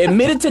hater.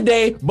 Admit it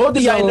today. Both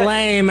of y'all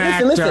lame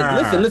actor.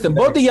 Listen.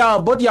 Both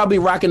of y'all be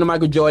rocking the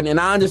Michael Jordan, and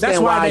I understand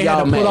that's why they y'all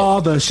had to mad. Put all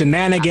the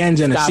shenanigans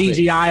and the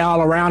CGI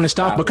all around and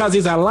stuff because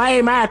he's a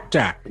lame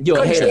actor. You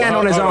a hater. Stand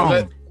on his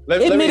own.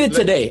 Admit it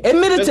today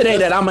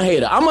that I'm a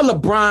hater. I'm a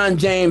LeBron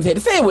James hater.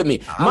 Say it with me.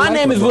 My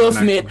name is Will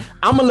Smith.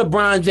 I'm a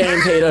LeBron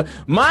James hater.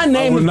 My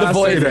name is The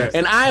Voice,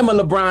 and I am a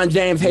LeBron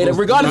James hater.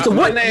 Regardless of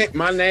what.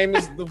 My name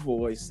is The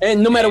Voice.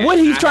 And no matter what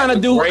he's trying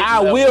to do, I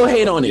will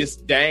hate on it.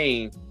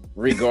 Disdain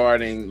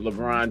regarding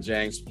LeBron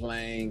James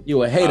playing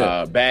you a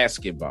hater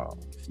basketball.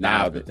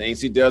 Now, the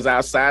things he does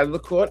outside of the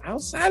court,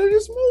 outside of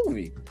this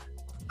movie,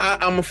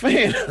 I'm a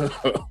fan of.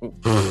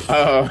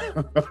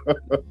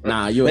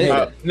 Nah, you're a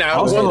hater.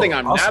 Now, one thing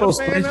I'm not a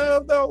fan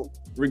of, though,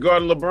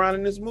 regarding LeBron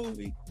in this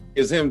movie,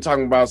 is him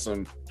talking about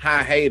some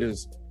high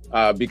haters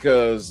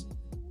because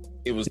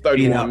it was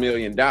 $31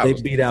 million. They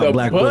beat out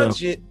Black Widow. The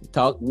budget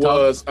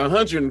was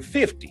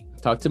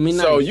 $150. Talk to me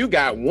now. So you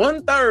got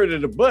 1/3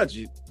 of the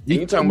budget.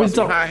 You talking about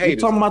some high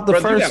haters. Talking about the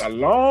first. You got a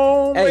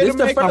long way to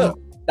make it up.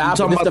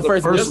 Talking about the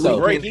first week,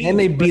 and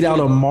they beat out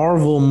a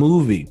Marvel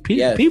movie.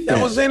 People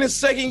that was in his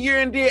second year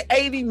and did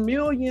 $80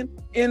 million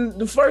in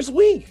the first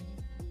week.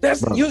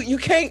 That's you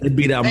can't. They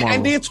beat out Marvel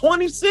and did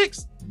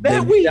 26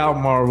 that week. Beat out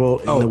Marvel.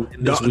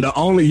 The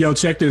only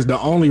check this.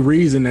 The only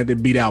reason that they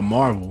beat out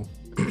Marvel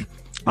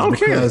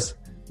because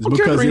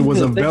it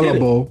was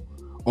available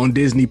on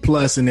Disney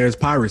Plus and there's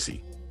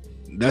piracy.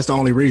 That's the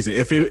only reason.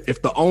 If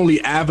the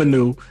only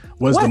avenue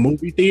was the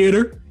movie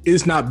theater,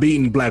 it's not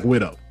beating Black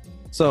Widow.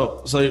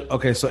 So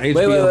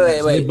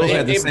HBO. Wait. Both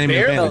had the same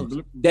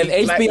advantage.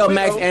 There's HBO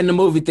Max and the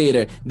movie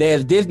theater.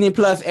 There's Disney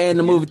Plus and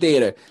the movie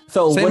theater.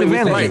 So same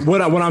advantage.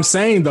 What I'm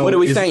saying though, what are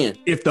we saying?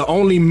 If the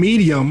only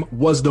medium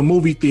was the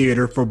movie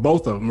theater for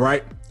both of them,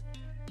 right?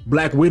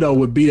 Black Widow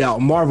would beat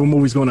out Marvel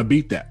movies. Going to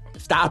beat that.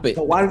 Stop it.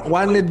 So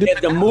why didn't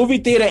it do the movie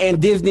theater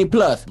and Disney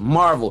Plus,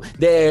 Marvel?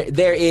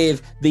 There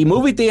is the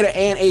movie theater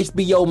and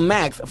HBO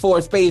Max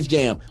for Space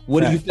Jam.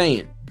 What are you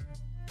saying?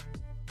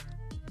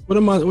 What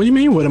do you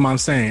mean? What am I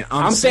saying?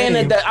 I'm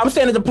saying that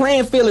the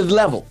playing field is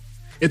level.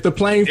 If the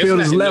playing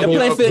field is level,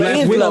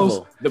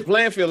 the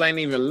playing field ain't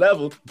even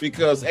level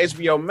because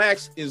HBO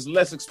Max is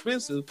less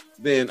expensive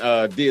than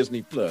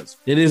Disney Plus.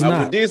 It is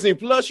not. With Disney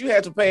Plus, you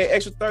had to pay an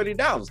extra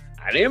 $30.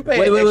 I didn't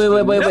pay.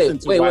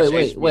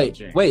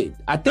 Wait.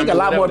 I think a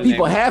lot more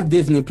people have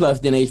Disney Plus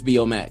than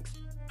HBO Max.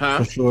 Huh?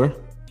 For sure.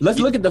 Let's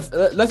look at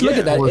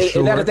that. for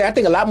sure. I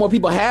think a lot more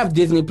people have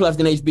Disney Plus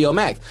than HBO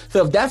Max.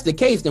 So if that's the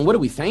case, then what are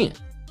we saying?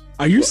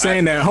 Are you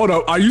saying that? Hold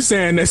up. Are you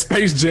saying that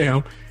Space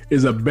Jam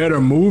is a better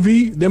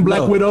movie than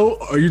Black Widow?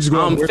 Or are you just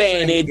going? I'm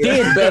saying it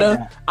did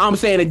better. I'm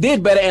saying it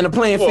did better, and the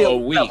playing For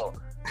field a week,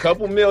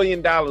 couple $1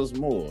 million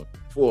more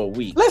for a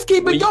week. Let's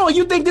keep it going.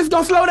 You think this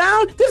gonna slow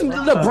down? This is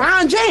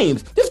LeBron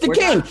James. This the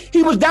king.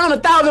 He was down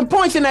 1,000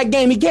 points in that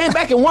game. He came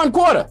back in one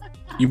quarter.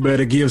 You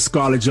better give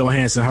Scarlett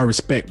Johansson her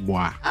respect,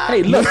 boy.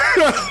 Hey, look.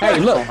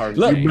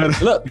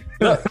 Look.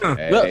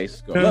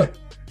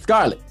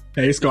 Scarlett.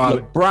 Hey,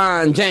 Scarlett.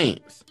 LeBron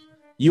James.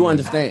 You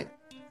understand?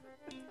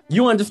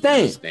 You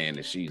understand? Understand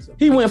that she's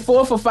He went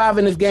 4 for 5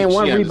 in this game, She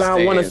 1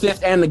 rebound, 1 understands.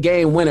 assist, and the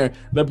game winner.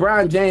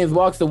 LeBron James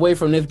walks away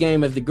from this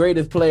game as the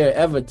greatest player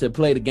ever to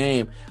play the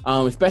game,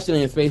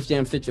 especially in Space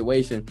Jam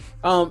situation.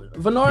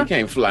 Venora, You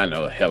can't fly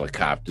no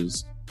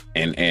helicopters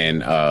and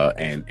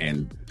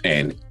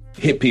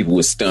hit people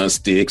with stun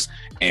sticks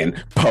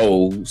and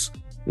pose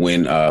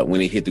when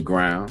he hit the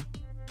ground.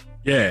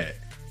 Yeah.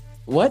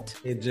 What?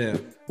 Hey,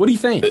 Jim. What are you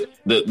saying?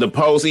 The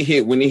pose he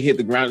hit when he hit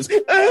the ground is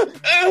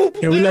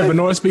Can we let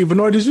Venora speak?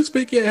 Venora, did you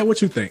speak yet?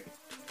 What you think?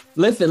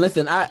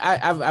 Listen.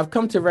 I've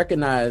come to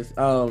recognize.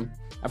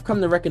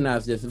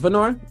 This.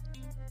 Venora,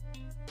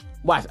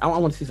 watch. I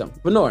want to see something.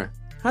 Venora,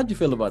 how'd you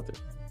feel about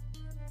this?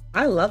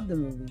 I love the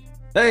movie.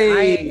 Hey,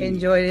 I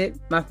enjoyed it.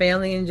 My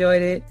family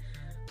enjoyed it.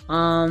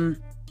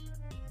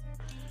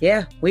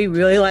 Yeah, we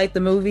really liked the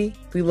movie.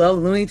 We love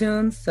Looney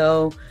Tunes,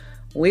 so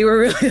we were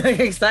really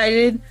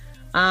excited.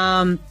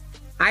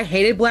 I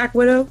hated Black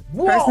Widow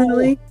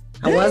personally.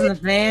 I wasn't a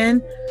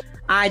fan.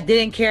 I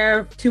didn't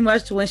care too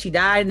much when she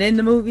died in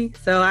the movie.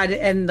 So I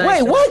didn't.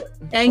 Wait, what?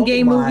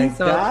 Endgame movie.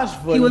 So gosh,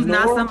 he was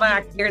not Venora. somebody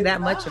I cared that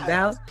much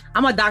about.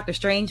 I'm a Doctor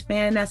Strange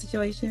fan in that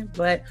situation,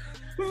 but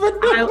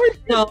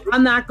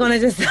I'm not gonna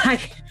just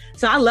like.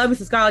 So I love me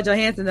some Scarlett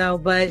Johansson though,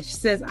 but she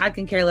says I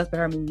can care less for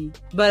her movie.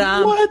 But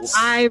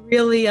I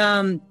really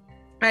I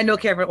had no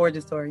care for the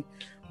origin story.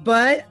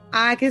 But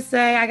I can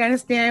say I can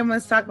understand when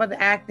let's talk about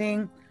the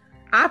acting.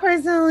 I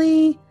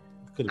personally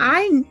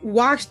I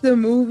watched the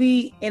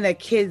movie in a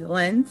kid's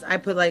lens. I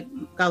put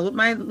got with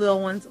my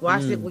little ones,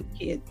 watched it with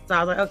kids. So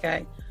I was like,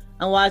 okay,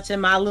 I'm watching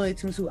my Looney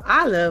Tunes who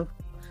I love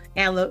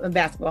and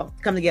basketball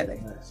come together.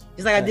 Nice.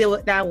 Just like I did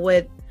with that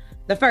with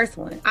the first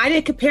one. I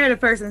didn't compare the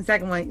first and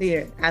second one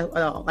either at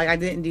all. Like I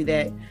didn't do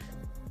that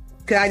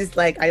because I just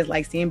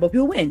like seeing both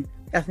people win.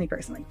 That's me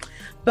personally.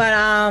 But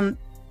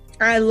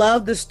I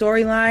love the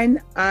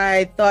storyline.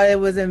 I thought it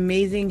was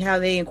amazing how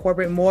they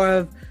incorporate more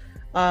of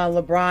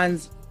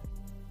LeBron's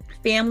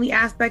family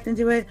aspect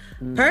into it.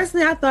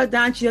 Personally, I thought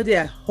Don Cheadle did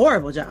a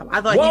horrible job.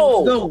 I thought he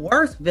was the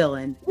worst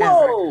villain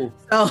ever.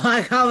 So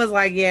I was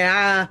like,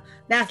 yeah,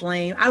 that's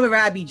lame. I would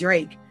rather be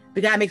Drake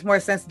because that makes more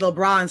sense to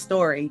LeBron's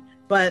story.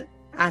 But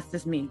that's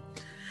just me.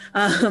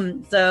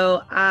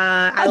 So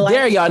I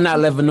dare y'all not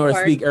let Venora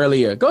speak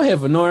earlier. Go ahead,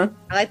 Venora.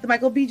 I like the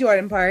Michael B.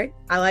 Jordan part.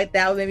 I like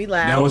that. What made me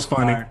laugh. That was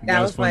funny. That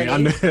was funny.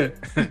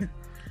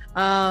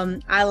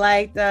 I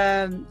liked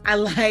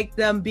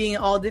them being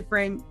all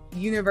different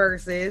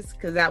universes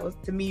because that was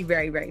to me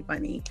very, very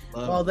funny.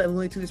 All the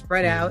Looney Tunes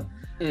spread out.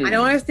 I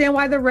don't understand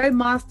why the Red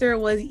Monster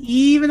was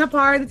even a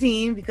part of the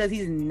team because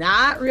he's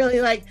not really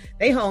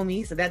they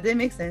homies, so that didn't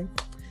make sense.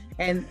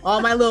 And all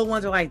my little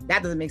ones are like,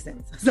 that doesn't make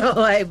sense. So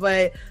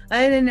but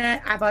other than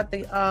that, I thought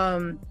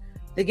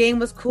the game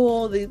was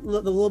cool. The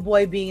little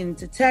boy being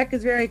into tech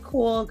is very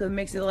cool because it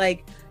makes it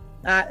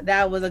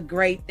that was a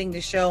great thing to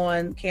show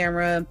on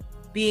camera.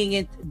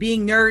 Being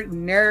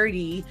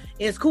nerdy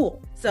is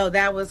cool. So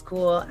that was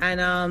cool.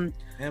 And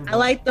I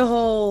like the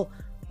whole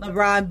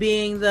LeBron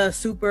being the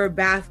super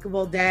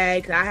basketball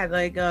dad because I had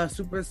a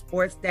super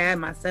sports dad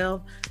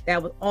myself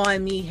that was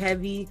on me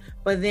heavy,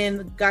 but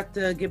then got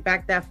to get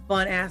back that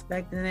fun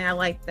aspect, and I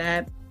like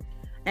that.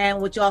 And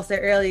what y'all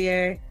said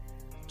earlier,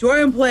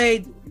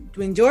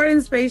 when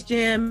Jordan Space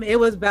Jam, it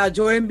was about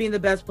Jordan being the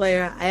best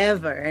player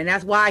ever, and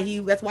that's why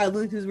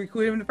Looney Tunes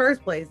recruited him in the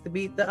first place to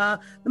beat the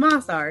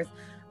Monstars.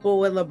 But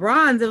with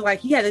LeBron's, it was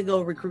he had to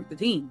go recruit the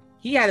team.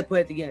 He had to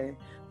put it together.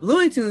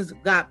 Looney Tunes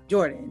got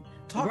Jordan.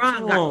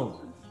 LeBron got.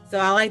 So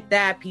I like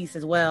that piece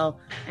as well,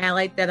 and I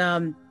like that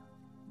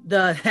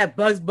that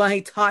Bugs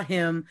Bunny taught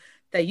him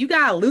that you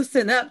gotta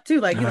loosen up too,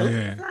 you're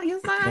having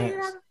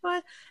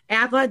fun. And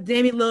I thought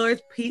Damian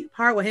Lillard's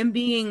part with him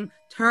being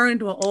turned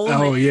into an old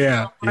man. Oh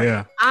yeah.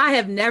 I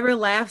have never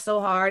laughed so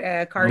hard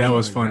at a cartoon. That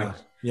was funny.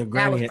 Your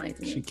granny,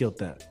 she killed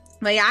that.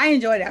 But yeah, I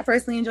enjoyed it. I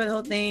personally enjoyed the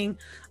whole thing.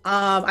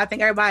 I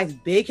think everybody's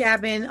big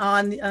happened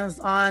on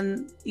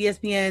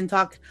ESPN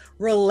talk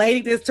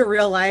relating this to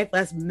real life.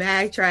 That's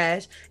mad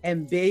trash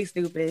and big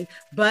stupid.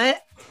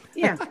 But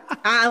yeah,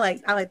 I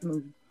like the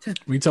movie.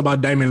 When you talk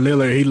about Damian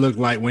Lillard, he looked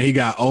like when he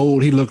got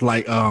old, he looked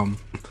like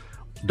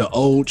the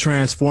old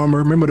Transformer.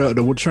 Remember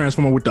the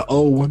Transformer with the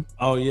old one?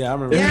 Oh yeah, I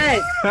remember.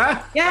 Yes.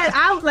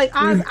 I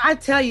was I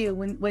tell you,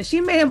 when she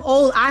made him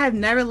old, I have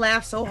never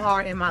laughed so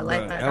hard in my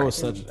life. That was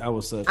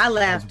such. I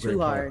laughed too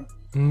hard.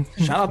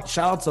 Shout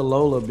out to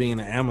Lola being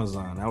an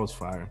Amazon. That was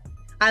fire.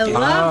 I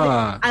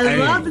loved it. I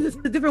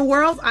loved the different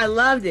worlds. I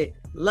loved it.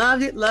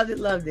 Loved it. Loved it.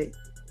 Loved it.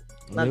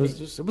 Loved it.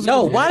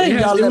 Why didn't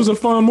y'all? It was a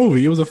fun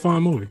movie. It was a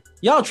fun movie.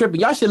 Y'all tripping.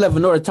 Y'all should let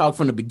Venora talk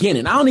from the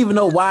beginning. I don't even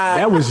know why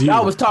that was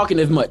y'all was talking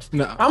as much.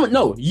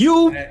 No,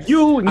 you.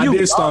 I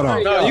did start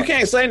off. No, you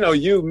can't say no.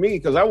 You, me,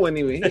 because I wasn't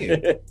even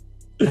here.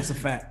 That's a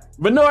fact.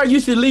 Venora, you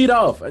should lead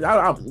off.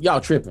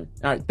 Y'all tripping.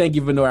 All right, thank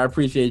you, Venora. I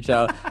appreciate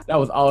y'all. That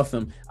was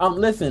awesome.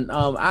 Listen,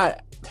 I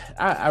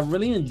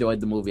really enjoyed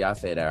the movie. I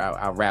say that.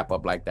 I'll wrap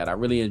up like that. I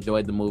really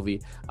enjoyed the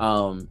movie.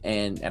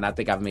 And I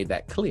think I've made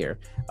that clear.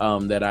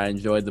 That I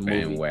enjoyed the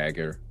movie.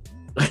 Bandwagger.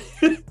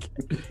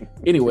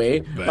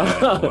 Anyway,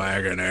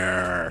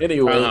 bandwagoner.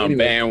 Anyway,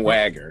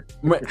 bandwagger.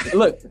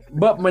 Look,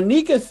 but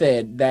Monica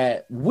said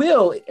that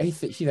Will. She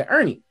said,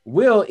 Ernie,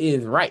 Will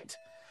is right.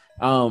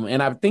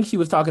 And I think she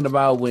was talking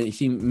about when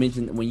you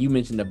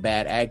mentioned the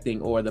bad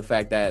acting or the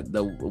fact that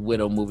the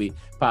Widow movie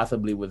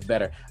possibly was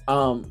better.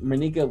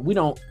 Monica, we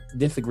don't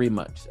disagree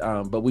much,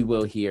 but we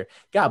will here.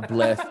 God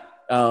bless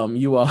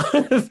you all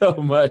so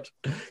much,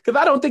 because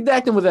I don't think the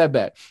acting was that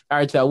bad. All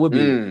right, y'all, we'll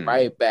be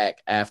right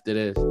back after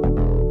this.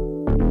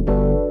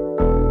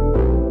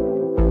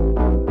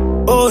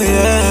 Oh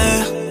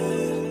yeah.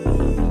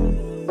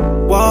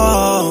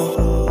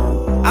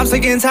 Whoa. I'm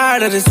sick and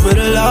tired of this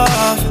Twitter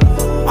love.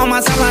 On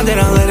my timeline that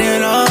I'm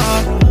letting up.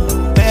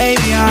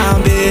 Baby,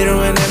 I'm bitter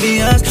and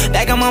envious.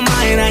 Back on my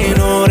mind, now you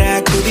know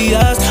that could be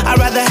us. I'd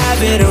rather have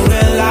it in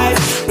real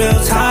life, real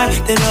time,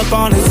 than up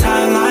on the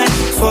timeline.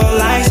 For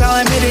likes, I'll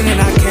admit it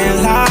and I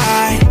can't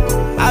lie.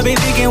 I've been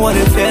thinking what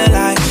it feel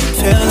like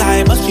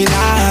must be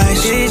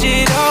nice.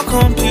 Digital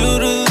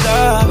computer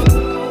love,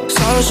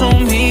 social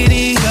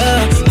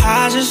media,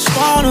 I just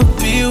wanna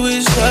be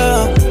with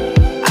you.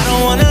 I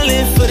don't wanna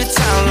live for the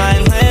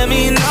timeline, let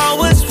me know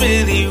what's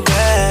really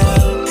real.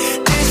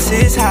 This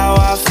is how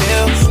I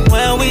feel,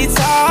 when we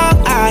talk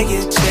I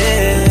get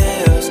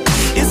chills.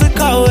 It's so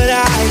cold with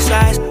the ice,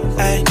 ay.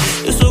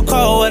 It's so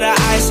cold with the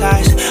ice.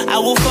 I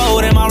will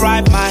fold in my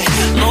right mind.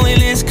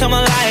 Loneliness come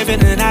alive in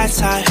the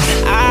nighttime.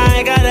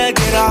 I gotta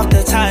get off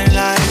the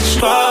timeline.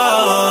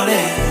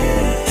 Scrolling,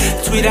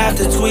 tweet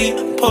after tweet,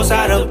 post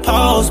after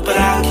post, but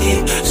I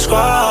keep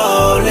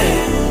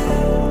scrolling.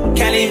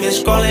 Can't even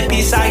scroll in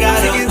peace, I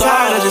gotta go. I'm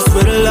tired of this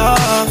Twitter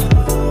love.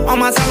 On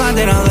my timeline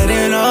that I'm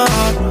letting up.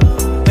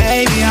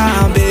 Baby,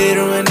 I'm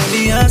bitter and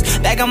envious.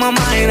 Back on my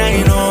mind, now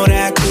you know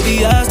that could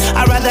be us.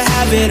 I'd rather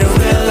have it in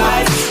real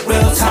life,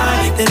 real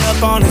time, than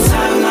up on the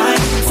timeline.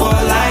 For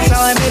likes,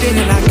 I'll admit it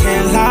and I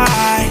can't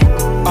lie.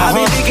 I've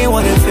been thinking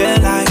what it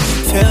feel like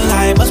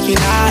must be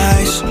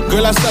nice.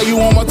 Girl, I saw you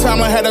on my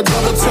time, I had a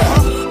double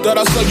tap. Thought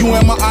I saw you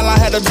in my eye, I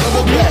had a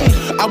double back.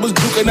 I was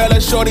juking other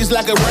shorties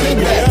like a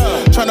running back.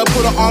 Tryna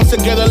put her arms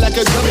together like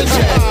a jumping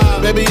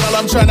jack. Baby, all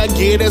I'm tryna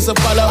get is a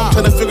follow.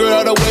 Tryna figure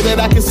out a way that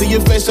I can see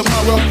your face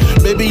tomorrow.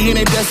 Baby, it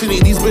ain't destiny,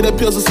 these bitter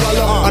pills to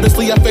swallow.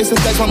 Honestly, I face the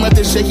facts, my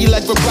method shaky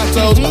like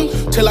vibratos.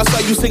 Till I saw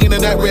you singing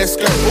in that red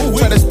skirt.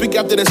 Tryna speak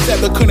after the set,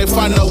 but couldn't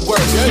find no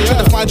words.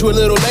 Tryna find you a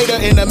little later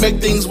and to make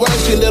things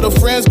worse. Your little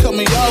friends cut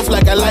me off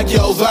like I like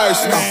your verse.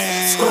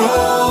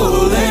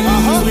 Scrolling,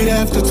 tweet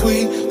after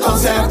tweet,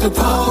 post after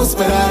post,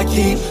 but I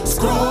keep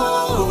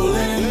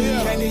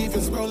scrolling. Can't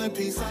even scroll in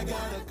peace, I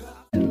gotta go.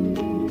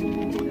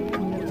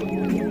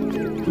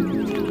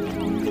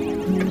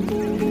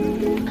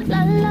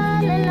 La la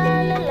la la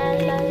la la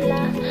la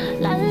la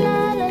la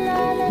la la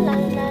la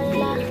la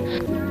la.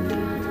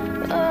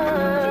 Oh,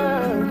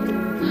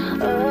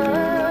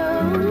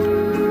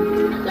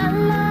 la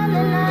la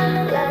la la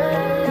la la.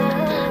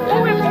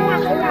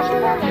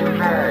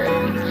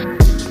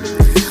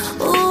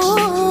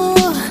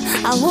 Ooh,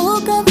 I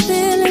woke up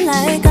feeling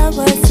like I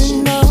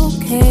wasn't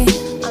okay.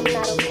 I'm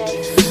not okay.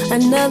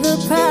 Another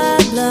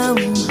problem,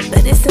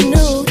 but it's a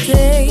new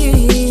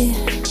day.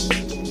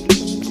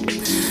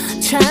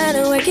 Trying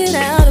to work it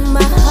out in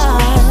my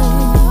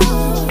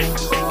heart.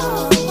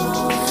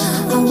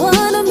 I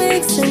wanna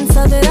make sense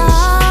of it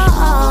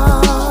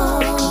all.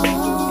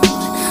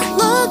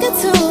 Look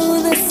into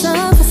the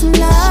sun for some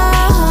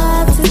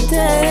love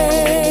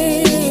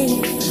today.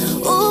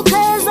 Ooh,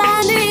 'cause I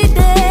need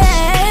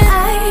it.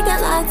 I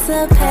got lots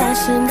of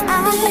passion, I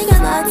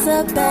got lots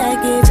of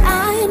baggage.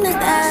 I'm not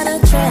that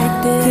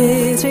attractive.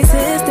 This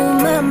races through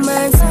my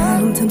mind,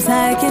 sometimes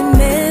I can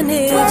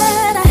manage.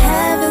 What I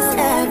have is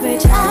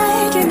average.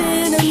 I dream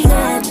and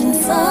imagine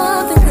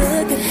something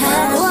good could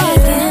happen.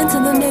 Walk into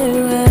the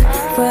mirror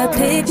for a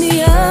pick me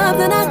up,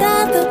 then I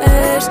got the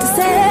urge to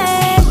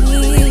say,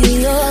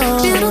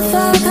 oh,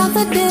 beautiful,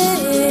 confident.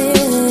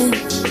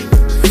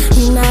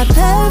 You're not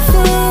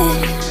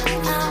perfect,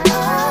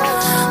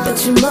 but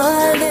you're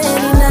more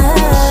than enough.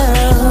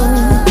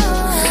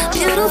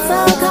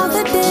 Beautiful,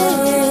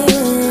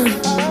 confident.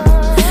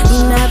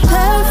 You're not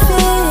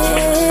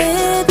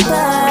perfect,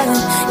 but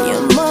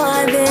you're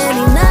more than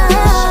enough.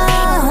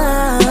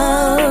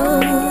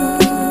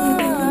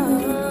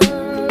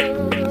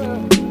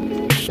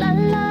 La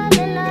la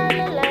la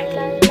la la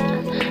la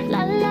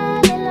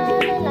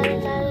la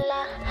la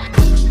la.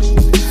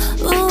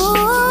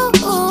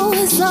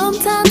 Ooh,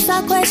 sometimes I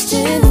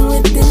question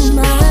within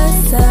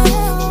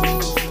myself.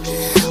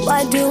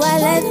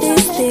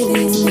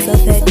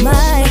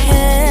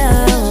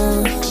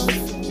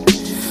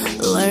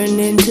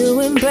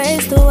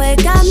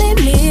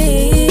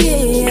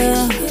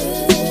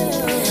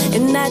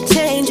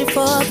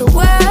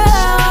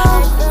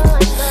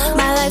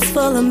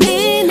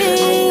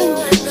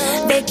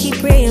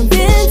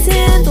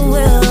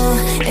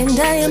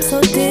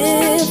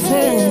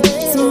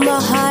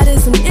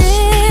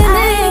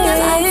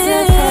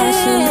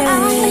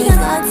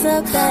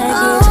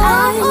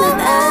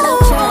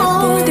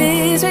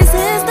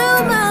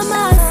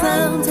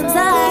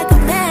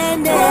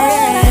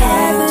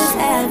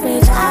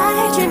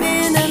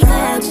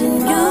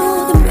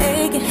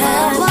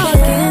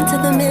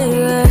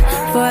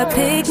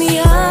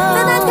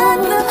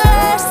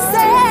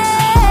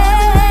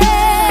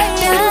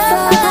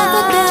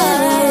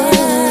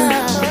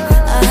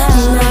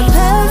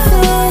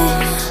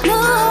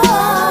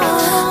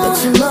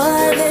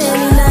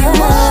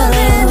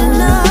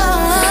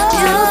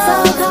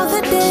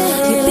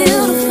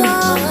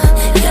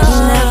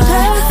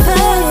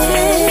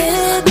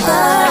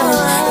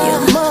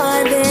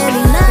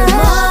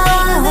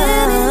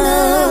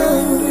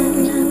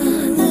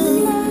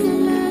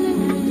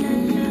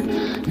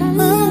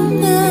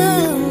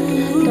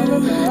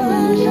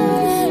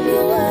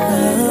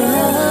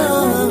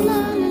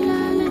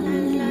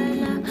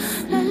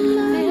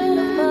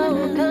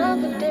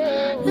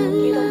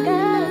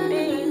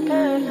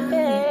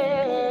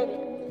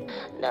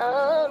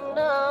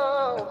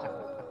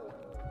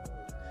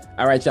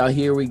 right, y'all,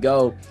 here we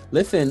go.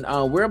 Listen,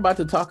 we're about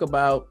to talk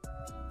about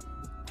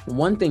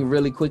one thing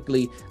really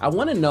quickly. I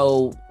want to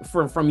know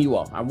from you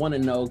all. I want to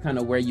know kind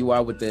of where you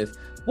are with this.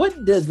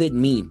 What does it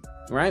mean?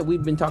 Right?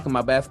 We've been talking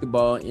about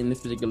basketball in this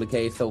particular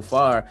case so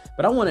far,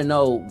 but I want to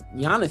know,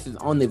 Giannis is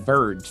on the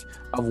verge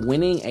of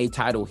winning a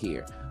title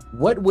here.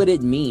 What would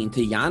it mean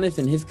to Giannis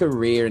and his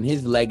career and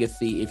his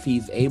legacy if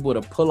he's able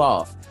to pull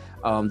off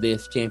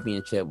this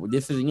championship?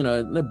 This is,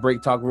 a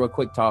break talk, real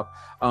quick talk.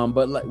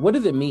 But what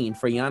does it mean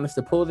for Giannis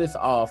to pull this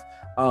off?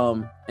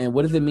 And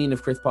what does it mean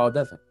if Chris Paul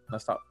doesn't?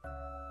 Let's talk.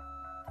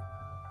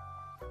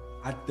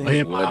 I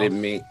think what it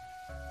mean.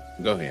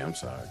 Go ahead. I'm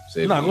sorry.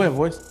 Go ahead,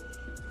 voice.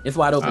 It's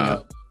wide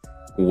open.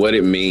 What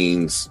it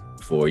means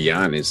for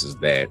Giannis is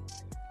that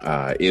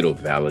it'll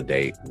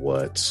validate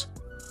what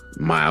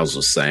Miles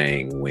was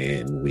saying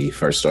when we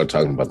first started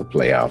talking about the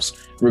playoffs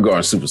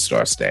regarding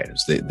superstar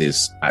status.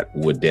 This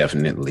would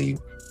definitely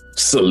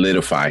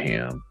solidify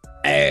him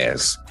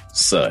as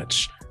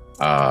such.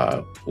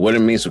 What it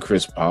means for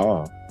Chris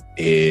Paul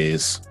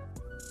is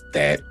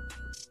that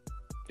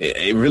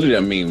it really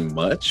doesn't mean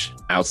much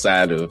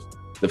outside of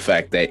the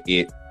fact that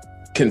it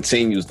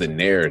continues the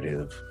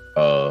narrative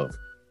of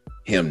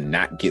him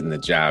not getting the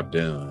job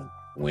done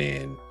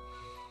when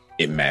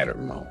it mattered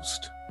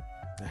most.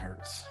 That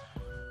hurts.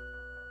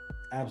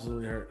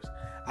 Absolutely hurts.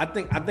 I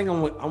think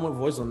I'm with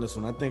voice on this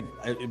one. I think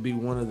it'd be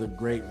one of the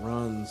great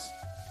runs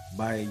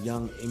by a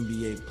young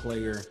NBA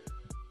player.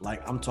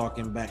 Like, I'm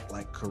talking back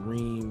like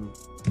Kareem,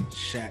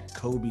 Shaq,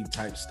 Kobe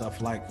type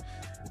stuff. Like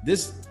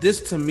this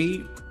to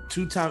me,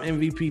 2-time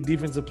MVP,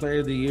 Defensive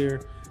Player of the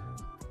Year,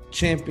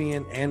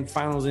 champion, and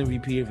Finals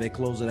MVP if they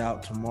close it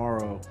out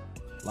tomorrow.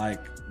 Like,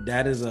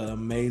 that is an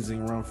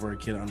amazing run for a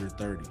kid under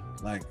 30.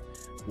 Like,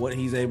 what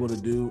he's able to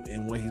do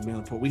and what he's been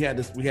able to put. We had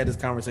this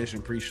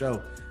conversation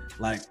pre-show.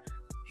 Like,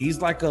 he's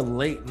like a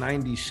late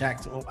 90s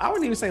Shaq. I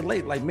wouldn't even say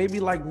late, like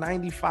maybe like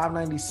 95,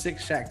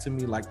 96 Shaq to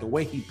me. Like, the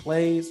way he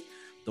plays,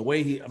 the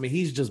way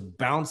he's just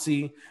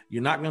bouncy.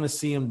 You're not going to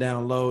see him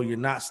down low. You're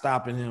not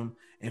stopping him.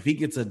 If he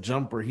gets a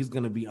jumper, he's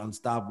going to be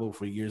unstoppable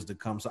for years to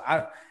come. So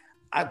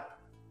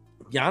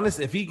Giannis,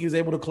 if he is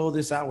able to close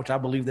this out, which I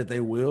believe that they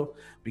will,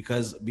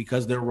 because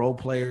their role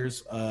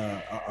players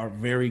are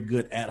very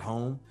good at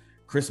home.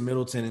 Chris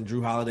Middleton and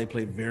Drew Holiday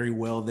played very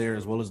well there,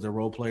 as well as their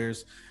role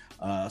players.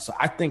 So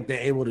I think they're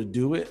able to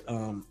do it.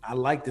 I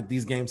like that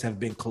these games have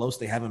been close;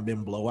 they haven't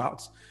been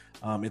blowouts.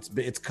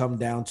 It's come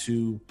down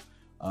to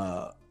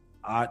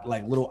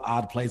little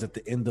odd plays at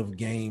the end of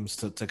games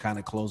to kind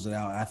of close it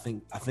out. I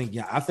think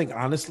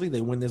honestly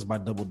they win this by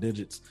double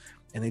digits,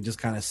 and they just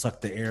kind of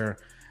suck the air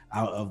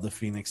out of the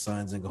Phoenix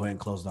Suns and go ahead and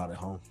close it out at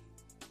home.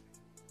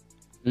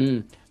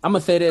 I'm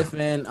gonna say this,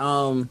 man.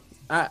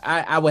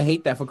 I would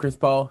hate that for Chris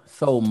Paul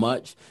so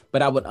much,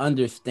 but I would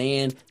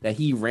understand that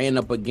he ran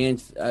up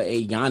against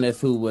a Giannis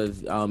who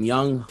was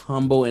young,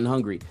 humble, and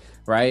hungry,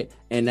 right?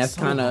 And that's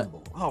kind of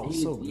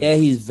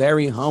he's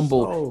very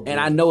humble, and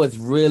I know it's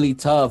really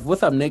tough.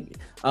 What's up, Nick?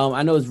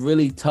 I know it's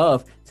really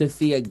tough to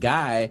see a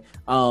guy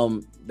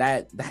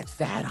that's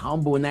that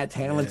humble and that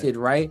talented,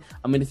 right?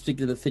 In this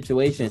particular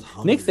situation.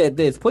 Nick said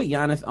this: put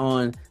Giannis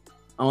on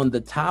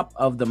the top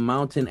of the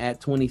mountain at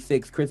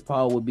 26, Chris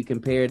Paul would be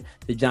compared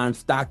to John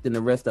Stockton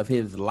the rest of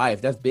his life.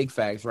 That's big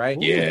facts,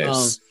 right?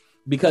 Yes.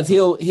 Because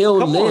he'll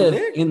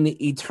live in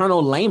the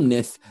eternal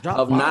lameness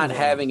of not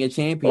having a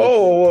champion.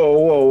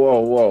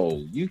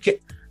 Whoa. You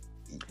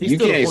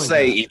can't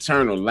say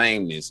eternal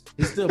lameness.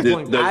 He's still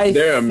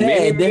there are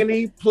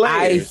many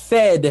players. I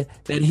said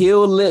that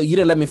he'll live. You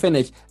didn't let me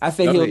finish. I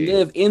said he'll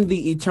live in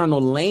the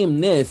eternal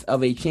lameness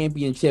of a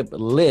championship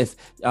list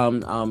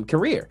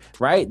career.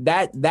 Right?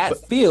 That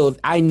feels.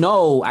 I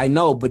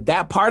know, but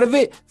that part of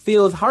it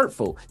feels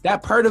hurtful.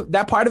 That part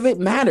of it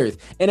matters,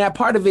 and that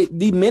part of it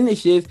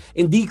diminishes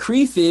and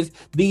decreases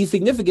the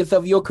significance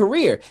of your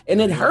career,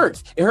 and it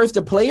hurts. It hurts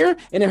the player,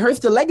 and it hurts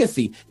the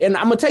legacy. And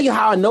I'm gonna tell you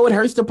how I know it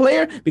hurts the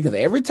player, because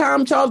every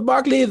time Charles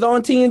Barkley is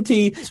on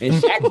TNT and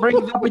Shaq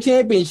brings up a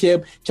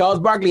championship, Charles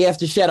Barkley has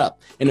to shut up.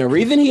 And the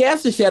reason he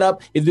has to shut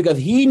up is because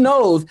he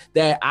knows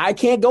that I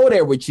can't go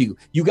there with you.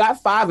 You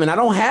got 5 and I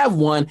don't have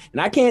 1,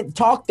 and I can't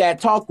talk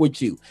that talk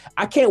with you.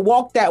 I can't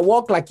walk that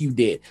walk like you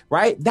did,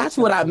 right? That's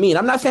what I mean.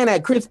 I'm not saying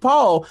that Chris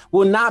Paul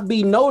will not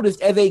be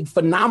noticed as a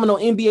phenomenal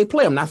NBA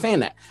player. I'm not saying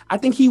that. I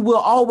think he will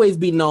always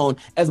be known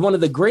as one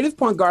of the greatest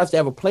point guards to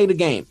ever play the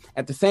game.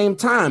 At the same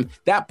time,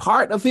 that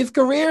part of his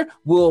career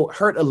will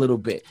hurt a little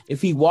bit if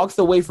he walks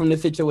away from the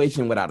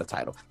situation without a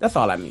title. That's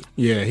all I mean.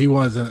 Yeah, he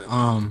wasn't.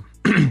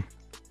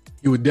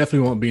 He would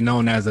definitely won't be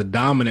known as a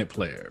dominant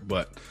player,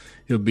 but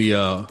he'll be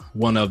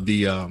one of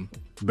the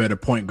better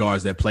point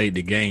guards that played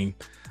the game.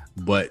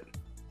 But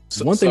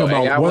he was,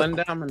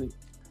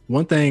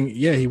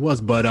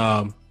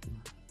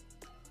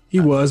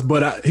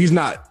 but he's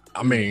not.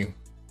 I mean,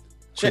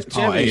 Chris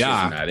Paul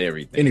AI. Not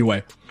everything.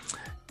 Anyway,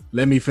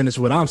 let me finish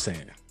what I'm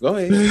saying. Go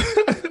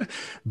ahead.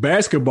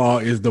 Basketball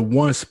is the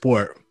one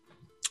sport,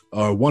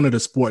 or one of the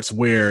sports,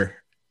 where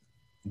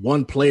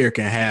one player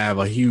can have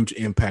a huge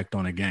impact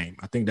on a game.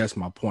 I think that's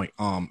my point.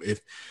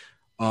 If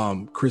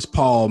Chris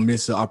Paul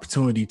missed the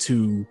opportunity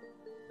to,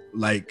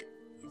 like,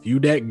 if you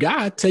that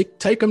guy,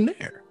 take him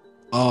there.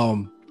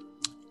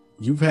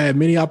 You've had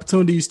many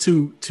opportunities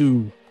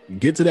to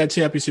get to that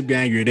championship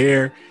game. You're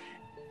there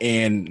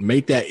and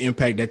make that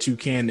impact that you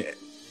can.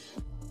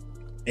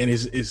 And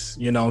it's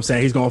you know what I'm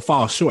saying, he's going to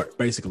fall short,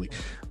 basically.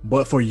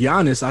 But for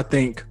Giannis, I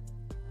think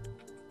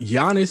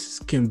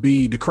Giannis can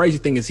be, the crazy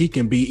thing is he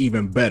can be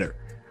even better.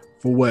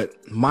 For what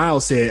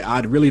Miles said, I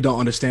really don't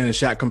understand the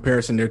Shaq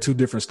comparison. They're two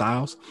different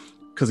styles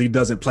because he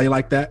doesn't play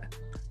like that.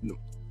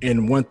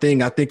 And one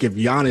thing, I think if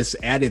Giannis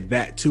added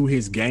that to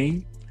his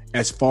game,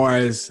 as far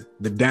as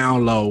the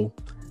down low,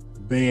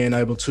 being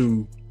able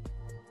to,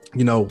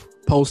 you know,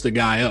 post a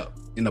guy up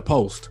in the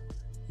post,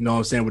 you know what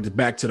I'm saying, with his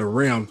back to the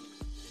rim.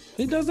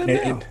 He does that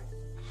now.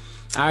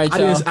 All right,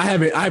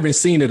 I haven't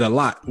seen it a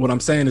lot. What I'm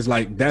saying is,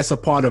 like, that's a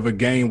part of a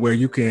game where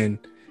you can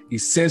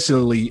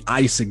essentially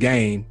ice a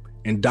game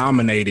and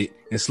dominate it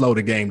and slow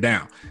the game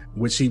down.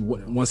 Which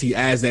once he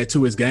adds that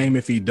to his game,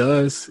 if he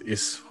does,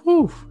 it's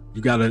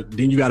you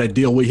gotta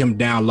deal with him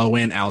down low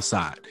and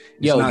outside.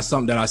 It's not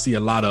something that I see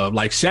a lot of.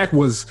 Like, Shaq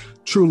was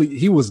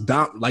truly,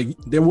 like,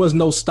 there was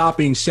no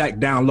stopping Shaq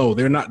down low.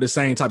 They're not the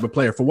same type of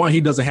player. For one,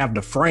 he doesn't have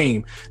the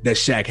frame that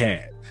Shaq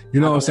had. You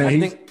know what I'm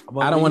saying?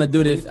 I don't want to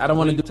do this. I don't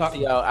want to do this,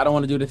 y'all. I don't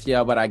want to do this,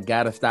 y'all, but I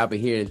gotta stop it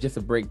here. It's just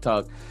a break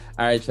talk.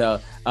 All right,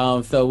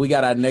 y'all. So we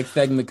got our next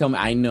segment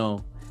coming. I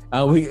know.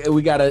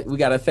 We got a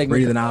segment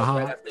breathing out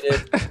hard after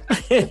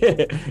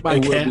this.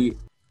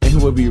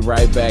 And we'll be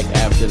right back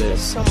after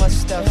this. So much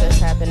stuff that's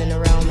happening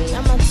around me.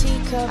 I'm a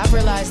teacup. I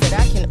realized that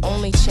I can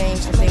only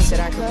change the things that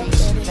I can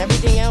reach.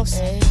 Everything else,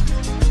 I'm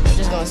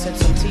just gonna sip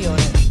some tea on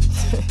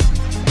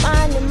it.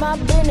 Minding my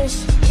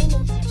business,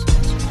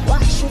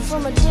 watching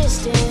from a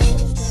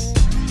distance.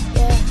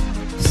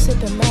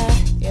 Sipping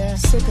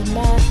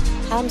my,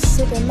 I'm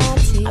sipping my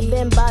tea. I've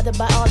been bothered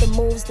by all the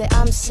moves that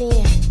I'm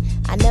seeing.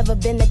 I never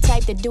been the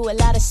type to do a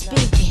lot of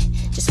speaking.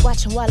 Just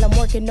watching while I'm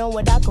working on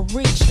what I could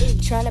reach.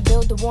 Trying to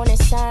build the warning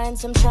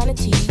signs I'm trying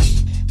to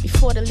teach.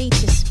 Before the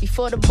leeches,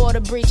 before the border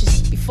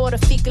breaches, before the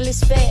fecal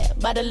is fed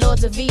by the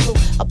lords of evil.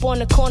 Up on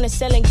the corner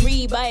selling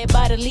greed, buy it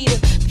by the leader.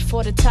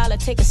 Before the Tyler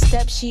take a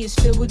step, she is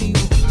filled with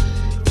evil.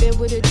 Filled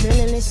with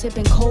adrenaline,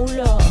 sipping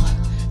cola.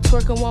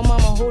 Twerking while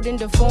mama holding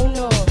the phone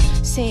up.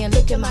 Saying,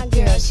 look at my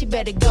girl, she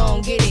better go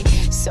and get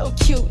it. So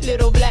cute,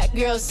 little black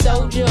girl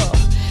soldier.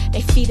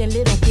 They feeding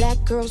little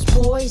black girls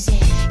poison.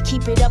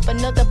 Keep it up,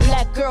 another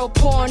black girl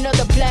poor,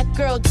 another black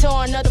girl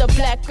torn, another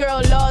black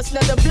girl lost,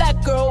 another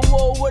black girl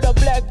whoa, with a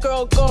black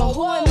girl go.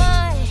 Who am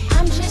I?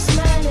 I'm just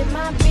minding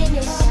my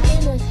business.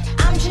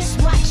 I'm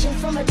just watching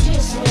from a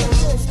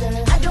distance.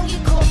 I don't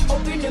get caught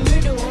up in the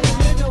middle.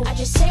 I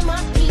just say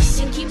my piece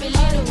and keep it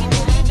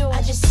little.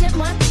 I just sip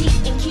my tea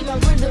and keep my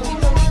rhythm.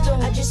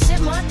 I just sip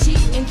my tea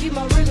and keep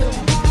my rhythm.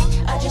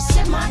 I just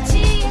sip my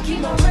tea and keep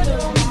my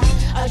rhythm.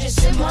 I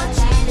just sip my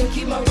tea and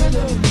keep my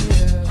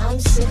rhythm. I'm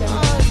sipping.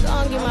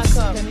 I'll get my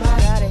cup.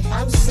 Got it.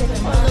 I'm sipping.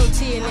 Put a little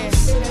tea in there.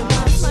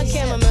 My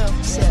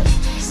chamomile. Sip.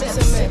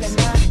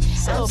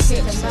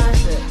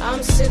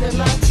 I'm sipping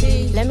my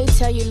tea. Let me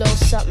tell you a little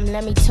something.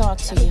 Let me talk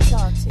to you.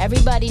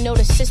 Everybody know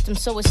the system,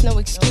 so it's no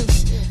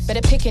excuse.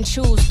 Better pick and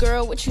choose,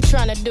 girl. What you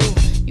trying to do?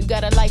 You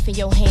got a life in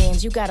your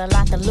hands. You got a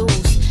lot to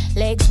lose.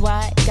 Legs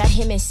wide, got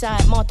him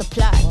inside.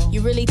 Multiply.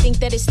 You really think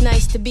that it's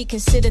nice to be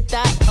considered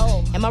that?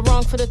 Am I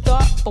wrong for the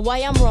thought? But why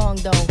I'm wrong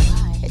though?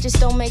 It just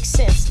don't make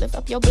sense. Lift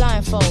up your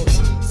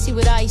blindfolds. See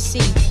what I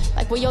see.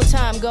 Like where your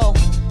time go.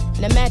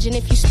 And imagine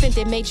if you spent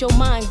it, made your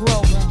mind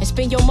grow. And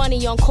spend your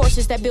money on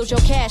courses that build your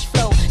cash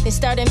flow. Then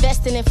start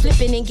investing and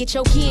flipping and get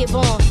your give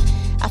on.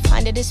 I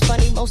find it is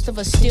funny, most of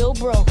us still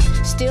broke.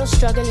 Still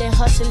struggling,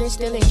 hustling,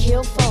 still in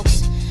kill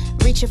folks.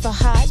 Reaching for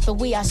highs, but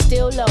we are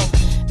still low.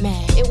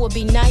 Man, it would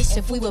be nice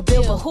if we were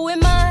built, but who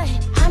am I?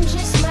 I'm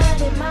just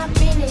minding my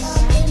business.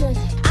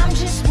 I'm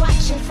just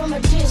watching from a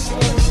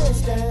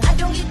distance. I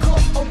don't get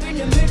caught up in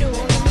the middle.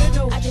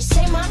 I just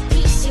say my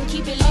piece and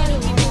keep it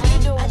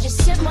little. I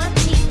just sip my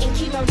tea and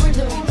keep my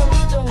rhythm.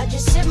 I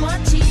just sip my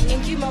tea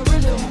and keep my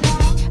rhythm.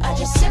 I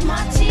just sip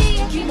my tea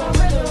and keep my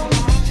rhythm.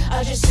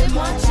 I just sip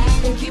my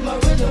tea and keep my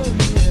rhythm.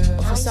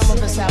 For some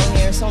of us out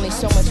here, it's only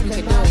so much we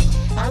can do.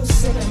 I'm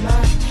sipping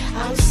my,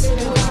 I'm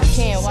sipping my. Do what you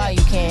can while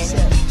you can.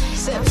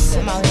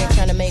 I'm out here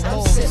trying to make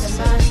moves.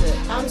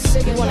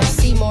 We want to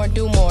see more,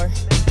 do more.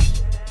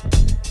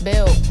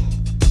 Build.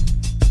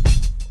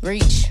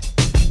 Reach.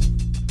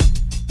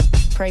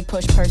 Pray,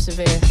 push,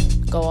 persevere.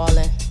 Go all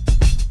in.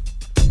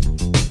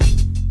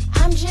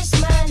 I'm just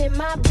minding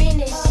my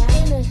business.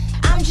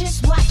 I'm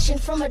just watching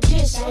from a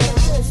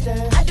distance.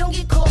 I don't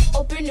get caught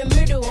up in the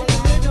middle.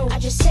 I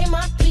just say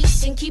my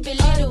piece and keep it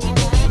little.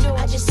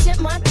 I just sip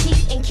my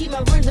tea and keep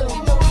my rhythm.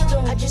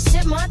 I just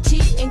sip my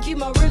tea and keep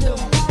my rhythm.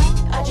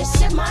 I just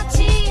sip my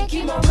tea and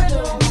keep my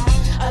rhythm.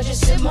 I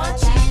just sip my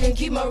tea and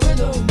keep my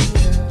rhythm.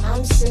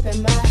 I'm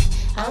sipping my,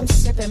 I'm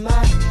sipping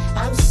my,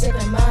 I'm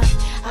sipping my,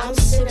 I'm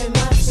sipping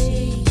my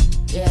tea.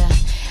 Yeah,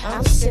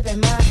 I'm sipping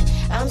my,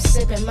 I'm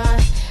sipping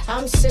my,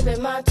 I'm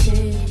sipping my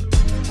tea.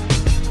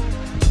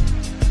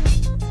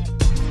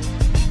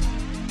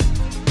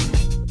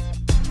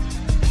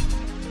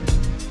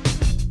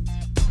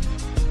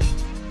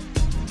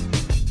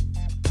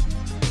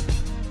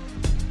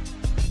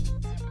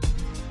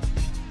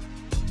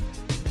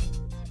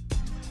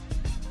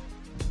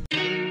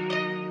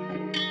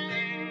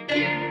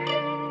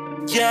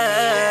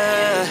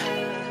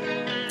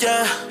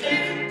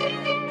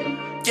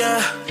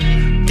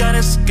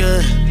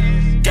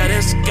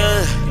 it's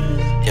good.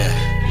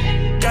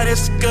 Yeah. God,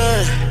 it's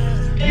good.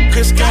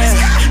 Chris Gaines,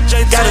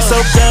 got it so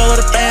good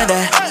with a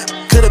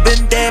band-aid. Could've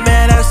been dead,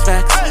 man, that's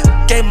facts.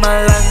 Gave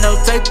my life, no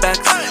take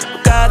backs.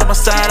 God on my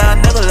side, I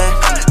never let.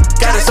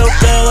 Got it so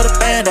good with a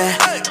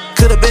band-aid.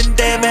 Could've been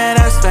dead, man,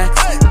 that's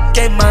facts.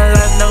 Gave my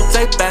life, no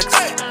take backs.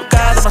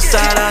 God on my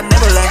side, I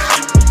never let.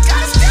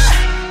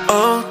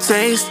 Oh,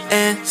 taste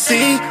and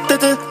see that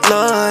the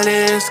Lord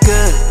is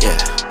good, yeah.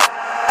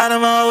 Out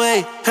of my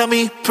way, help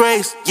me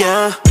praise,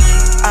 yeah.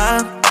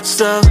 I'm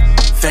so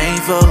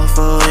thankful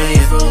for you.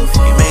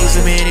 You made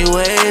so many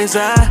ways,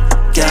 I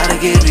gotta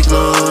give you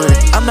glory.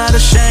 I'm not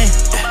ashamed,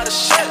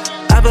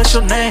 I bless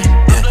your name.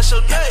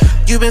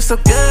 You've been so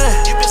good,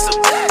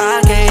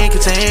 I can't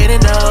contain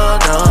it, no,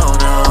 no,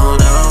 no,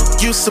 no.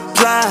 You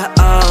supply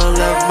all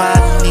of my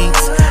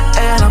needs,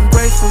 and I'm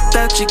grateful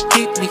that you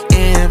keep me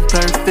in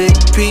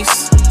perfect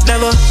peace.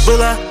 Never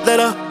will I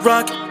let a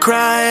rock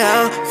cry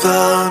out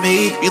for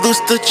me. You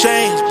loosed the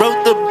chains,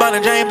 broke the bond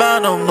and ain't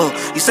bound no more.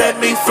 You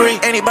set me free.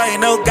 Anybody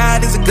know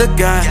God is a good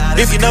guy?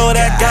 If you know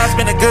that God's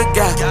been a good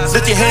guy,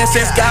 lift your hands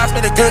since God's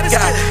been a good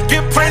guy.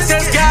 Give praise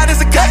since God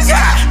is a good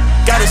guy.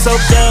 Got it so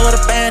good with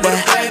a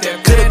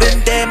band-aid. Could've been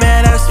dead,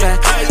 man, that's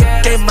fact.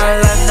 Gave my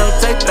life, no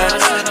take back.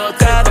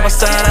 God on my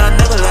side, I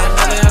never let.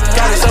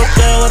 Got it so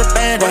good with a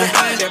band-aid.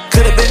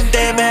 Could've been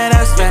dead, man,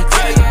 that's fact.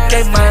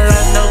 Gave my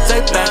life, no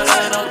take back.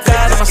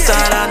 God on my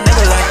side, I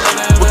never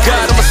let. With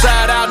God on my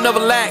side, I'll never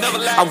lack.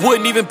 I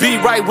wouldn't even be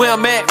right where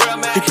I'm at.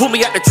 He pulled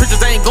me out the trenches,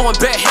 I ain't going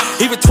back.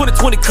 Even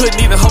 2020 couldn't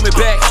even hold me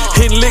back.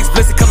 Hitting licks,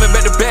 blessing coming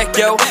back to back,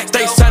 yo.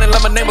 Stay shining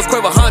like my name was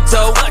Quavo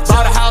Hunto.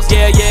 Bought a house,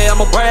 yeah,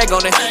 I'ma brag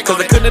on it. Cause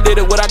I couldn't have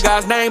did it without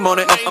God's name on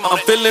it. I'm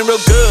feeling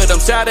real good, I'm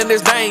shouting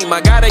his name.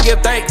 I gotta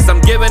give thanks, I'm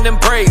giving him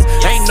praise.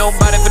 Ain't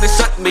nobody finna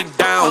shut me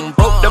down.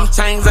 Broke them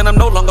chains and I'm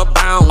no longer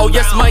bound. Oh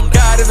yes, my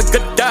God is a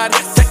good God.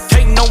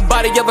 Can't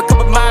nobody ever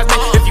compromise me.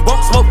 If you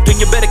won't smoke,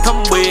 then you better come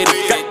with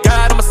it. Got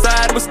God on my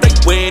side, we'll stay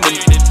winning.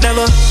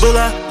 Never will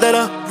I let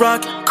a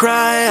rock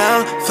cry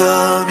out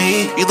for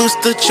me. You loosed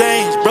the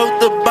chains, broke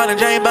the bond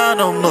and ain't bound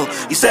no more.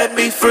 You set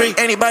me free.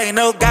 Anybody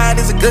know God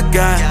is a good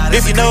guy?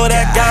 If you know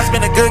that God's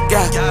been a good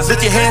guy,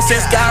 lift your hands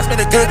since God's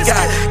been a good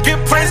guy. Give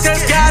praise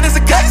since God is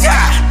a good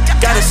guy.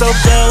 Got it so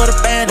good with a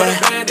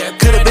band-aid.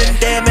 Could've been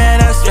dead,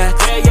 man, that's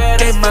fact.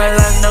 Gave my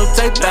life, no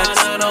take backs.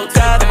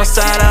 God on my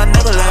side, I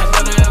never let.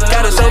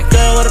 Got it so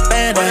good with a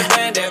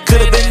band-aid.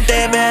 Could've been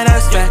dead, man,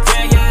 that's fact.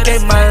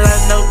 Gave my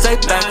life, no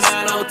take backs.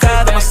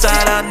 God on my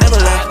side, I never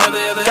let.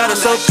 Got it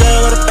so good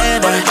with a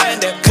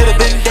band-aid. Could've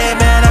been dead,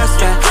 man, that's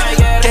fact.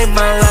 Gave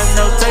my life,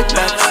 no take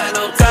backs.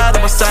 God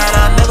on my side,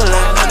 I never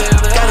let.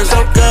 Got it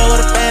so good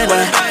with a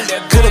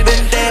band-aid. Could've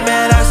been dead,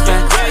 man, that's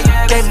fact.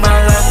 Gave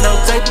my life, no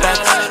take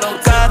backs.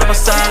 God on my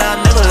side,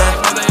 I never let.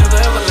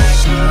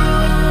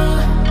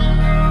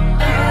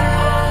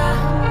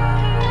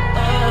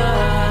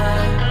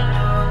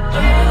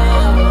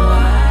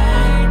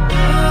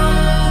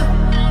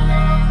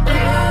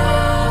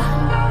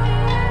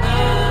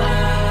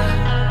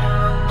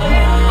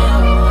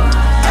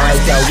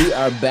 We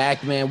are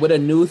back, man, with a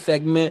new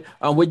segment.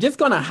 We're just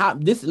gonna hop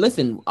this.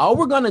 Listen, all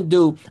we're gonna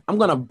do, I'm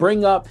gonna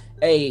bring up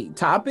a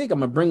topic. I'm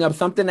gonna bring up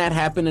something that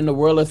happened in the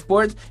world of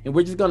sports, and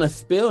we're just gonna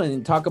spill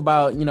and talk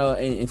about,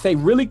 and say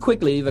really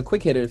quickly. These are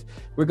quick hitters.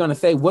 We're gonna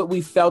say what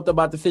we felt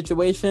about the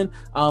situation,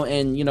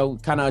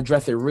 and kind of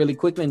address it really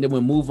quickly, and then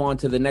we'll move on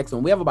to the next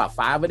one. We have about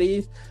 5 of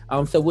these,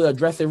 so we'll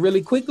address it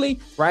really quickly,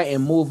 right,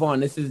 and move on.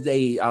 This is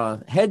a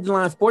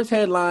sports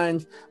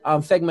headlines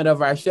segment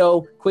of our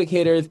show, quick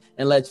hitters,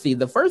 and let's see.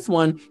 The first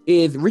one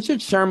is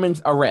Richard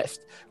Sherman's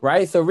arrest,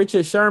 right? So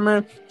Richard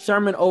Sherman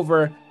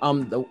over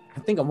I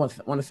think I want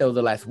to say it was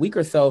the last week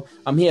or so.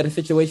 He had a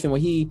situation where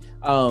he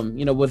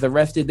was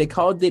arrested. They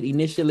called it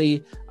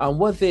initially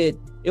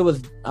it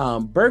was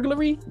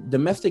burglary,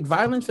 domestic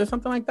violence, or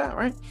something like that,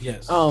 right?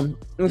 Yes. And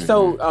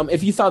so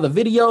if you saw the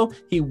video,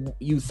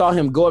 you saw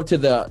him go up to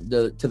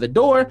the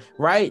door,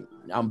 right?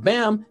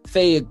 Bam,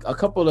 say a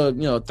couple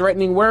of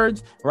threatening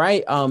words,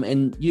 right?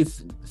 And you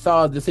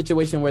saw the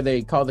situation where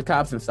they called the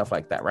cops and stuff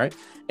like that, right?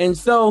 And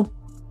so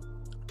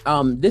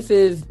this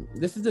is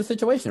the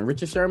situation.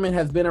 Richard Sherman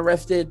has been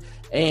arrested,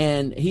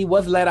 and he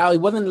was let out. He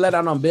wasn't let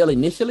out on bail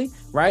initially,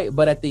 right?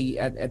 But at the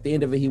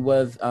end of it, he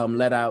was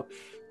let out.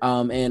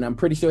 And I'm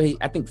pretty sure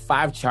I think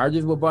 5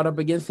 charges were brought up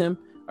against him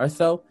or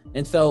so.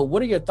 And so,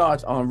 what are your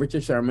thoughts on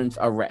Richard Sherman's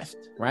arrest?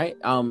 Right?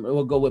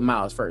 We'll go with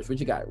Miles first. What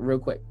you got, real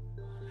quick?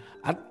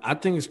 I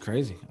think it's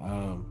crazy.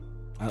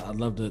 I'd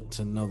love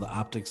to know the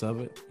optics of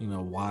it.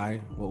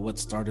 What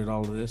started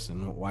all of this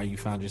and why you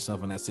found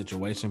yourself in that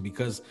situation.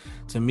 Because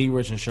to me,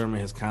 Richard Sherman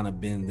has kind of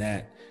been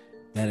that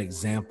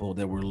example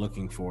that we're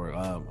looking for.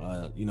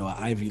 An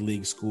Ivy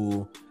League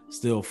school,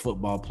 still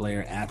football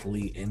player,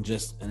 athlete, and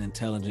just an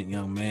intelligent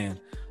young man.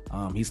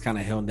 He's kind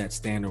of held that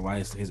standard while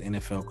his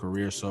NFL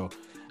career. So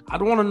I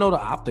don't want to know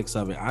the optics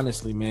of it,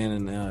 honestly,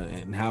 man,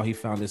 and how he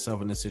found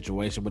himself in this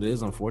situation. But it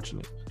is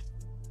unfortunate,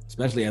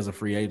 especially as a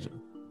free agent.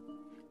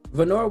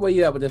 Venora, where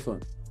you at with this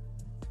one?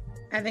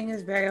 I think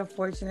it's very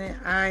unfortunate.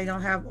 I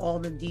don't have all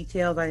the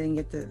details. I didn't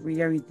get to read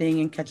everything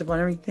and catch up on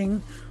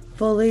everything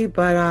fully,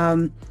 but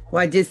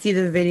I did see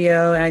the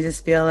video, and I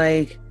just feel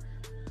like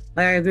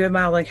I agree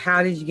about like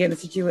how did you get in the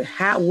situation?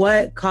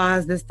 What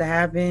caused this to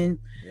happen?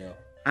 Yeah.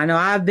 I know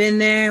I've been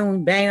there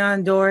and banging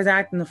on doors,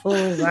 acting the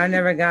fool, but I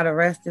never got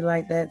arrested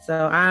like that.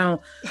 So I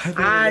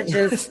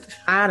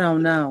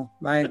don't know.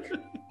 Like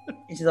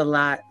it's just a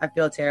lot. I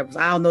feel terrible.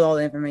 So I don't know all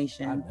the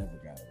information. I never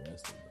got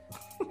arrested.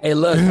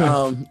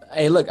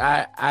 Hey, look.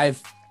 I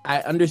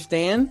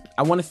understand.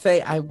 I want to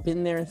say I've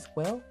been there as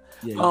well.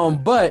 Yeah,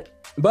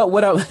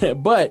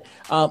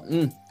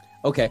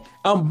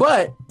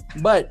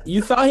 but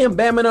you saw him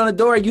bamming on the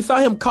door. You saw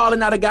him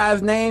calling out a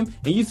guy's name,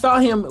 and you saw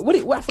him.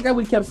 I forgot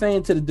what he kept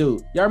saying to the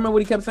dude. Y'all remember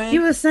what he kept saying? He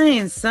was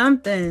saying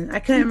something. I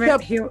couldn't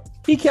remember.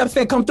 He kept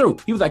saying, "Come through."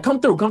 He was like, "Come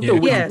through."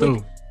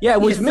 Yeah,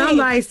 which means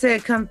somebody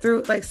said, "Come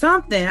through," like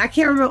something. I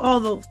can't remember all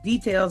the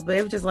details, but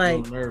it was just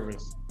like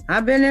nervous.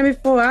 I've been there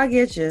before. I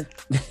get you.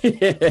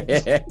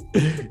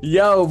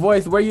 Yo,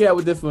 Voice, where you at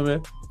with this one,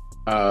 man?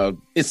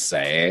 It's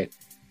sad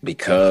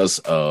because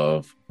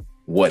of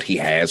what he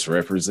has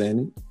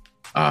represented,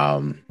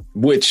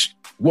 which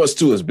was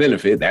to his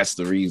benefit. That's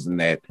the reason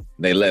that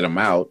they let him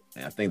out.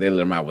 I think they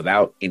let him out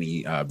without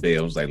any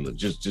bails. Like, look,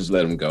 just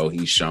let him go.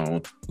 He's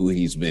shown who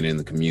he's been in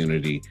the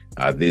community.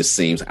 This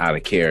seems out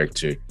of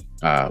character.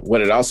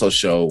 What it also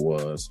showed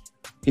was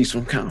he's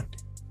from Compton.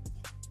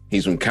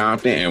 He's from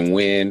Compton, and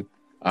when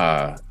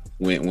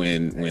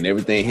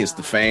everything hits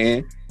the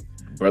fan,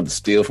 brother's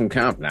still from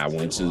Compton. I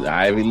went to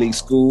Ivy League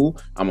school.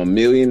 I'm a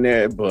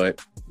millionaire,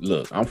 but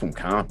look, I'm from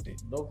Compton.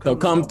 So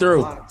come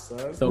through.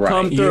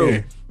 Come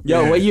through.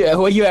 Yo, where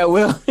you at,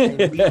 Will?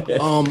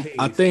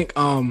 I think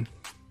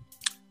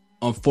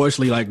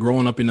unfortunately, like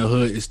growing up in the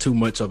hood is too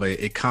much of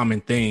a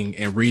common thing,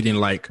 and reading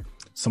like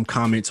some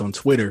comments on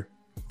Twitter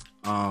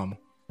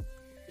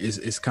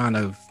is kind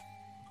of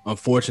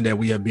unfortunate that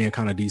we are being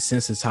kind of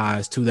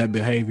desensitized to that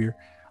behavior.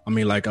 I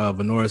mean, like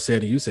Venora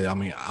said, and you said, I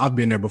mean, I've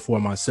been there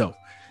before myself,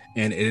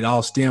 and it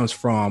all stems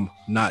from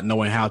not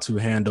knowing how to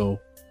handle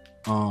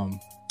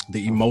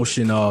the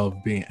emotion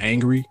of being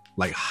angry,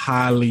 like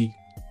highly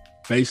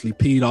basically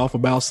peed off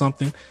about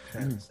something.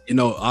 You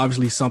know,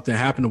 obviously something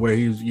happened where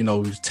he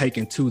was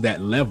taken to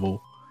that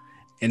level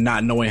and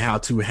not knowing how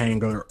to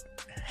handle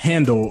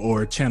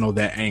or channel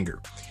that anger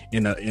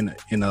in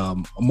a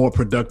more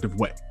productive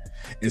way.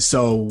 And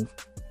so,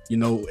 you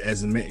know,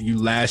 as a man,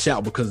 you lash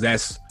out because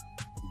that's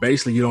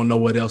basically you don't know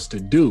what else to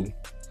do.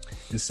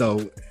 And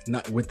so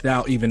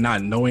without even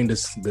not knowing the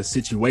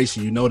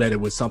situation, you know that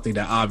it was something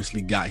that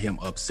obviously got him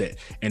upset.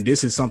 And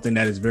this is something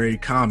that is very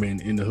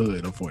common in the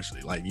hood,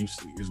 unfortunately. Like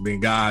there's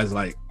been guys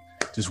like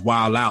just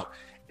wild out.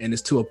 And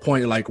it's to a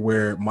point like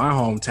where my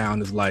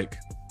hometown is like,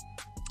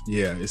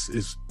 yeah,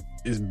 it's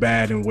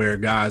bad, and where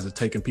guys are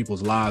taking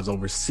people's lives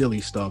over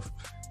silly stuff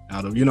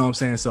out of, you know what I'm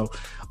saying? So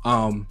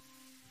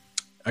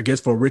I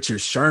guess for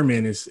Richard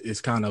Sherman,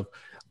 it's kind of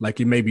like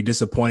it may be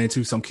disappointing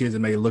to some kids that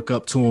may look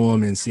up to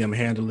him and see him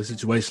handle a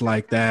situation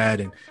like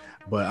that.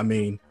 But I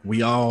mean,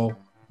 we all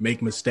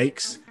make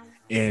mistakes.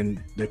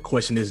 And the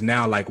question is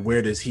now, like,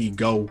 where does he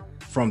go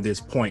from this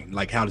point?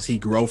 Like, how does he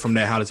grow from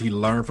that? How does he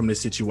learn from this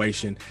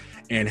situation,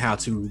 and how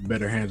to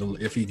better handle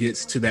if he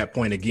gets to that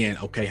point again?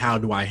 Okay, how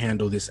do I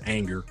handle this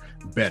anger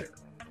better?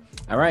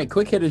 All right,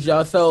 quick hitters,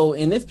 y'all. So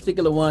in this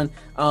particular one,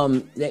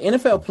 the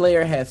NFL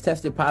player has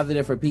tested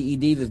positive for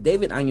PEDs. It's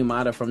David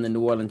Onyemata from the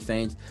New Orleans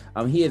Saints.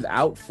 He is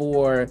out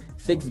for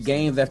 6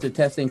 games after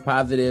testing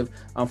positive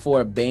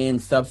for a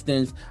banned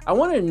substance. I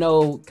want to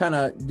know,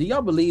 do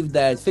y'all believe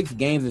that 6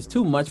 games is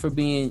too much for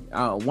being,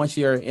 once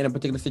you're in a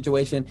particular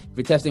situation, if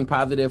you're testing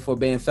positive for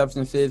banned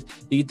substances,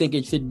 do you think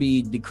it should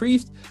be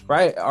decreased,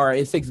 right? Or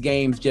is 6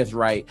 games just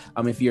right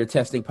if you're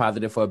testing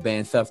positive for a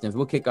banned substance?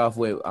 We'll kick off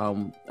with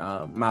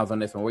Miles on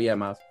this one. Where you at,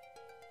 Miles?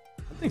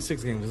 I think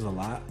 6 games is a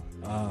lot.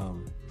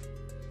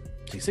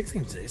 6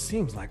 games, it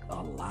seems like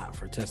a lot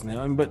for testing.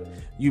 I mean, but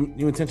you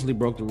intentionally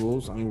broke the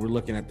rules. I mean, we're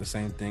looking at the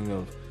same thing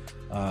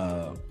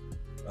of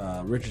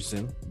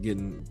Richardson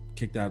getting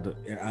kicked out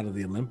of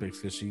the Olympics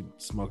because she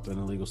smoked an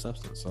illegal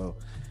substance. So,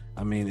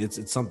 I mean,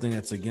 it's something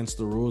that's against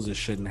the rules. It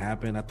shouldn't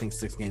happen. I think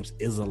 6 games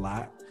is a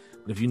lot.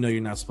 But if you know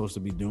you're not supposed to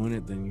be doing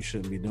it, then you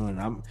shouldn't be doing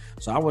it.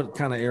 So I would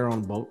kind of err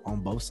on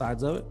both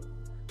sides of it.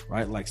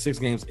 Right, like 6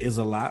 games is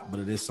a lot, but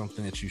it is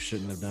something that you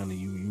shouldn't have done, and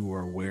you were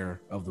aware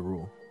of the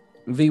rule.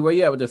 V, where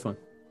you at with this one?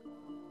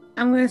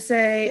 I'm gonna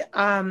say,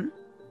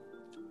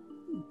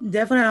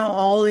 definitely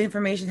all the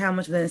information, how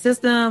much was in the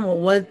system, or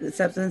what the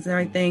substance and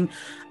everything.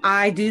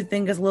 I do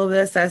think it's a little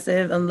bit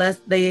excessive, unless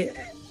they,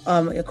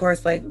 of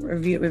course, like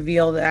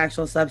reveal the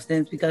actual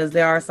substance, because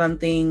there are some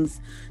things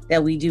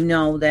that we do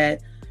know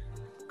that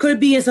could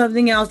be in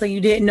something else that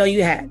you didn't know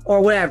you had,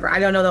 or whatever. I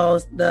don't know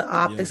the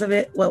optics of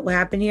it, what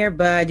happened here,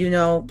 but I do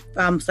know,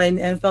 studying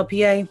the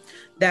NFLPA,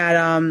 that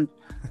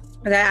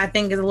I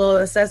think is a little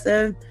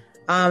excessive.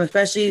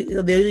 Especially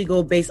they usually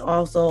go based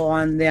also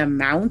on the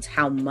amount,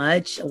 how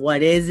much,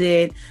 what is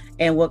it,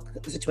 and what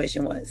the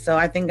situation was. So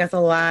I think that's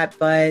a lot,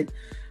 but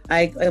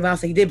like I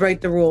said, you did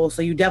break the rules,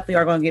 so you definitely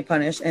are going to get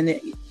punished. And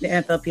the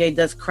NFLPA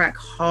does crack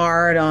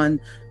hard on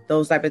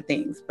those type of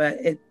things, but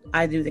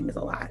I do think it's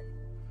a lot.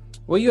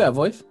 Where you at,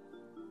 Voice?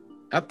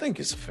 I think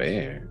it's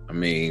fair. I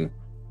mean,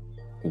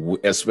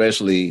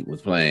 especially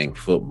with playing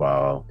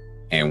football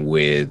and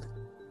with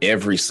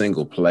every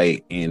single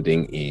play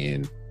ending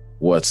in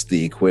what's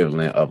the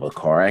equivalent of a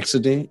car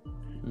accident,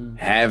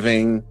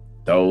 having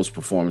those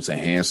performance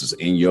enhancers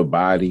in your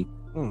body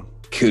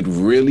could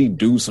really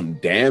do some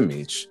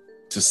damage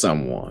to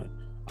someone.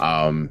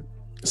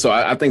 So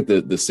I think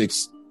the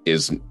 6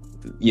 is,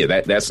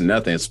 that's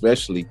nothing,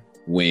 especially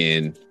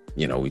when,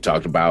 we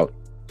talked about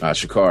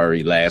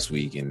Sha'Carri last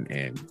week and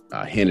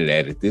hinted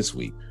at it this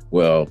week.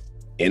 Well,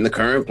 in the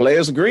current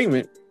players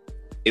agreement,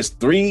 it's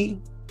 3,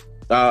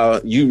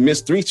 you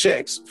missed 3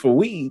 checks for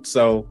weed.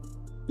 So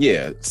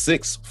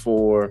 6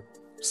 for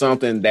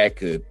something that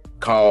could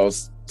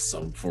cause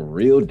some for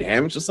real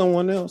damage to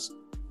someone else.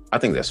 I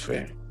think that's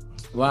fair.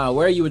 Wow.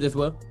 Where are you with this,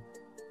 Will?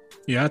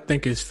 Yeah, I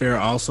think it's fair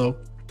also.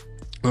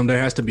 There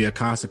has to be a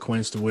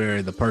consequence to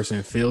where the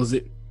person feels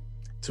it,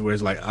 to where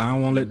it's like, I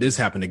don't want to let this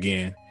happen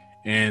again.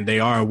 And they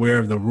are aware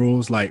of the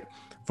rules. Like,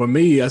 for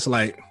me, that's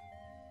like,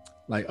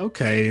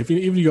 okay, if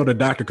you go to the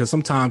doctor, because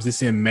sometimes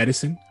it's in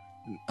medicine,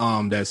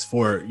 that's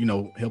for,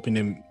 helping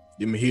them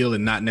heal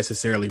and not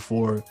necessarily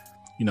for,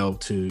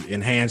 to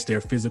enhance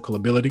their physical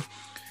ability.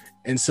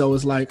 And so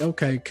it's like,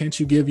 okay, can't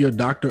you give your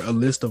doctor a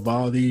list of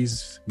all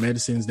these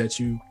medicines that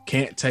you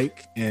can't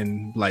take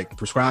and like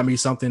prescribe me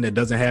something that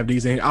doesn't have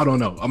these in? I don't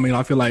know. I mean,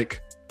 I feel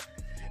like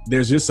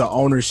there's just an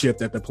ownership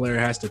that the player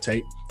has to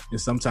take. And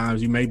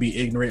sometimes you may be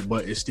ignorant,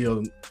 but it's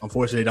still,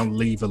 unfortunately, don't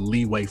leave a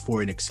leeway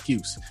for an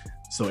excuse.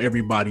 So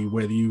everybody,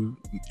 whether you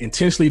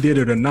intentionally did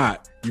it or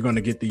not, you're going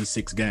to get these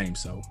 6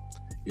 games. So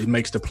it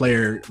makes the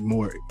player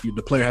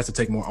has to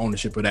take more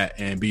ownership of that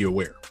and be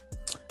aware.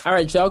 All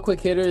right, y'all,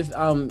 quick hitters.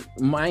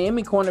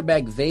 Miami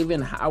cornerback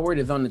Xavier Howard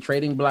is on the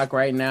trading block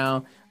right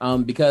now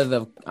because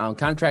of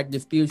contract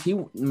disputes.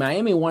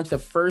 Miami wants a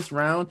first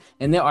round,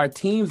 and there are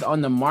teams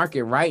on the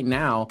market right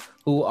now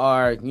who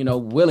are,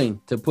 willing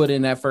to put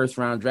in that first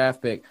round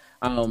draft pick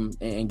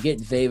and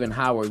get Xavier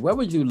Howard. Where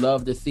would you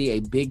love to see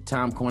a big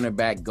time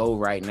cornerback go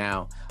right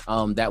now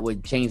that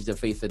would change the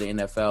face of the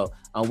NFL?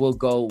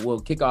 We'll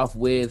kick off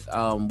with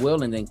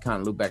Will and then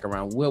kind of loop back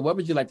around. Will, where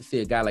would you like to see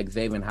a guy like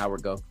Xavier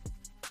Howard go?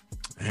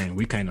 Man,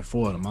 we can't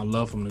afford him. I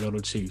love him to go to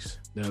the Chiefs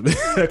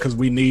because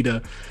we need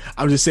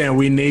I'm just saying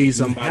we need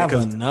somebody. Have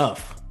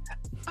enough.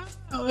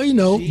 But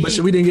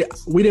we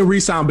didn't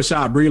re-sign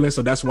Bashaud Breeland,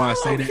 so that's why I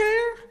say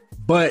that.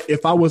 But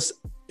if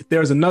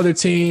there's another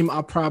team,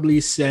 I'll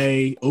probably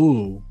say,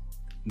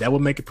 that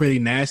would make it pretty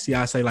nasty.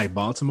 I say like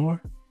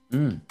Baltimore.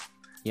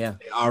 Yeah,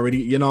 they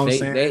already, what I'm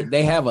saying.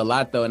 They have a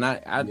lot though, and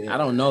I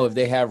don't know if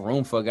they have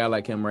room for a guy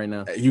like him right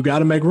now. You got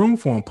to make room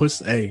for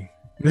him.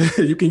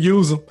 You can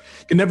use them.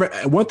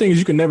 One thing is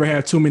you can never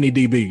have too many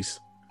DBs.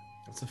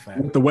 That's a fact.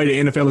 With the way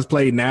the NFL is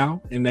played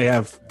now, and they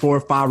have 4 or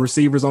 5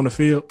 receivers on the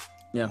field.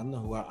 Yeah, I know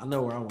where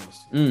I want to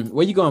see.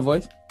 Where you going,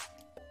 Voice?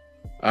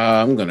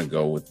 I'm gonna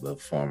go with the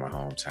former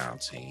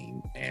hometown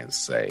team and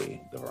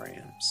say the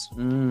Rams.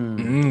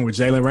 With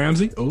Jalen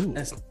Ramsey. Oh,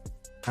 that's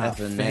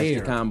a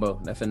nasty combo.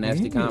 That's a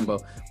nasty combo.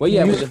 Where you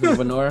at with this,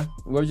 Venora?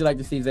 Where would you like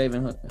to see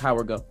Xavier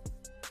Howard go?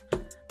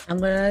 I'm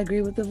gonna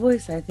agree with the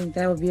Voice. I think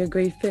that would be a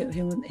great fit.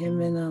 Him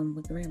and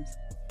with the Rams.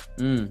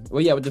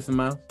 Well, yeah, with this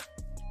Miles.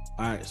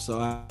 All right, so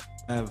I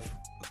have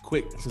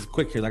quick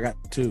here. I got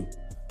 2.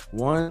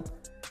 1,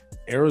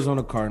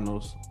 Arizona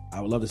Cardinals.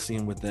 I would love to see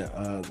him with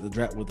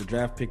the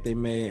draft pick they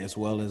made, as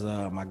well as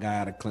my guy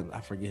out of Clemson. I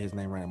forget his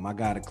name right now. My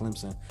guy out of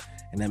Clemson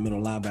in that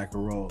middle linebacker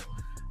role.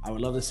 I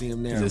would love to see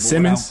him there. Is it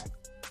Simmons?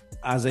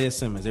 Isaiah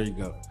Simmons. There you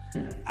go.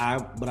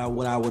 What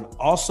I would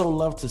also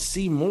love to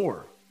see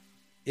more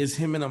is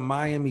him in a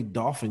Miami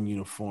Dolphin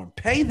uniform.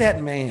 Pay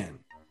that man.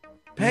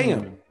 Pay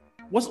him.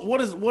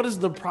 What is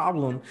the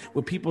problem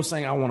with people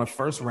saying I want a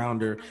first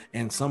rounder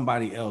and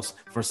somebody else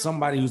for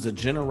somebody who's a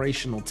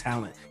generational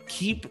talent?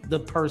 Keep the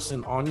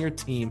person on your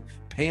team,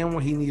 pay him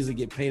what he needs to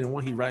get paid and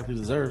what he rightfully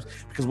deserves.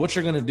 Because what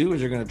you're going to do is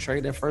you're going to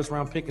trade that first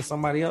round pick to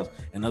somebody else,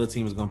 and another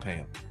team is going to pay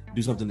him.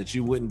 Do something that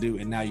you wouldn't do,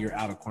 and now you're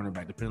out of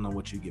cornerback depending on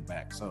what you get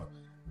back. So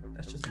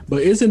that's just.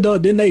 But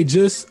didn't they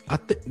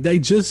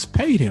just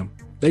paid him?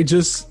 They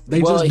just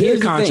did a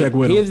contract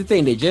with him. Here's the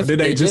thing: they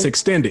just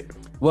extend it.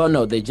 Well,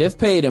 no, they just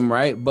paid him,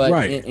 right? But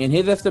in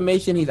his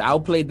estimation, he's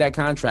outplayed that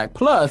contract.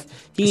 Plus,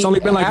 it's only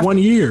been like 1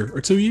 year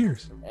or 2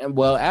 years. And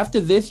well, after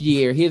this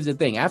year, here's the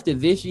thing: after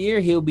this year,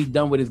 he'll be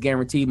done with his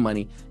guaranteed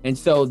money, and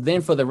so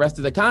then for the rest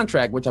of the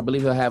contract, which I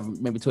believe he'll have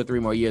maybe 2 or 3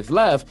 more years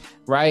left,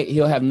 right?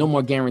 He'll have no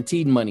more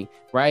guaranteed money,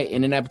 right?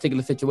 And in that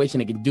particular situation,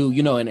 they can do,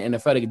 in the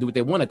NFL, they can do what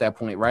they want at that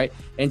point, right?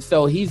 And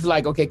so he's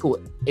like, okay, cool.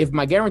 If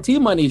my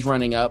guaranteed money is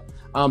running up,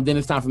 then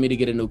it's time for me to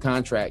get a new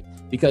contract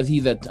because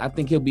I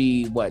think he'll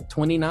be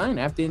 29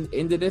 after the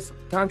end of this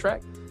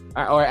contract,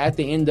 or at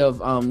the end of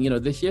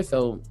this year.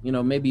 So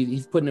maybe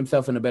he's putting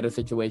himself in a better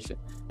situation.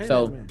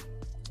 All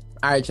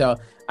right,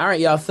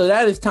 y'all. So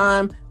that is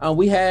time.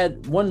 We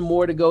had one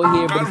more to go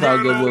here, but it's all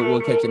good. We'll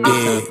catch it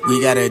next time.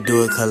 We gotta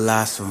do it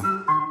colossal.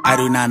 I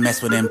do not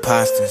mess with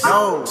imposters.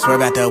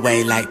 Swerve out the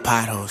way like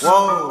potholes.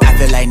 I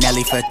feel like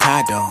Nelly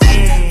Furtado.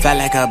 Felt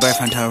like a bird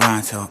from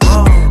Toronto.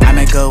 I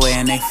make a way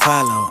and they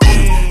follow.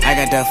 I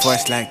got the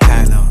force like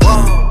Kylo.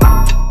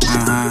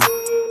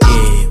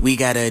 Yeah, we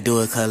gotta do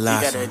a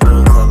colossal. Yeah,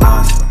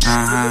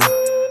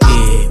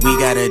 we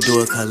gotta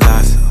do a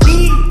colossal.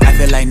 I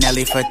feel like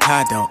Nelly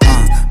Furtado.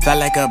 Felt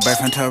like a bird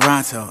from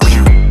Toronto.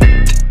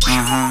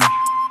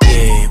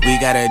 Yeah, we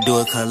gotta do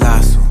a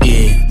colossal.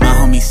 Yeah, my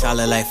homies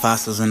solid like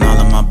fossils, and all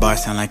of my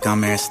bars sound like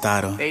I'm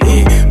Aristotle.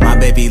 Yeah, my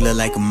baby look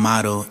like a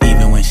model,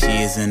 even when she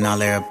isn't all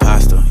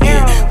Aeropostale.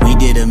 Yeah, we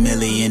did $1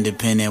 million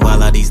independent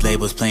while all these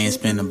labels playing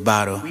spin the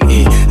bottle.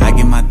 Yeah, I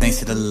give my thanks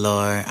to the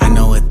Lord. I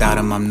know without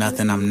him I'm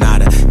nothing, I'm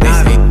nada. They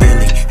say,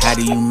 Billy, how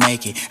do you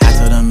make it? I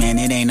told them, man,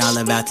 it ain't all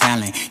about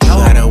talent. You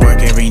gotta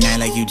work every night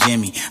like you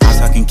Jimmy. I'm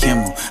talking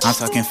Kimmel, I'm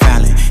talking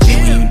Fallon.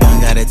 Then when you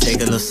done, gotta take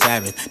a little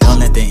savage. Don't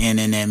let the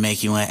internet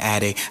make you an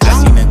addict. I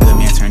seen a good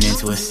man turn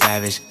into a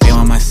savage. They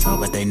want my soul,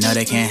 but they know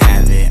they can't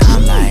have it.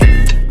 I'm like,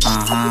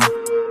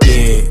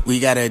 yeah, we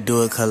gotta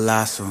do a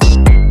colossal.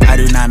 I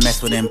do not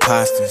mess with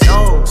imposters.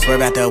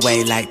 Swerve out the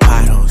way like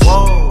potholes.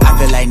 I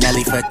feel like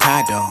Nelly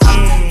Furtado.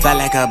 Felt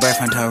like a bird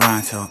from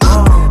Toronto.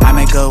 I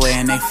make a way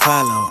and they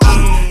follow.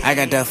 I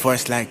got the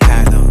force like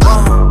Kylo.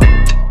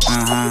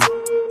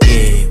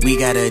 Yeah, we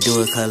gotta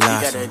do a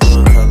colossal.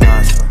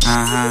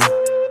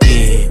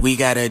 Yeah, we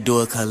gotta do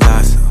a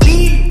colossal.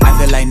 I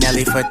feel like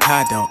Nelly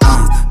Furtado.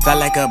 Felt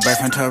like a bird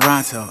from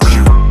Toronto.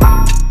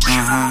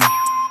 Yeah,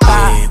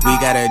 we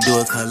gotta do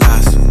a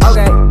colossal.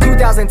 Okay,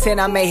 2010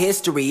 I made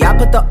history. I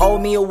put the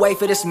old me away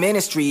for this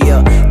ministry,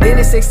 yeah. Then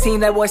in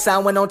 16 that boy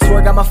sign went on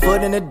tour, got my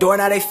foot in the door,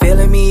 now they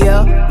feeling me,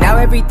 yeah. Now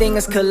everything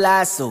is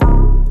colossal.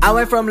 I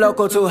went from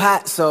local to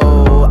hot,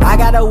 so I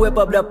gotta whip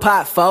up the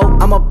pot,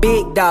 folk. I'm a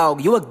big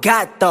dog, you a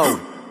gato.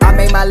 I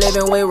made my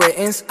living with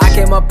writtens. I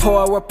came up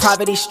poor with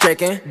poverty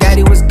stricken.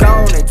 Daddy was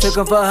gone, they took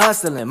him for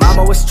hustling.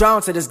 Mama was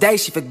strong, to this day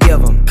she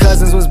forgive him.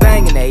 Cousins was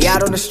banging, they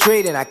out on the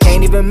street, and I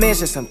can't even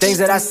mention some things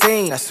that I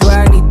seen. I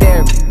swear I need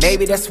therapy.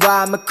 Maybe that's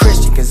why I'm a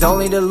Christian, cause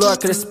only the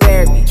Lord could've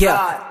spared me.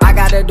 Yeah, I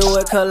gotta do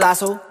it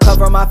colossal.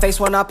 Cover my face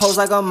when I pose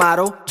like a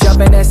model.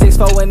 Jumping at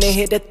 6'4" and then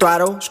hit the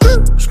throttle.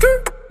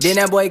 Then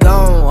that boy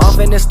gone. Off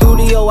in the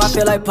studio, I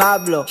feel like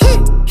Pablo.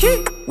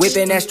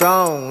 Whipping that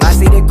strong. I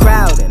see the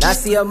crowd and I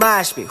see a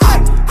mosh pit.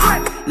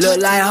 Look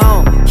like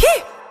home.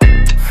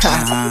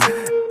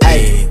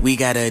 Hey, we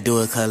gotta do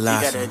a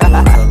colossal.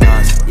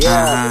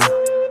 Yeah,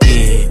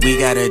 we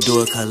gotta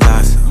do a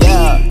colossal.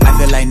 Yeah, I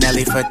feel like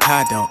Nelly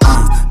Furtado.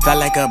 Felt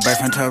like a bird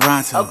from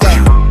Toronto.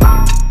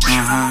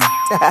 Yeah,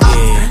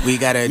 we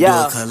gotta do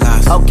a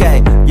colossal.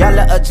 Okay, y'all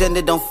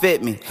agenda don't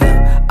fit me.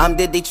 I'm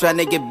Diddy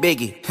tryna get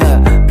Biggie.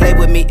 Play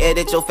with me,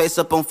 edit your face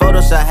up on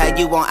Photoshop. Had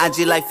you on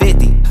IG like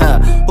 50.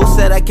 Who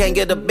said I can't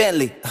get a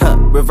Bentley?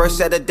 Reverse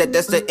out of that,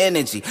 that's the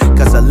energy.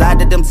 Cause a lot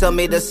of them tell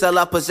me to sell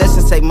our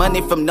possessions, take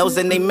money from those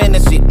in their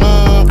ministry.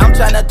 I'm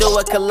tryna do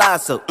a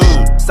colossal.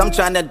 Some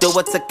tryna do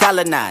it to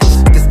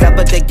colonize.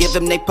 Discover they give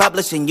them they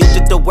publishing. You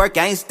did the work,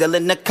 I ain't still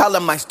in the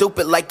column. I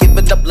stupid like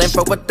giving up land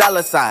for a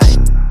dollar sign.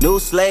 New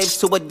slaves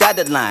to a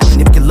dotted line.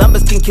 If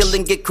Columbus can kill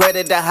and get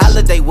credit a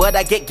holiday, what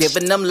I get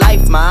giving them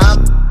life,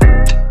 mom?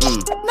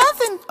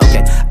 Nothing.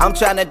 Okay, I'm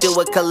tryna do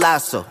a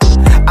colossal.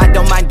 I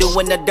don't mind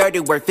doing the dirty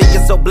work. Figure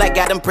so black,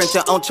 got them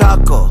printing on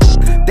charcoal.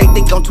 They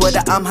think on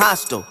Twitter I'm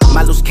hostile.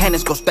 My loose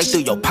cannons go straight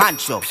through your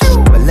poncho.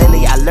 But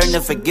lately I learned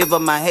to forgive all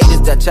my haters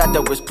that tried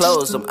to wish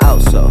clothes. I'm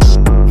out, so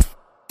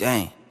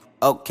dang.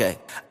 Okay,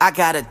 I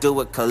gotta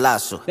do it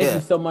colossal. Thank you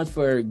so much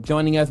for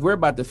joining us. We're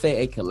about to say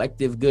a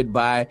collective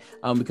goodbye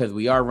because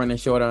we are running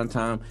short on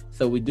time.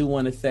 So we do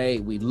want to say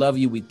we love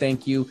you. We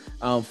thank you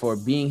for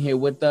being here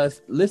with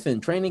us. Listen,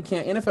 training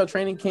camp, NFL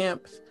training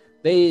camps,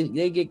 they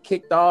get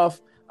kicked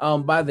off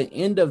by the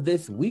end of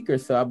this week or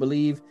so, I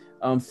believe.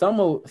 Some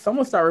will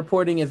start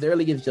reporting as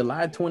early as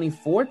July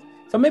 24th.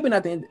 So maybe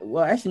not the end.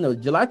 Well, actually, no,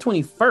 July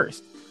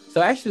 21st.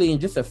 So actually, in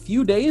just a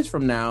few days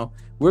from now,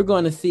 we're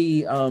going to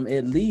see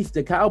at least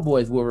the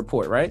Cowboys will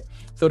report, right?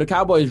 So the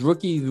Cowboys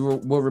rookies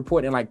will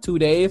report in like 2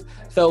 days.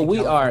 So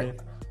we are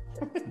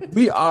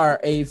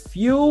a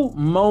few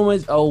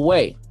moments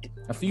away,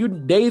 a few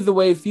days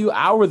away, a few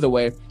hours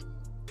away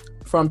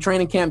from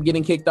training camp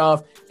getting kicked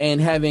off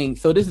and having.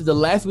 So this is the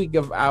last week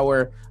of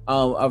our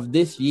of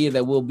this year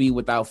that we'll be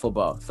without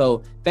football.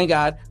 So thank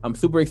God, I'm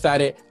super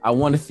excited. I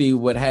want to see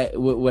what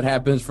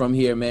happens from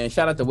here, man.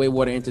 Shout out to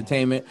Waywater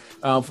Entertainment.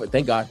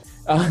 Thank God.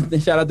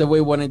 Shout out to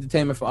Waywater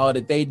Entertainment for all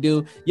that they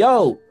do.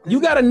 Yo,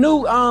 you got a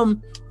new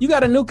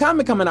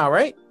comic coming out,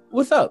 right?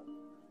 What's up?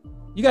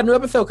 You got a new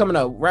episode coming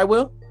out, right,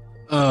 Will?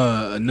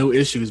 A new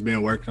issue is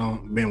being worked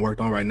on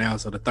right now.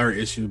 So the third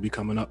issue will be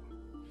coming up.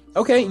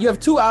 Okay, you have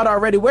 2 out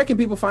already. Where can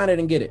people find it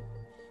and get it?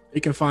 You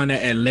can find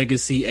that at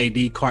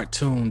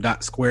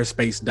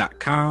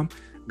legacyadcartoon.squarespace.com.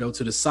 Go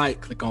to the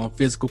site, click on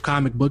physical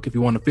comic book if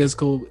you want a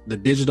physical. The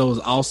digital is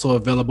also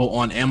available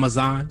on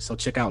Amazon. So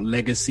check out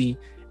Legacy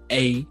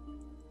AD.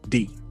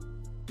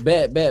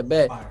 Bet.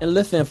 And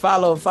listen,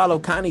 follow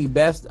Connie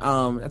Best.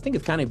 I think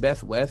it's Connie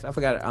Best West. I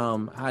forgot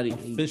what's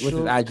his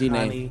IG Connie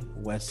name.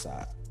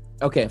 Westside.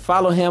 Okay,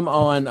 follow him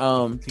on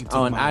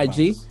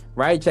IG.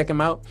 Right, check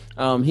him out.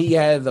 He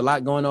has a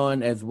lot going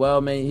on as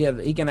well,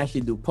 man. He can actually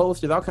do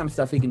posters, all kinds of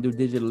stuff he can do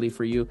digitally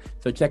for you.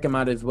 So check him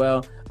out as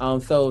well.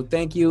 So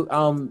thank you.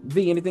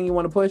 V, anything you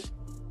want to push?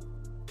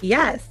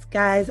 Yes,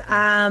 guys.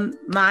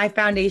 My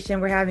foundation,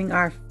 we're having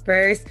our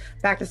first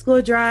back to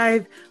school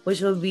drive,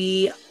 which will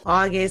be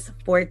August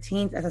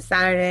 14th. That's a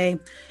Saturday,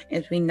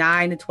 between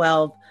 9 to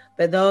 12.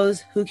 But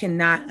those who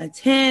cannot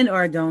attend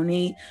or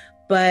donate,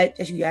 but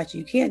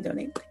you can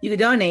donate. You can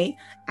donate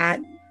at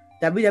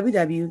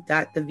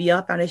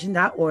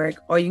www.thevlfoundation.org,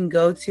 or you can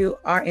go to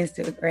our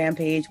Instagram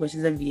page, which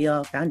is the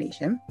VL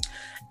Foundation,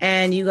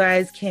 and you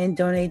guys can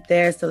donate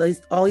there. So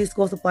all these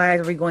school supplies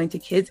will be going to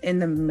kids in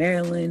the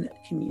Maryland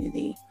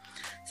community.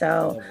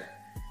 So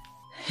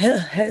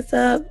heads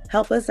up,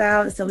 help us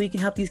out so we can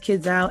help these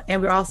kids out.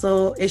 And we're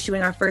also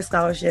issuing our first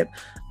scholarship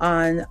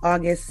on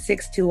August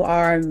 6th to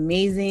our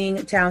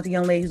amazing, talented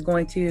young lady who's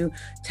going to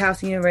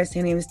Towson University.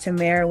 Her name is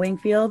Tamara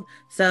Wingfield.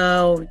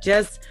 So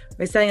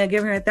we're setting a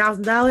giving her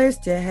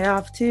 $1,000 to head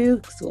off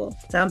to school.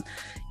 So,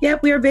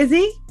 yep, we are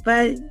busy,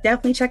 but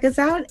definitely check us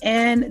out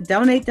and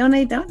donate.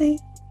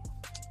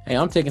 Hey,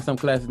 I'm taking some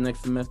classes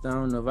next semester. I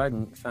don't know if I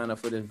can sign up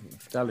for this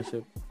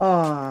scholarship.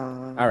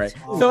 Oh. All right.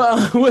 So, all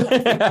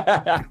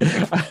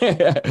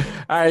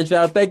right,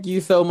 y'all. Thank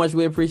you so much.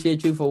 We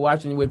appreciate you for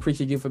watching. We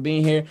appreciate you for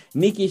being here.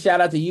 Nikki,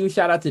 shout out to you.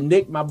 Shout out to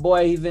Nick, my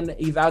boy.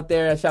 He's out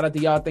there. Shout out to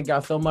y'all. Thank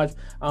y'all so much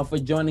for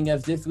joining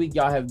us this week.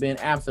 Y'all have been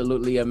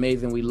absolutely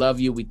amazing. We love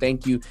you. We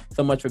thank you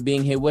so much for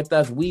being here with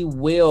us. We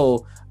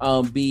will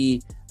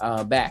be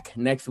back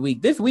next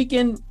week. This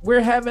weekend,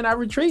 we're having our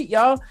retreat,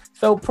 y'all.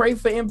 So pray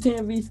for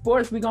MTMV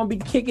Sports. We're going to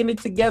be kicking it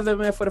together,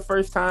 man, for the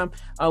first time.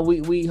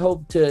 We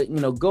hope to,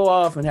 go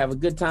off and have a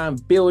good time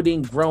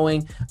building,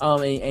 growing,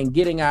 and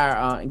getting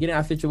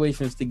our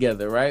situations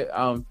together, right?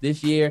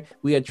 This year,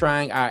 we are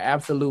trying our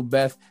absolute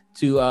best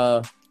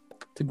to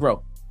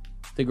grow.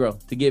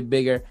 To get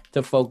bigger,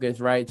 to focus,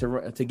 right?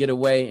 To get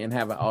away and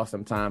have an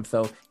awesome time.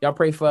 So y'all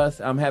pray for us.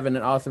 I'm having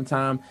an awesome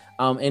time.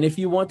 And if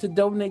you want to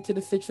donate to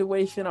the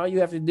situation, all you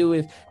have to do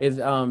is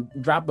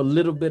drop a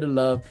little bit of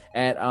love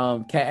at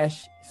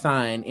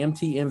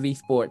 #MTMV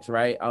Sports,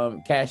 right?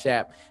 Cash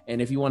App.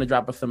 And if you want to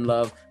drop us some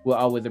love, we'll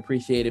always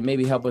appreciate it.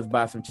 Maybe help us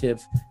buy some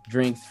chips,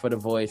 drinks for the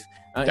voice.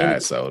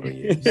 Diet soda.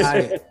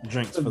 Yes.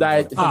 Drinks for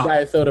diet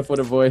soda for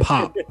the voice.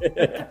 Pop.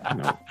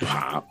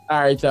 Pop.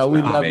 All right, y'all.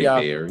 We love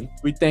y'all. Berry.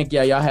 We thank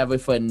y'all. Y'all have a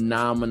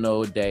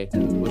phenomenal day.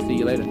 We'll see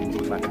you later.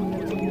 Bye.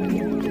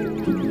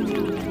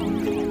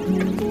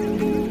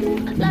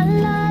 La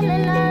la la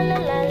la la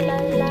la la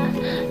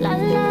la la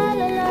la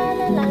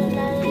la la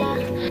la.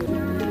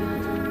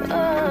 Oh,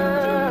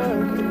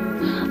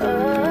 oh,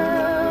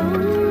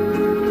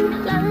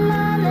 la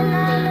la la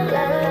la la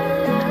la.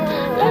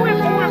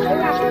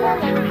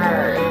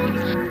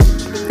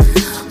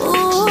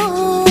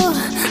 Ooh,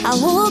 I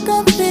woke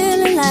up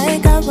feeling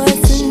like I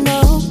wasn't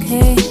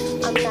okay.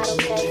 I'm not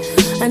okay.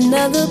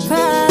 Another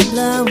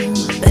problem,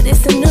 but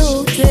it's a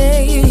new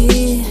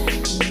day.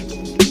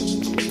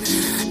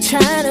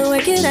 Trying to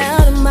work it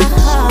out in my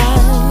heart.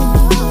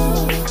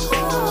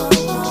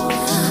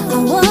 I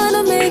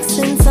wanna make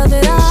sense of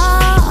it all.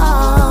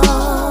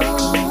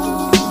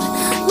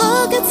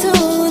 Look into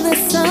the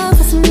sun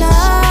for some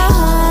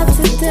love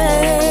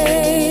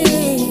today.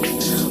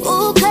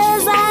 Ooh,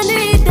 'cause I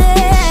need it.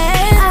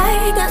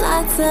 I got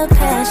lots of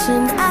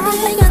passion,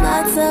 I got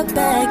lots of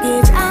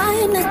baggage.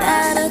 I'm not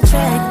that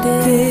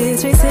attractive.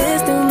 This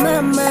races through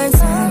my mind.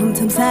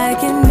 Sometimes I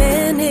can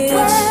manage.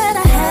 What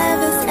I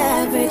have is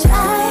average.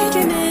 I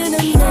dream and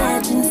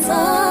imagine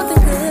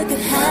something good could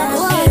happen.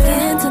 Walk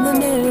into the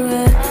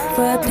mirror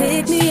for a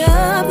pick me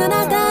up, then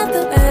I got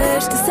the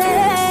urge to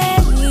say,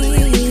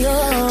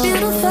 oh,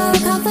 beautiful,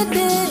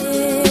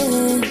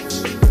 confident.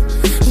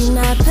 You're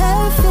not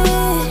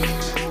perfect,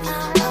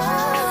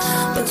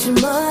 but you're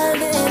more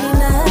than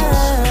enough.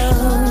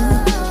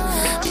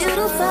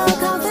 Beautiful,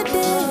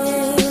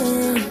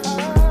 confident.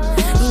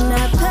 You're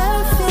not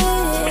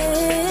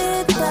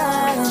perfect,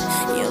 but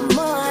you're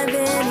more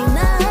than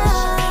enough.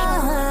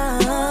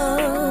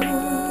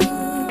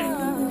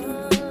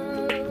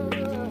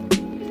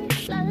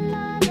 La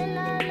la la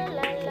la la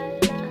la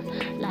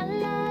la la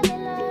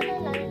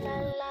la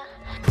la.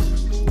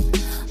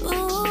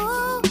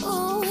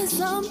 Ooh,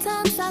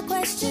 sometimes I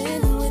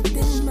question